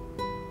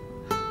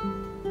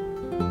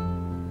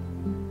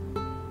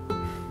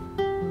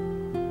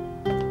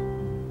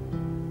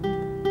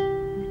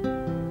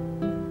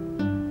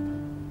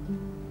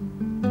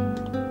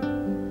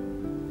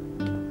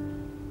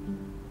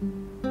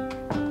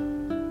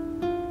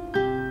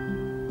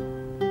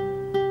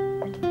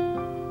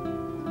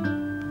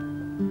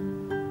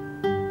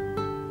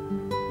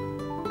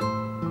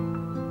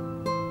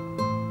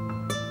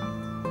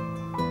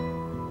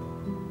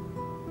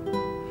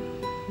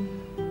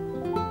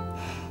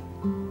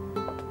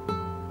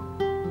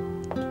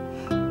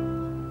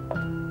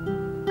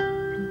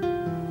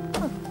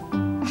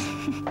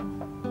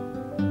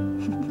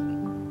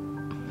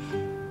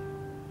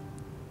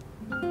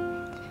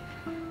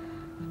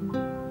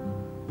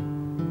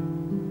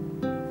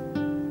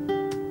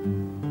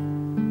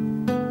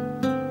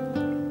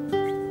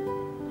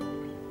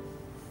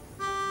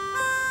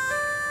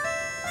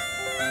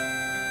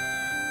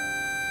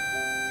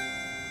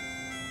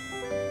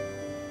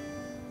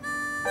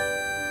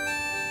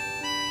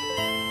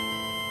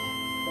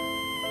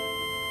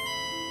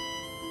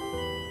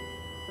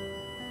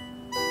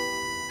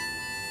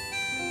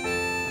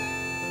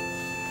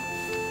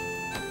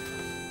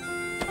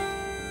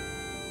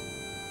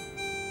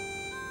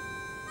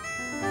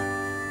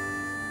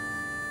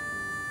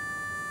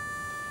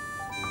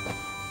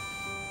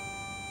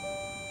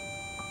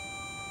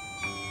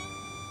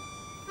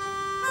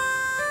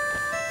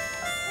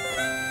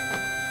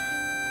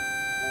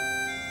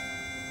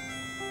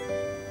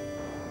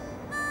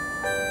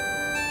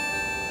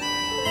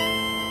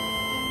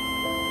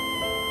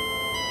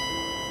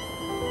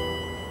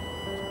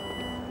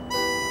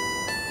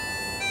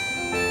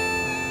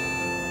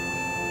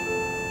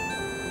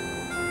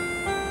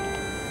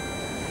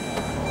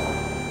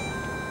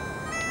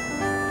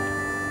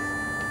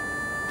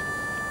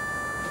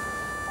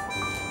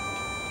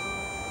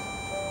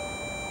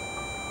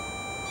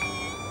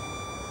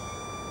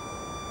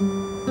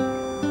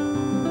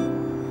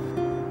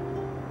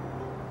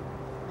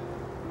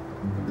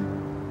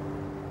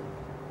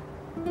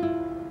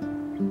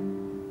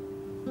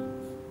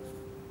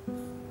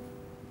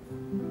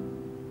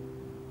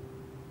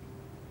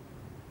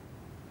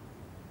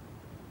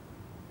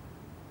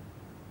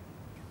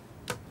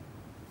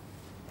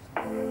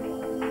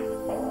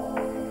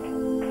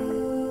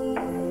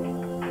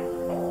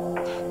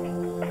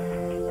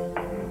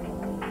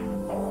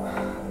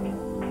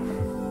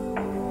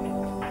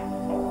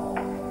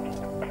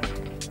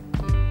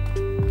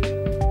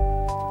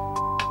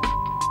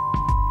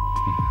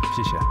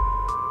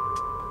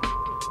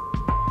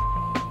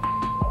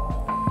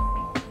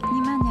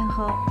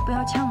不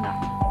要呛的。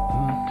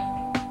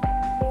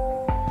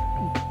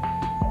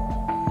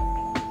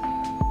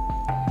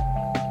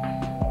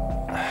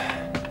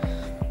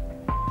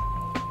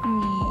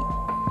你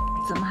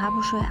怎么还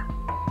不睡啊？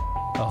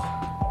哦，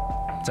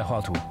在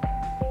画图。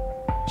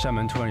厦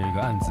门突然有一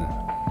个案子，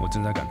我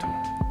正在赶图。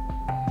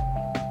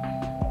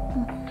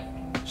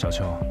小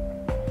秋。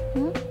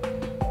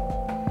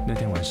那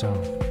天晚上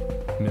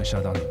没有吓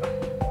到你吧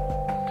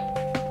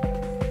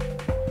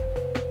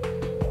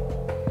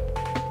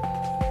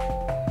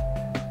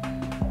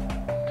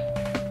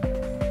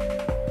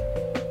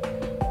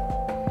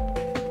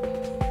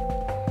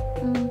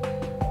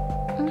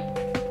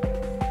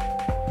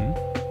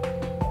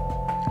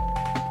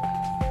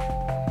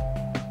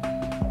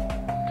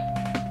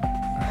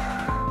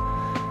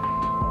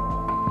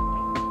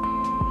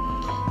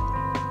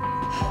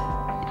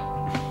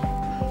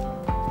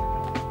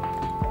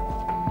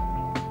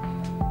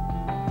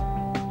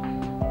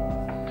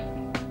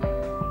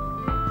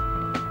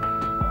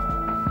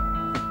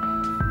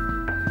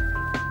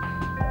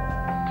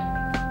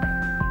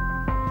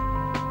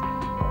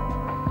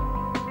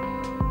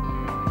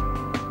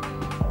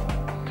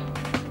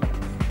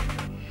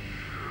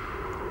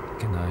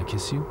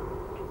？Kiss you?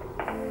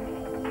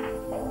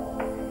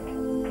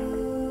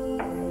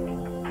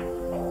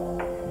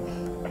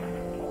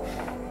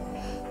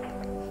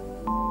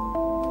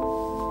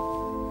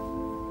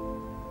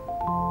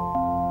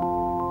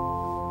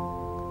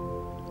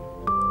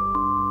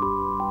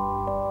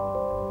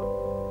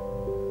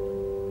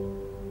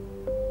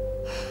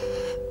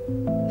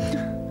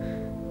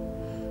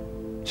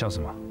 笑什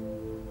么？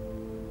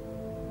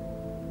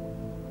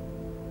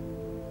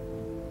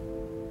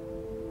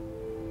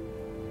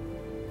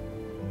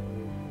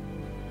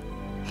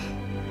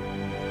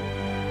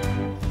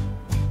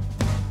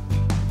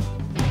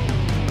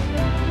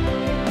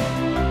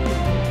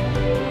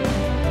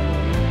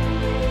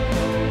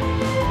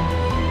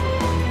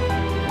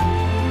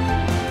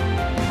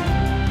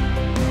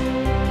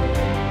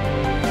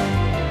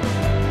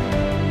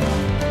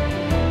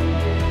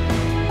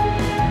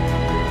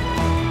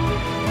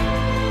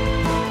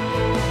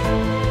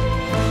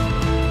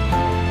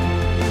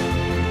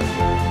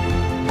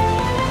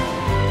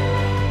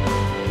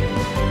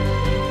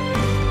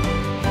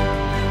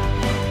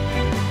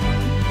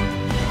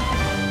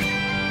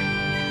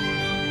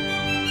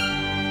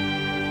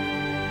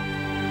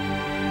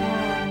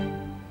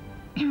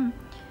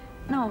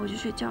那我回去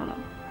睡觉了，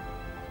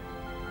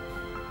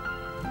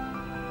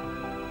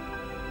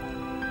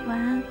晚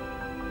安。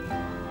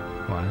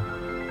晚安。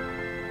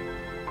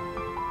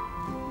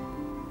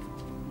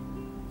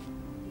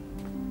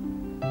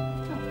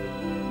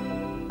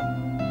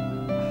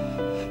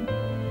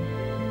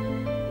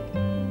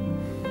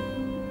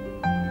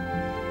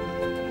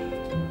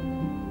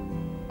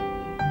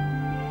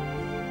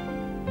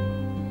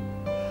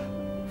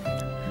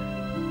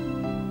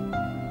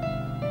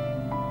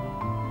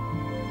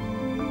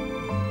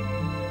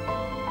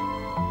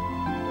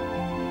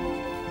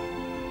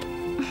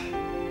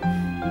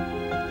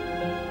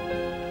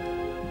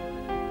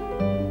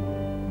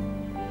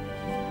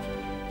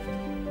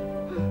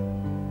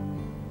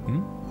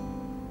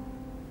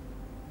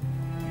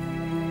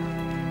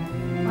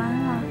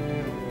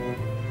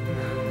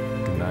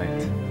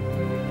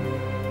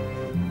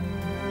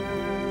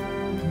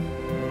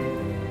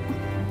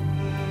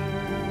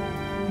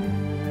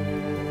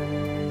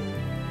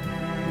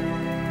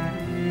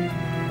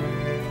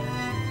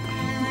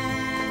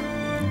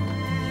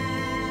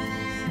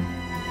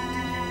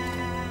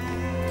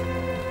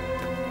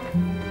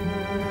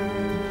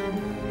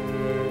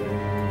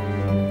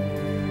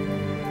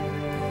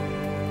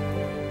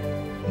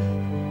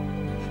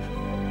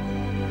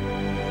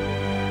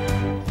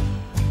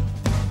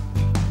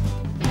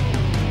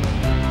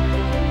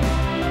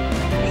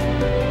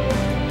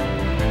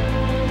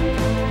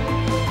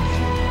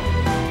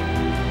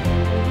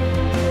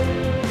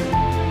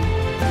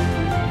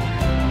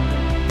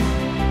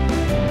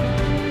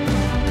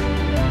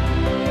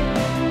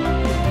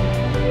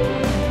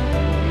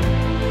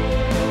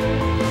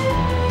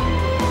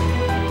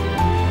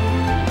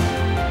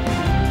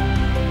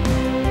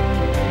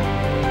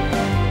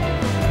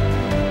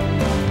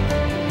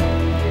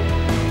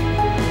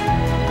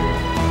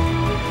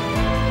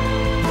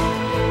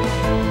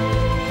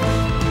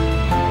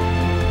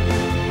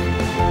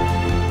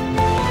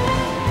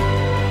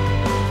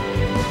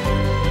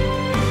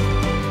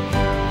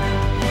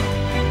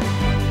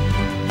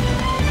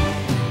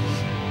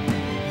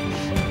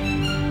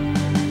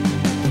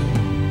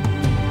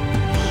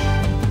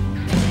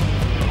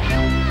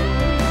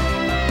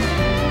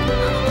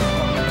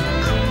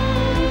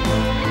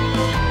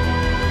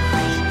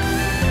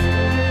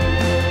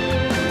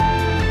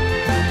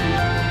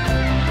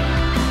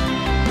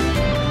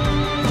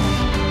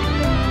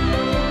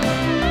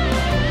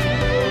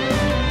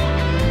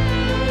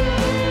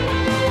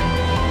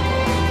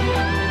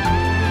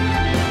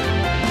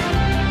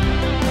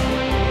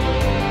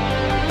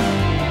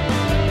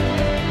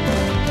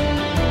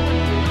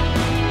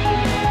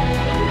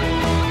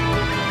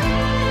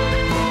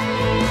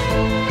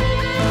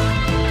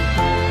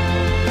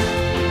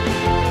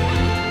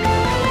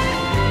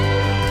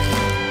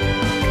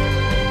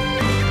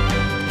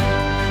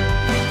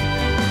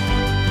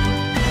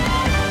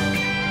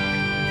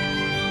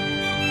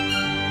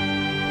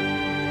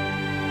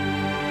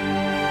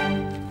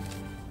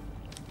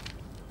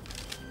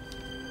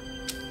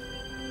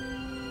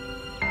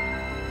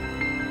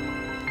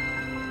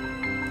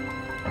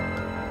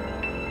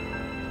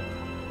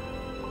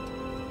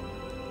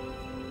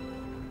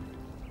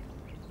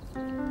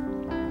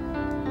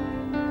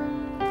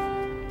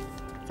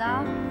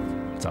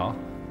早。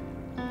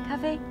咖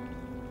啡。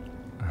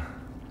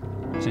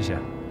谢谢。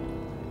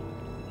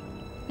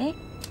哎，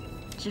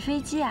纸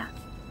飞机啊！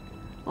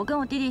我跟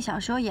我弟弟小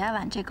时候也爱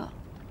玩这个。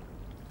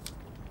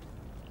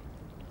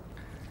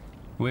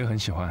我也很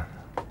喜欢。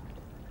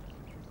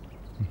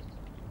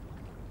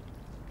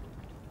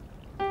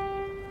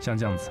像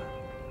这样子。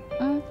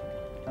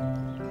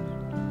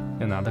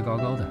要拿得高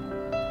高的，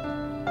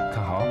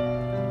看好。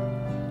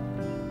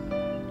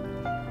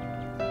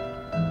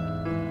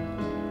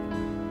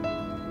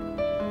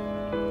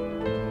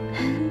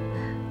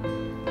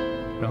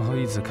然后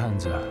一直看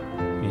着，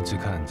一直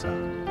看着，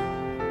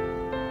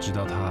直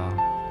到它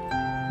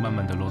慢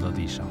慢的落到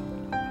地上。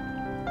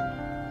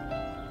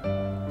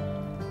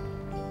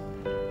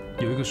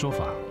有一个说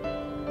法，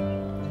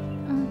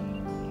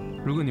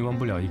如果你忘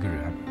不了一个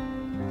人，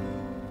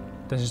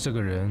但是这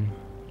个人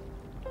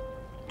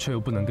却又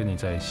不能跟你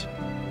在一起，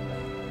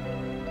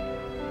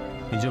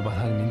你就把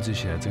他的名字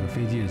写在这个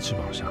飞机的翅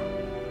膀上，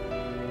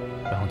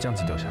然后这样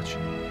子掉下去，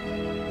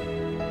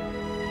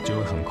就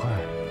会很快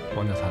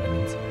忘掉他的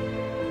名字。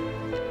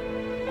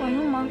管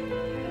用吗？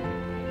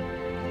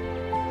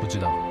不知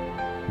道，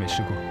没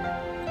试过。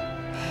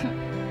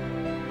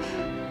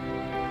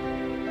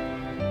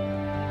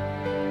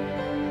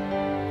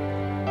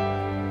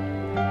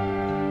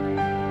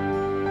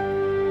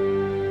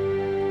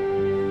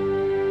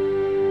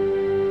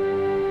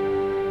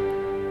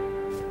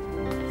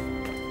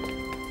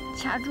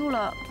卡住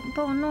了，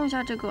帮我弄一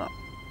下这个。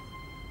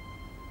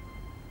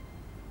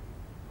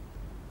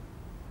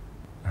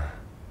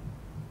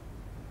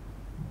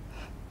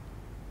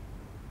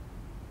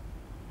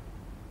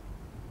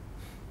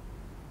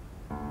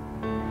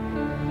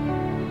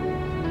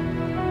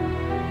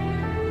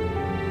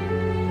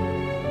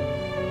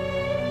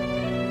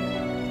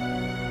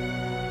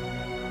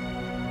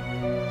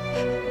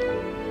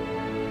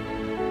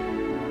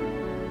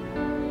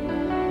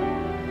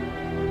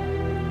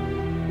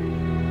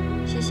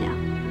谢谢啊。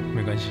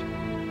没关系。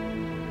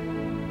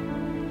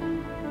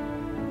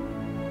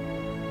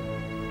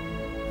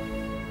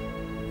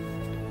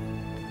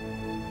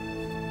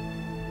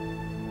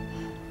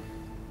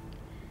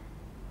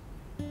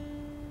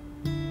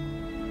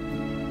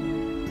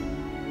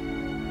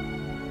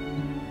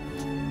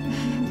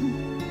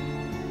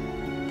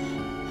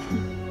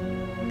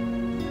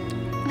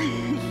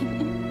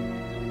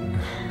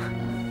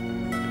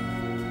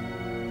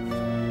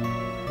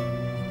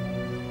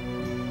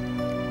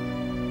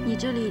你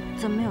这里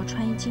怎么没有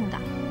穿衣镜的？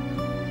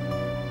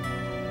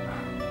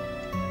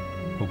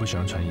我不喜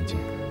欢穿衣镜。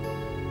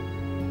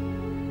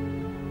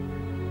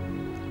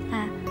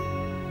哎，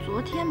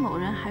昨天某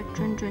人还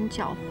谆谆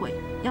教诲，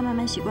要慢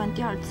慢习惯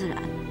第二自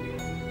然。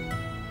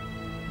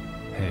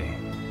嘿，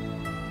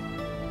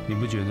你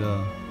不觉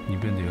得你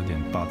变得有点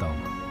霸道吗？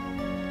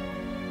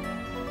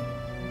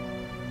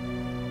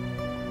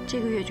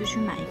这个月就去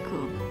买一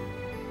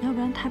个，要不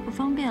然太不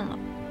方便了。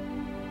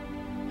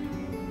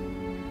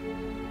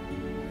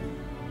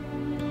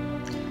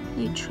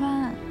你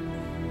穿，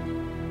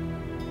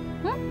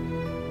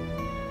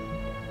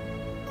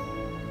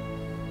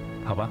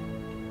好吧。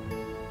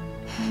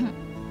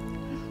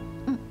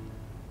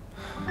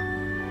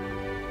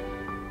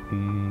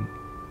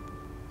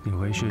你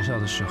回学校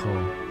的时候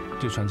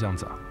就穿这样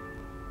子啊？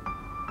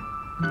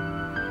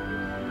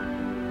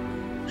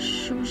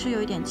是不是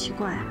有一点奇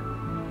怪啊？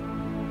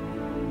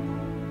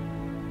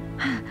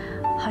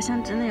好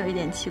像真的有一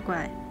点奇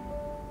怪。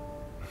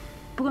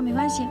不过没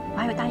关系，我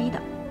还有大衣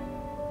的。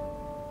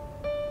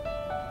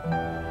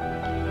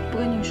不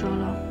跟你说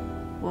了，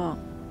我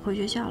回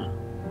学校了。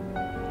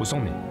我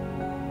送你，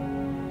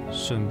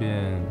顺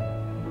便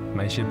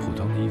买一些普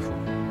通的衣服。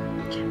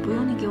不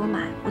用你给我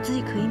买，我自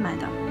己可以买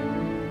的。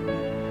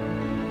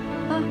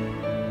啊，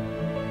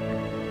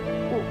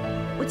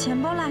我钱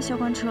包落校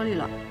官车里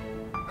了。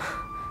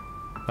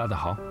拉得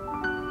好，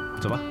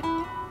走吧。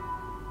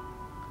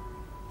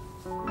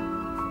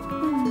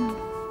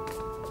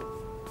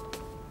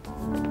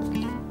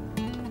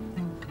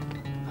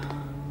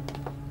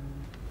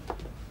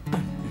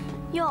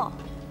哟，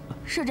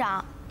社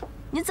长，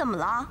你怎么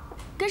了？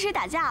跟谁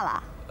打架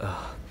了？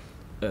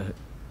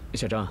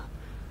小张，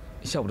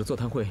下午的座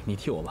谈会你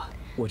替我吧，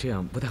我这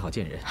样不太好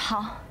见人。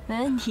好，没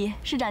问题。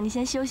社长，你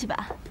先休息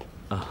吧。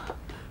啊。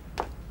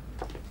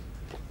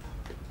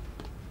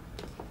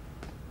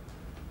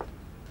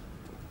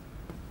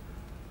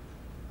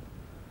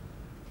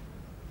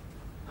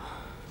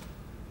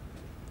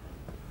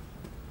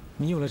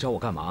你又来找我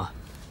干嘛？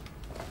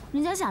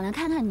人家想来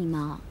看看你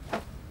嘛。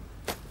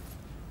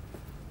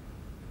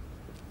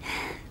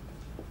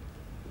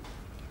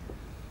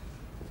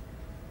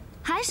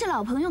还是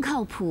老朋友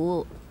靠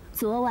谱。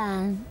昨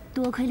晚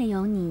多亏了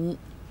有你。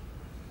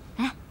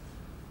哎，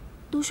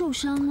都受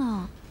伤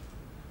了，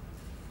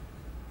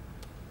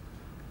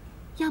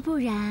要不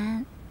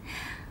然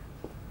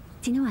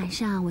今天晚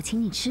上我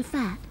请你吃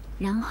饭，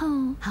然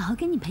后好好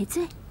跟你赔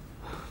罪。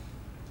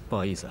不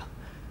好意思啊，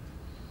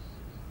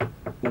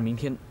我明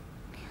天。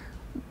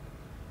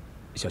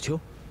小秋，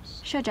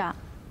社长。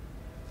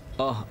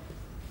哦，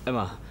艾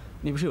玛，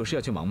你不是有事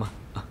要去忙吗？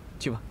啊，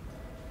去吧。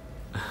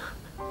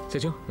小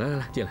秋，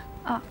来，进来。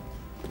啊。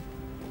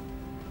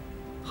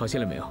好些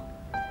了没有？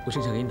我正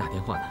想给你打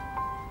电话呢。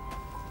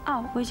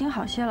哦，我已经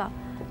好些了。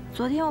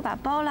昨天我把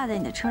包落在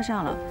你的车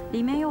上了，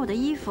里面有我的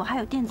衣服，还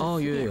有电子。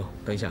哦，有，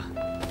等一下，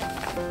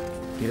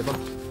你的包。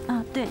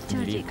啊，对，就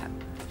是这个。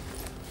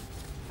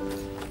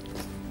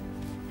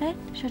哎，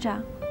社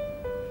长，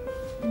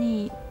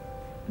你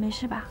没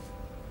事吧？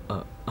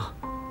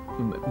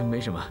没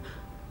什么，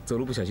走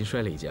路不小心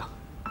摔了一跤。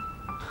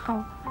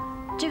哦，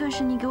这个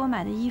是你给我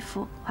买的衣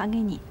服，还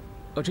给你。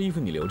哦，这衣服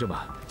你留着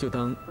吧，就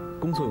当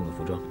工作用的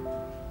服装。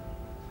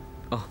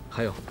哦，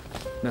还有，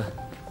那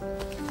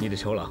你的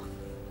酬劳，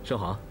收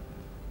好。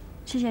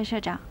谢谢社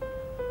长。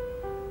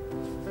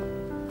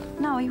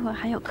那我一会儿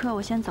还有课，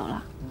我先走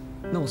了。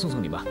那我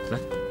送你吧，来。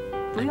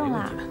不用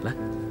了，来。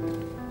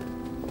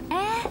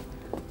哎，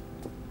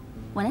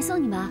我来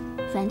送你吧，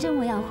反正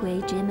我要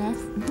回 GMF。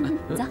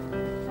走。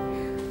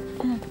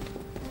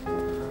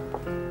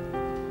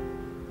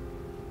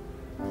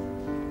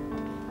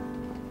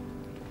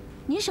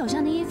你手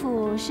上的衣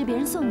服是别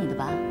人送你的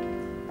吧？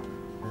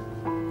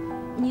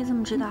你怎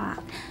么知道啊？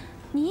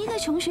你一个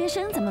穷学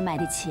生怎么买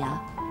得起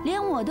啊？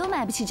连我都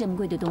买不起这么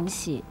贵的东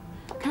西，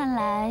看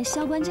来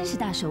萧官真是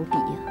大手笔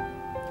呀。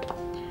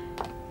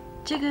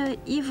这个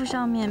衣服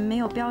上面没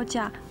有标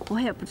价，我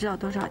也不知道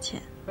多少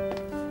钱。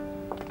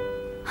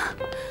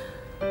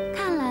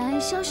看来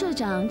萧社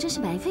长真是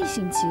白费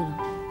心机了。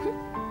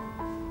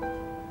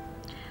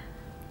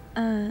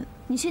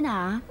你去哪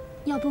儿啊？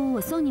要不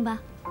我送你吧。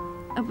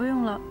不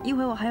用了，一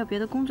会我还有别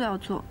的工作要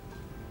做。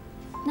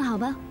那好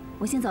吧，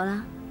我先走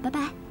了，拜拜。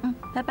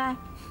拜拜。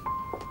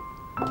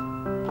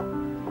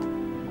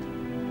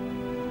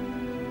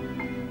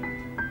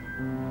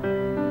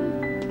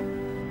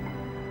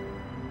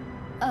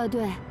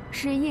对，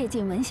是叶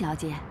静雯小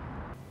姐。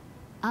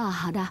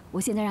好的，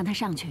我现在让她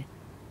上去。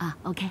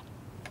OK，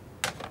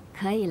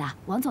 可以了。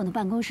王总的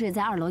办公室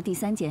在2楼第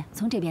3间，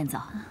从这边走。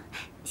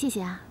谢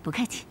谢啊，不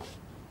客气。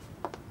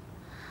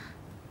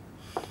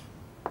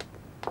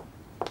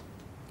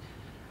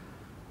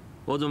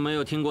我怎么没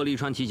有听过利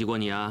川提起过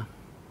你啊？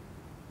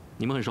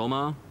你们很熟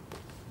吗？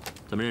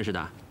怎么认识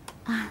的？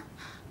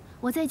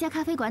我在一家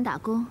咖啡馆打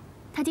工，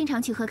他经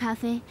常去喝咖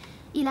啡，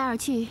一来二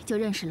去就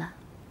认识了。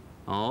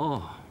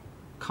哦，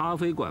咖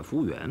啡馆服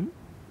务员，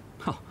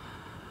哈，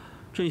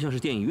真像是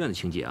电影院的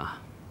情节啊。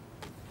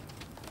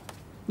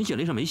你简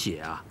历上没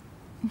写啊？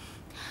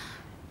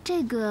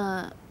这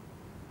个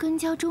跟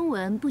教中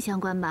文不相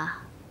关吧？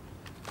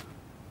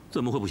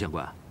怎么会不相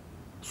关？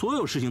所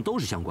有事情都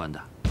是相关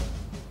的。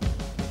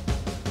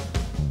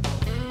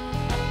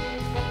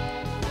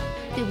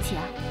对不起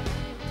啊，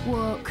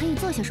我可以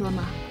坐下说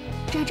吗？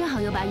这儿正好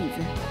有把椅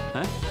子。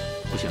哎，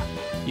不行，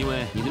因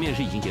为你的面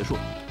试已经结束。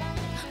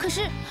可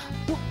是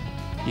我，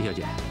叶小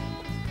姐，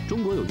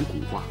中国有句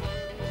古话，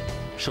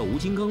手无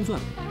金刚钻，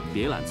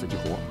别揽瓷器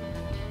活。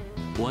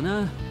我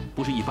呢，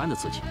不是一般的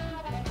瓷器，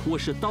我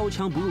是刀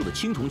枪不入的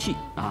青铜器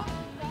啊，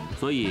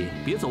所以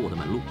别走我的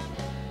门路，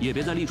也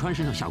别在利川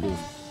身上下功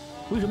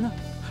夫。为什么呢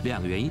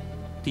？2个原因：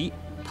第一，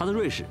他在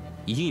瑞士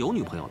已经有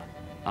女朋友了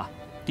啊；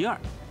第二，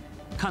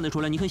看得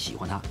出来你很喜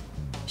欢他，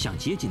想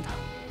接近他。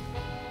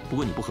不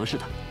过你不合适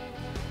他，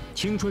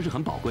青春是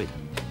很宝贵的，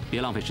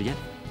别浪费时间。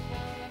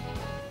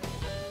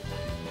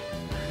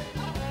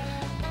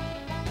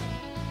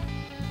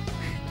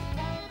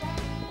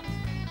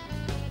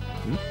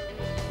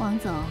王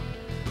总，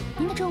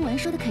您的中文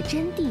说的可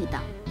真地道。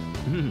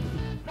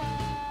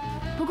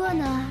不过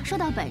呢，说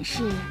到本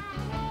事，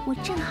我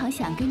正好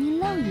想跟您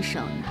露一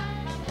手呢。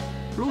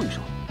露一手？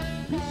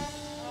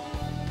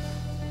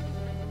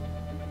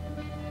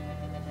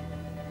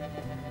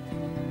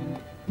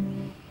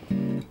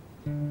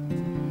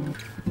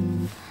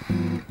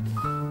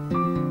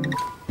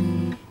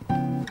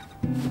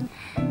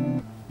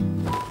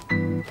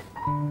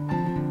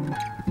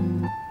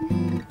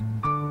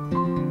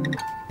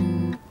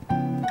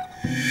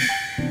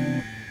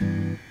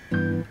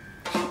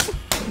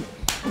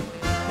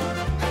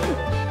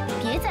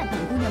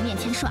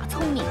耍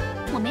聪明，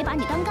我没把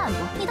你当干部，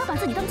你倒把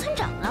自己当村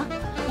长了。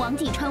王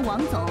继川，王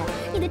总，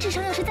你的智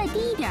商要是再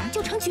低一点，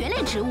就成蕨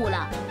类植物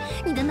了。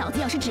你的脑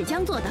子要是纸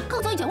浆做的，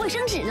够做一卷卫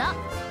生纸了。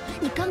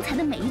你刚才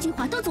的每一句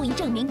话都足以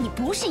证明你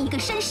不是一个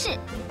绅士。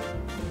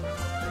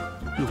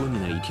如果你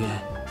哪一天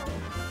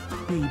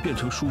愿意变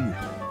成淑女，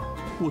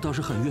我倒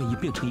是很愿意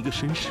变成一个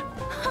绅士。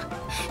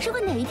如果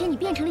哪一天你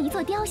变成了一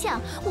座雕像，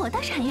我倒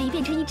是很愿意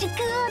变成一只鸽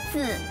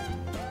子。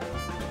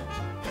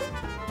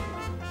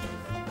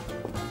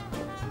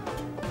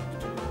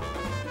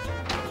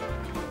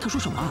他说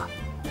什么啊？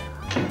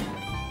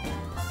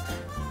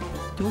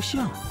雕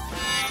像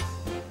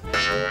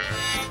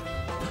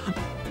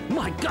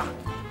 ？My God！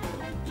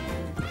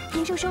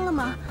 您受伤了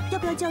吗？要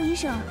不要叫医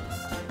生？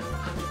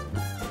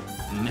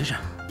没事。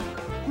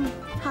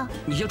好。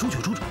你先出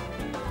去，出去。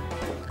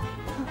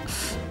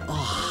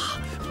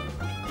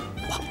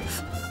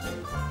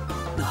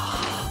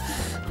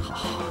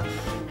好。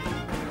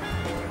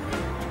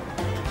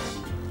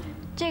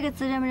这个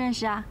字认不认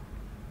识啊？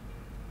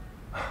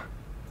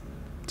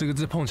这个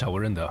字碰巧我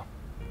认得，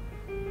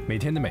每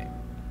天的每，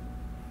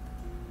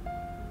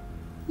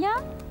呀。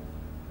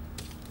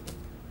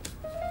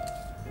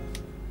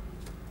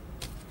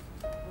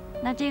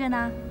那这个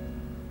呢？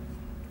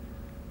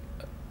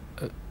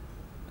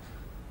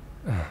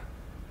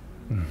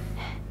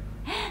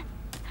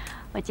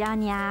我教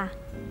你啊，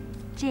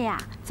这样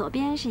左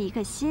边是一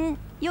个心，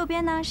右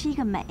边呢是一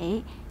个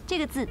美，这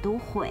个字读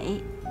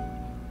悔。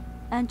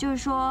就是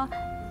说，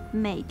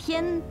每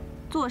天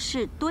做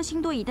事多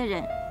心多疑的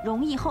人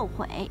容易后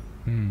悔。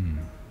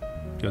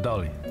有道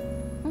理。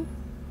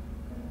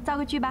造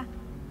个句吧。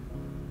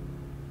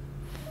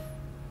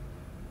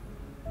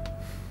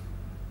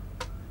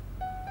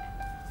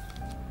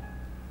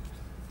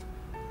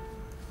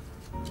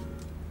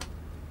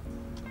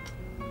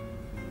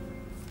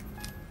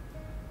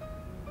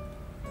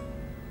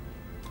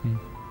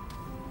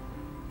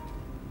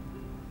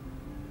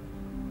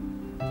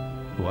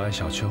我爱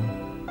小秋，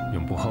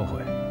永不后悔。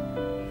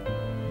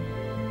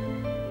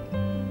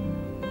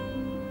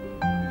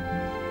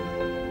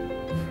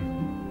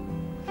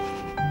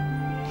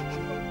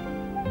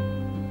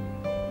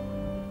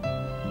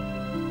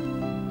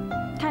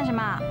看什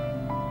么？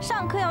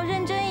上课要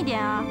认真一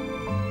点啊！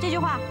这句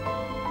话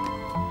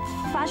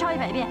罚抄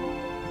100遍。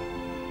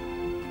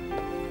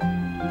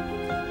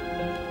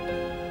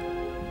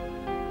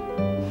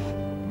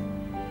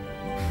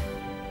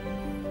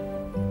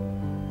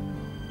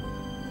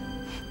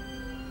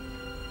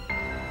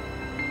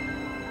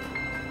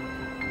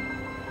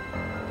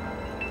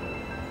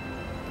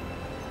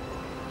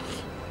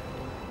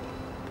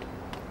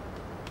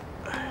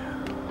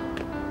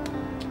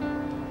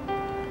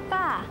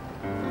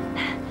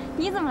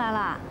你怎么来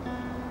了？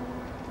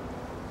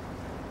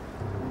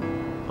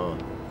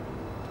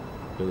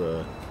这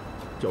个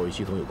教育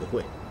系统有个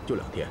会，就2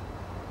天，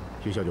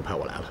学校就派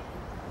我来了。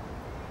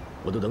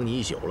我都等你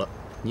1宿了，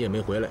你也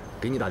没回来，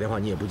给你打电话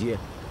你也不接，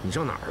你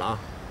上哪儿了？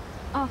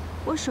哦，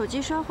我手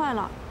机摔坏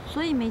了，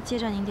所以没接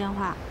着您电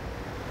话。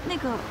那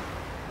个，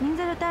您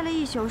在这待了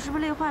1宿，是不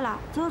是累坏了？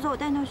走，我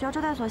带你到学校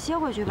招待所歇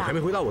会去吧。你还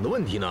没回答我的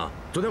问题呢。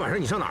昨天晚上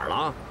你上哪儿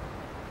了？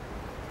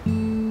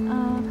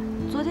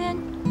昨天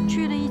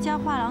去了一家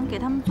画廊给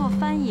他们做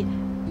翻译，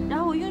然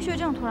后我晕血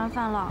症突然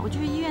犯了，我就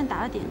去医院打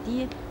了点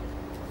滴，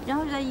然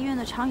后就在医院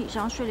的长椅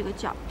上睡了个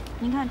觉。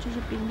您看，这是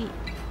病历。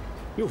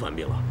又犯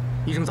病了？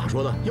医生咋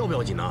说的？要不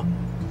要紧呢？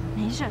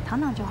没事，躺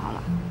躺就好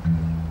了。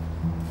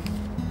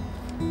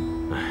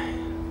哎，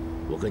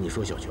我跟你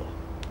说，小秋，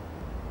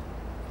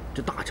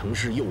这大城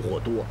市诱惑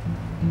多，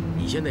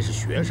你现在是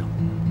学生，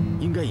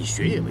应该以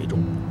学业为重，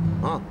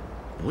啊，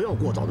不要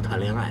过早的谈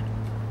恋爱。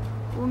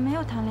我没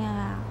有谈恋爱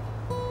啊。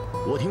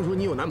我听说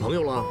你有男朋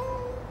友了。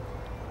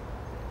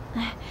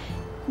哎，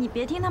你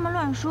别听他们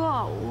乱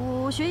说，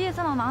我学业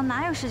这么忙，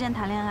哪有时间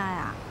谈恋爱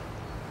啊？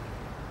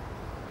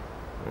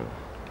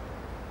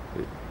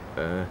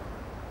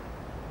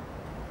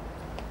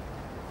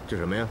这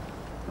什么呀？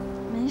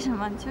没什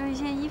么，就是一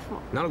些衣服。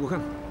拿来给我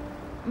看。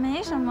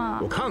没什么。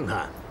我看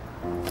看。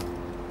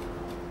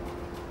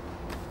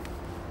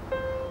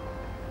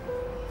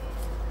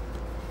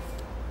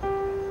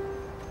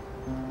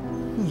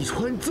你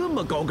穿这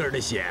么高跟的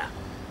鞋？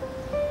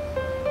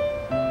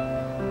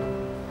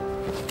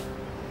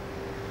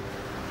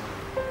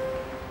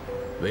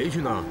围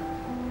裙呢？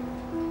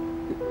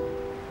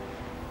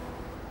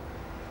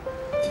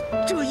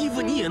这衣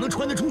服你也能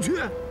穿得出去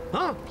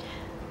啊？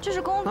这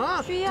是工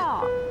作需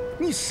要。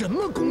你什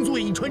么工作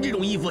呀？你穿这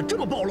种衣服这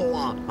么暴露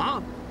啊？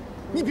啊！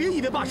你别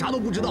以为爸啥都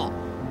不知道，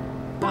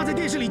爸在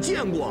电视里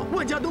见过，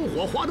万家灯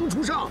火，华灯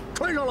初上，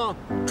穿上了，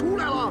出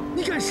来了，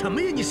你干什么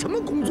呀？你什么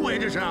工作呀？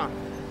这是？啊？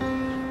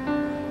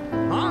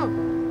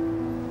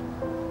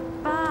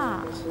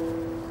爸，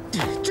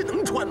这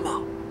能穿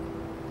吗？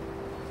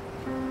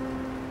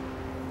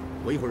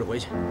我一会儿就回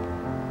去，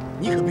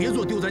你可别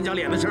做丢咱家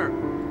脸的事儿。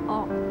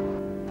哦。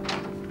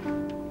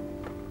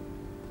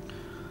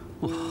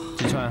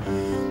季川。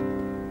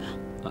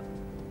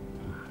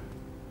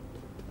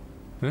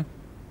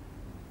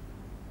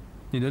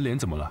你的脸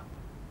怎么了？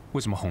为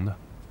什么红的？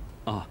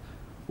啊，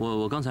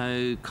我刚才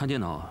看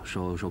电脑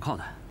手铐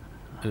的。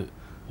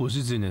我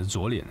是指你的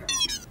左脸。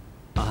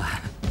啊，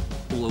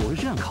我是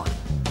这样铐的。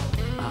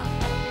啊，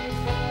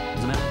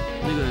怎么样？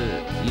那个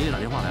爷爷打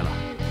电话来了，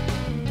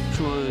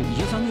说已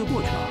经3个月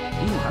过去了，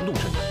你怎么还不动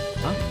身呢？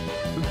啊？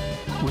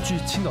我去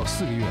青岛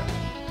4个月，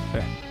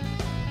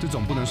这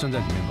总不能算在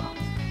里面吧？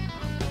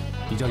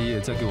你叫爷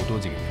爷再给我多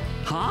几个月。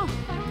哈？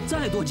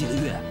再多几个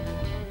月？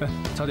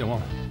差点忘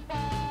了，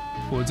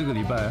我这个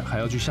礼拜还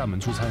要去厦门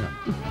出差呢。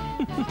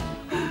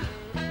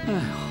哎呦，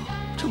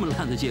这么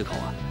烂的借口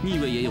啊！你以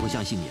为爷爷会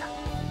相信你啊？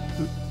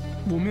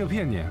我没有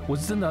骗你，我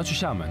是真的要去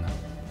厦门的。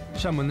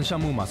厦门的项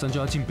目马上就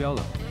要竞标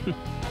了。哼，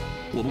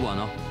我不管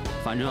了，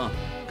反正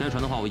该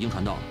传的话我已经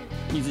传到了，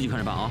你自己看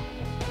着办啊。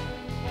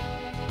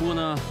不过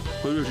呢，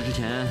回瑞士之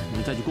前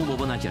你再去公伯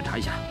伯那检查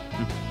一下。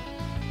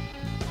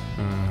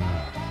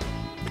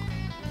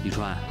李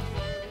川，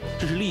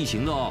这是例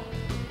行的哦，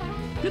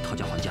别讨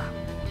价还价。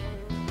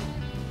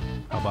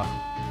好吧，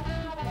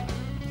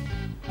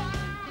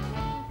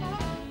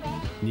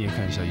你也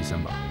看一下医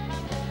生吧。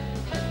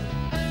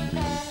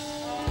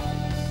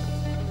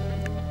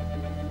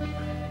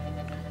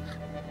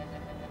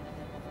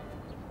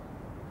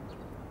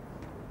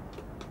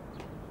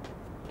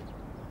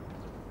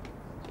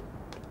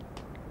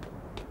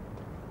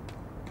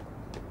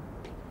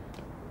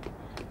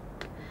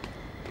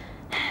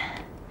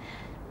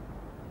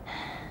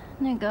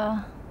那个，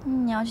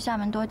你要去厦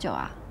门多久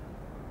啊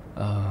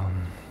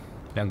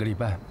？2个礼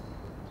拜，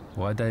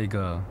我要带一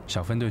个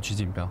小分队去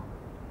竞标。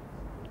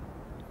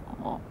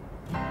哦。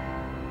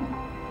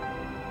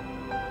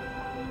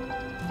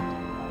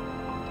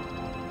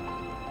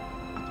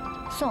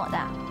送我的？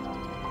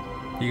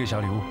一个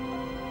小礼物。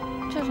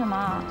这什么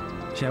啊？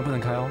现在不能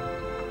开哦。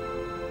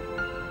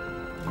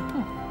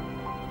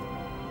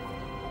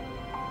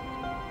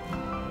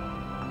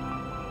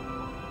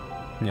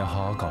你要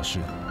好好考试。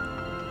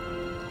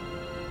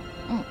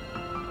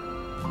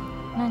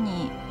那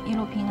你一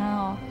路平安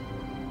哦。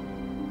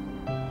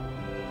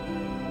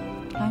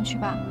赶紧去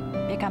吧，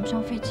别赶不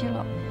上飞机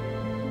了。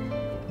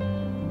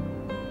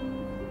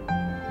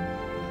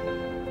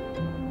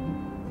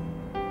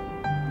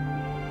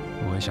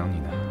我会想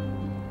你的。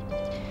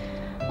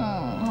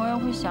我也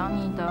会想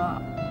你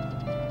的。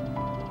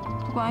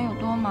不管有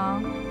多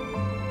忙，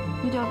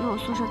一定要给我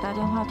宿舍打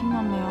电话，听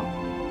到没有？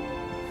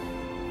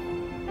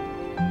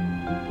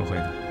我会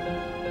的。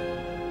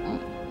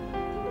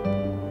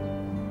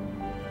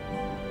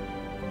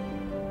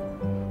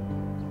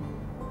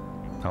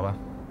好吧，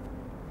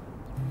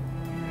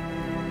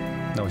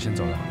那我先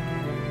走了。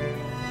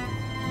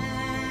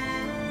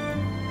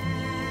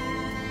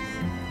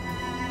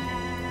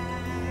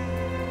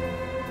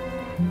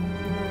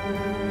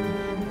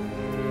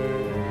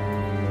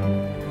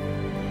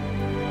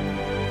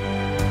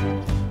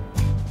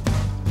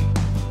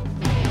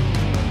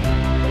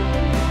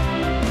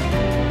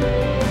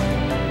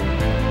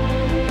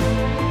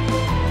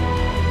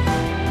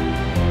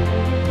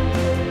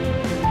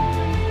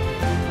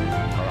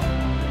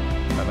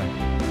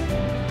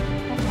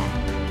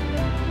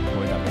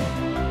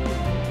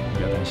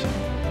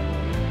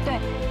对，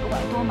不管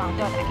多忙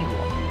都要打给我。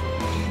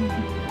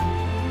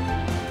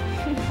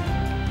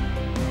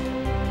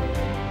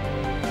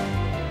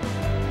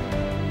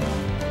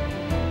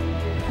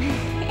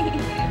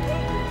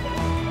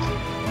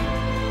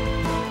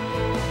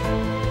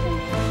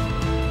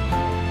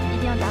一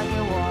定要打给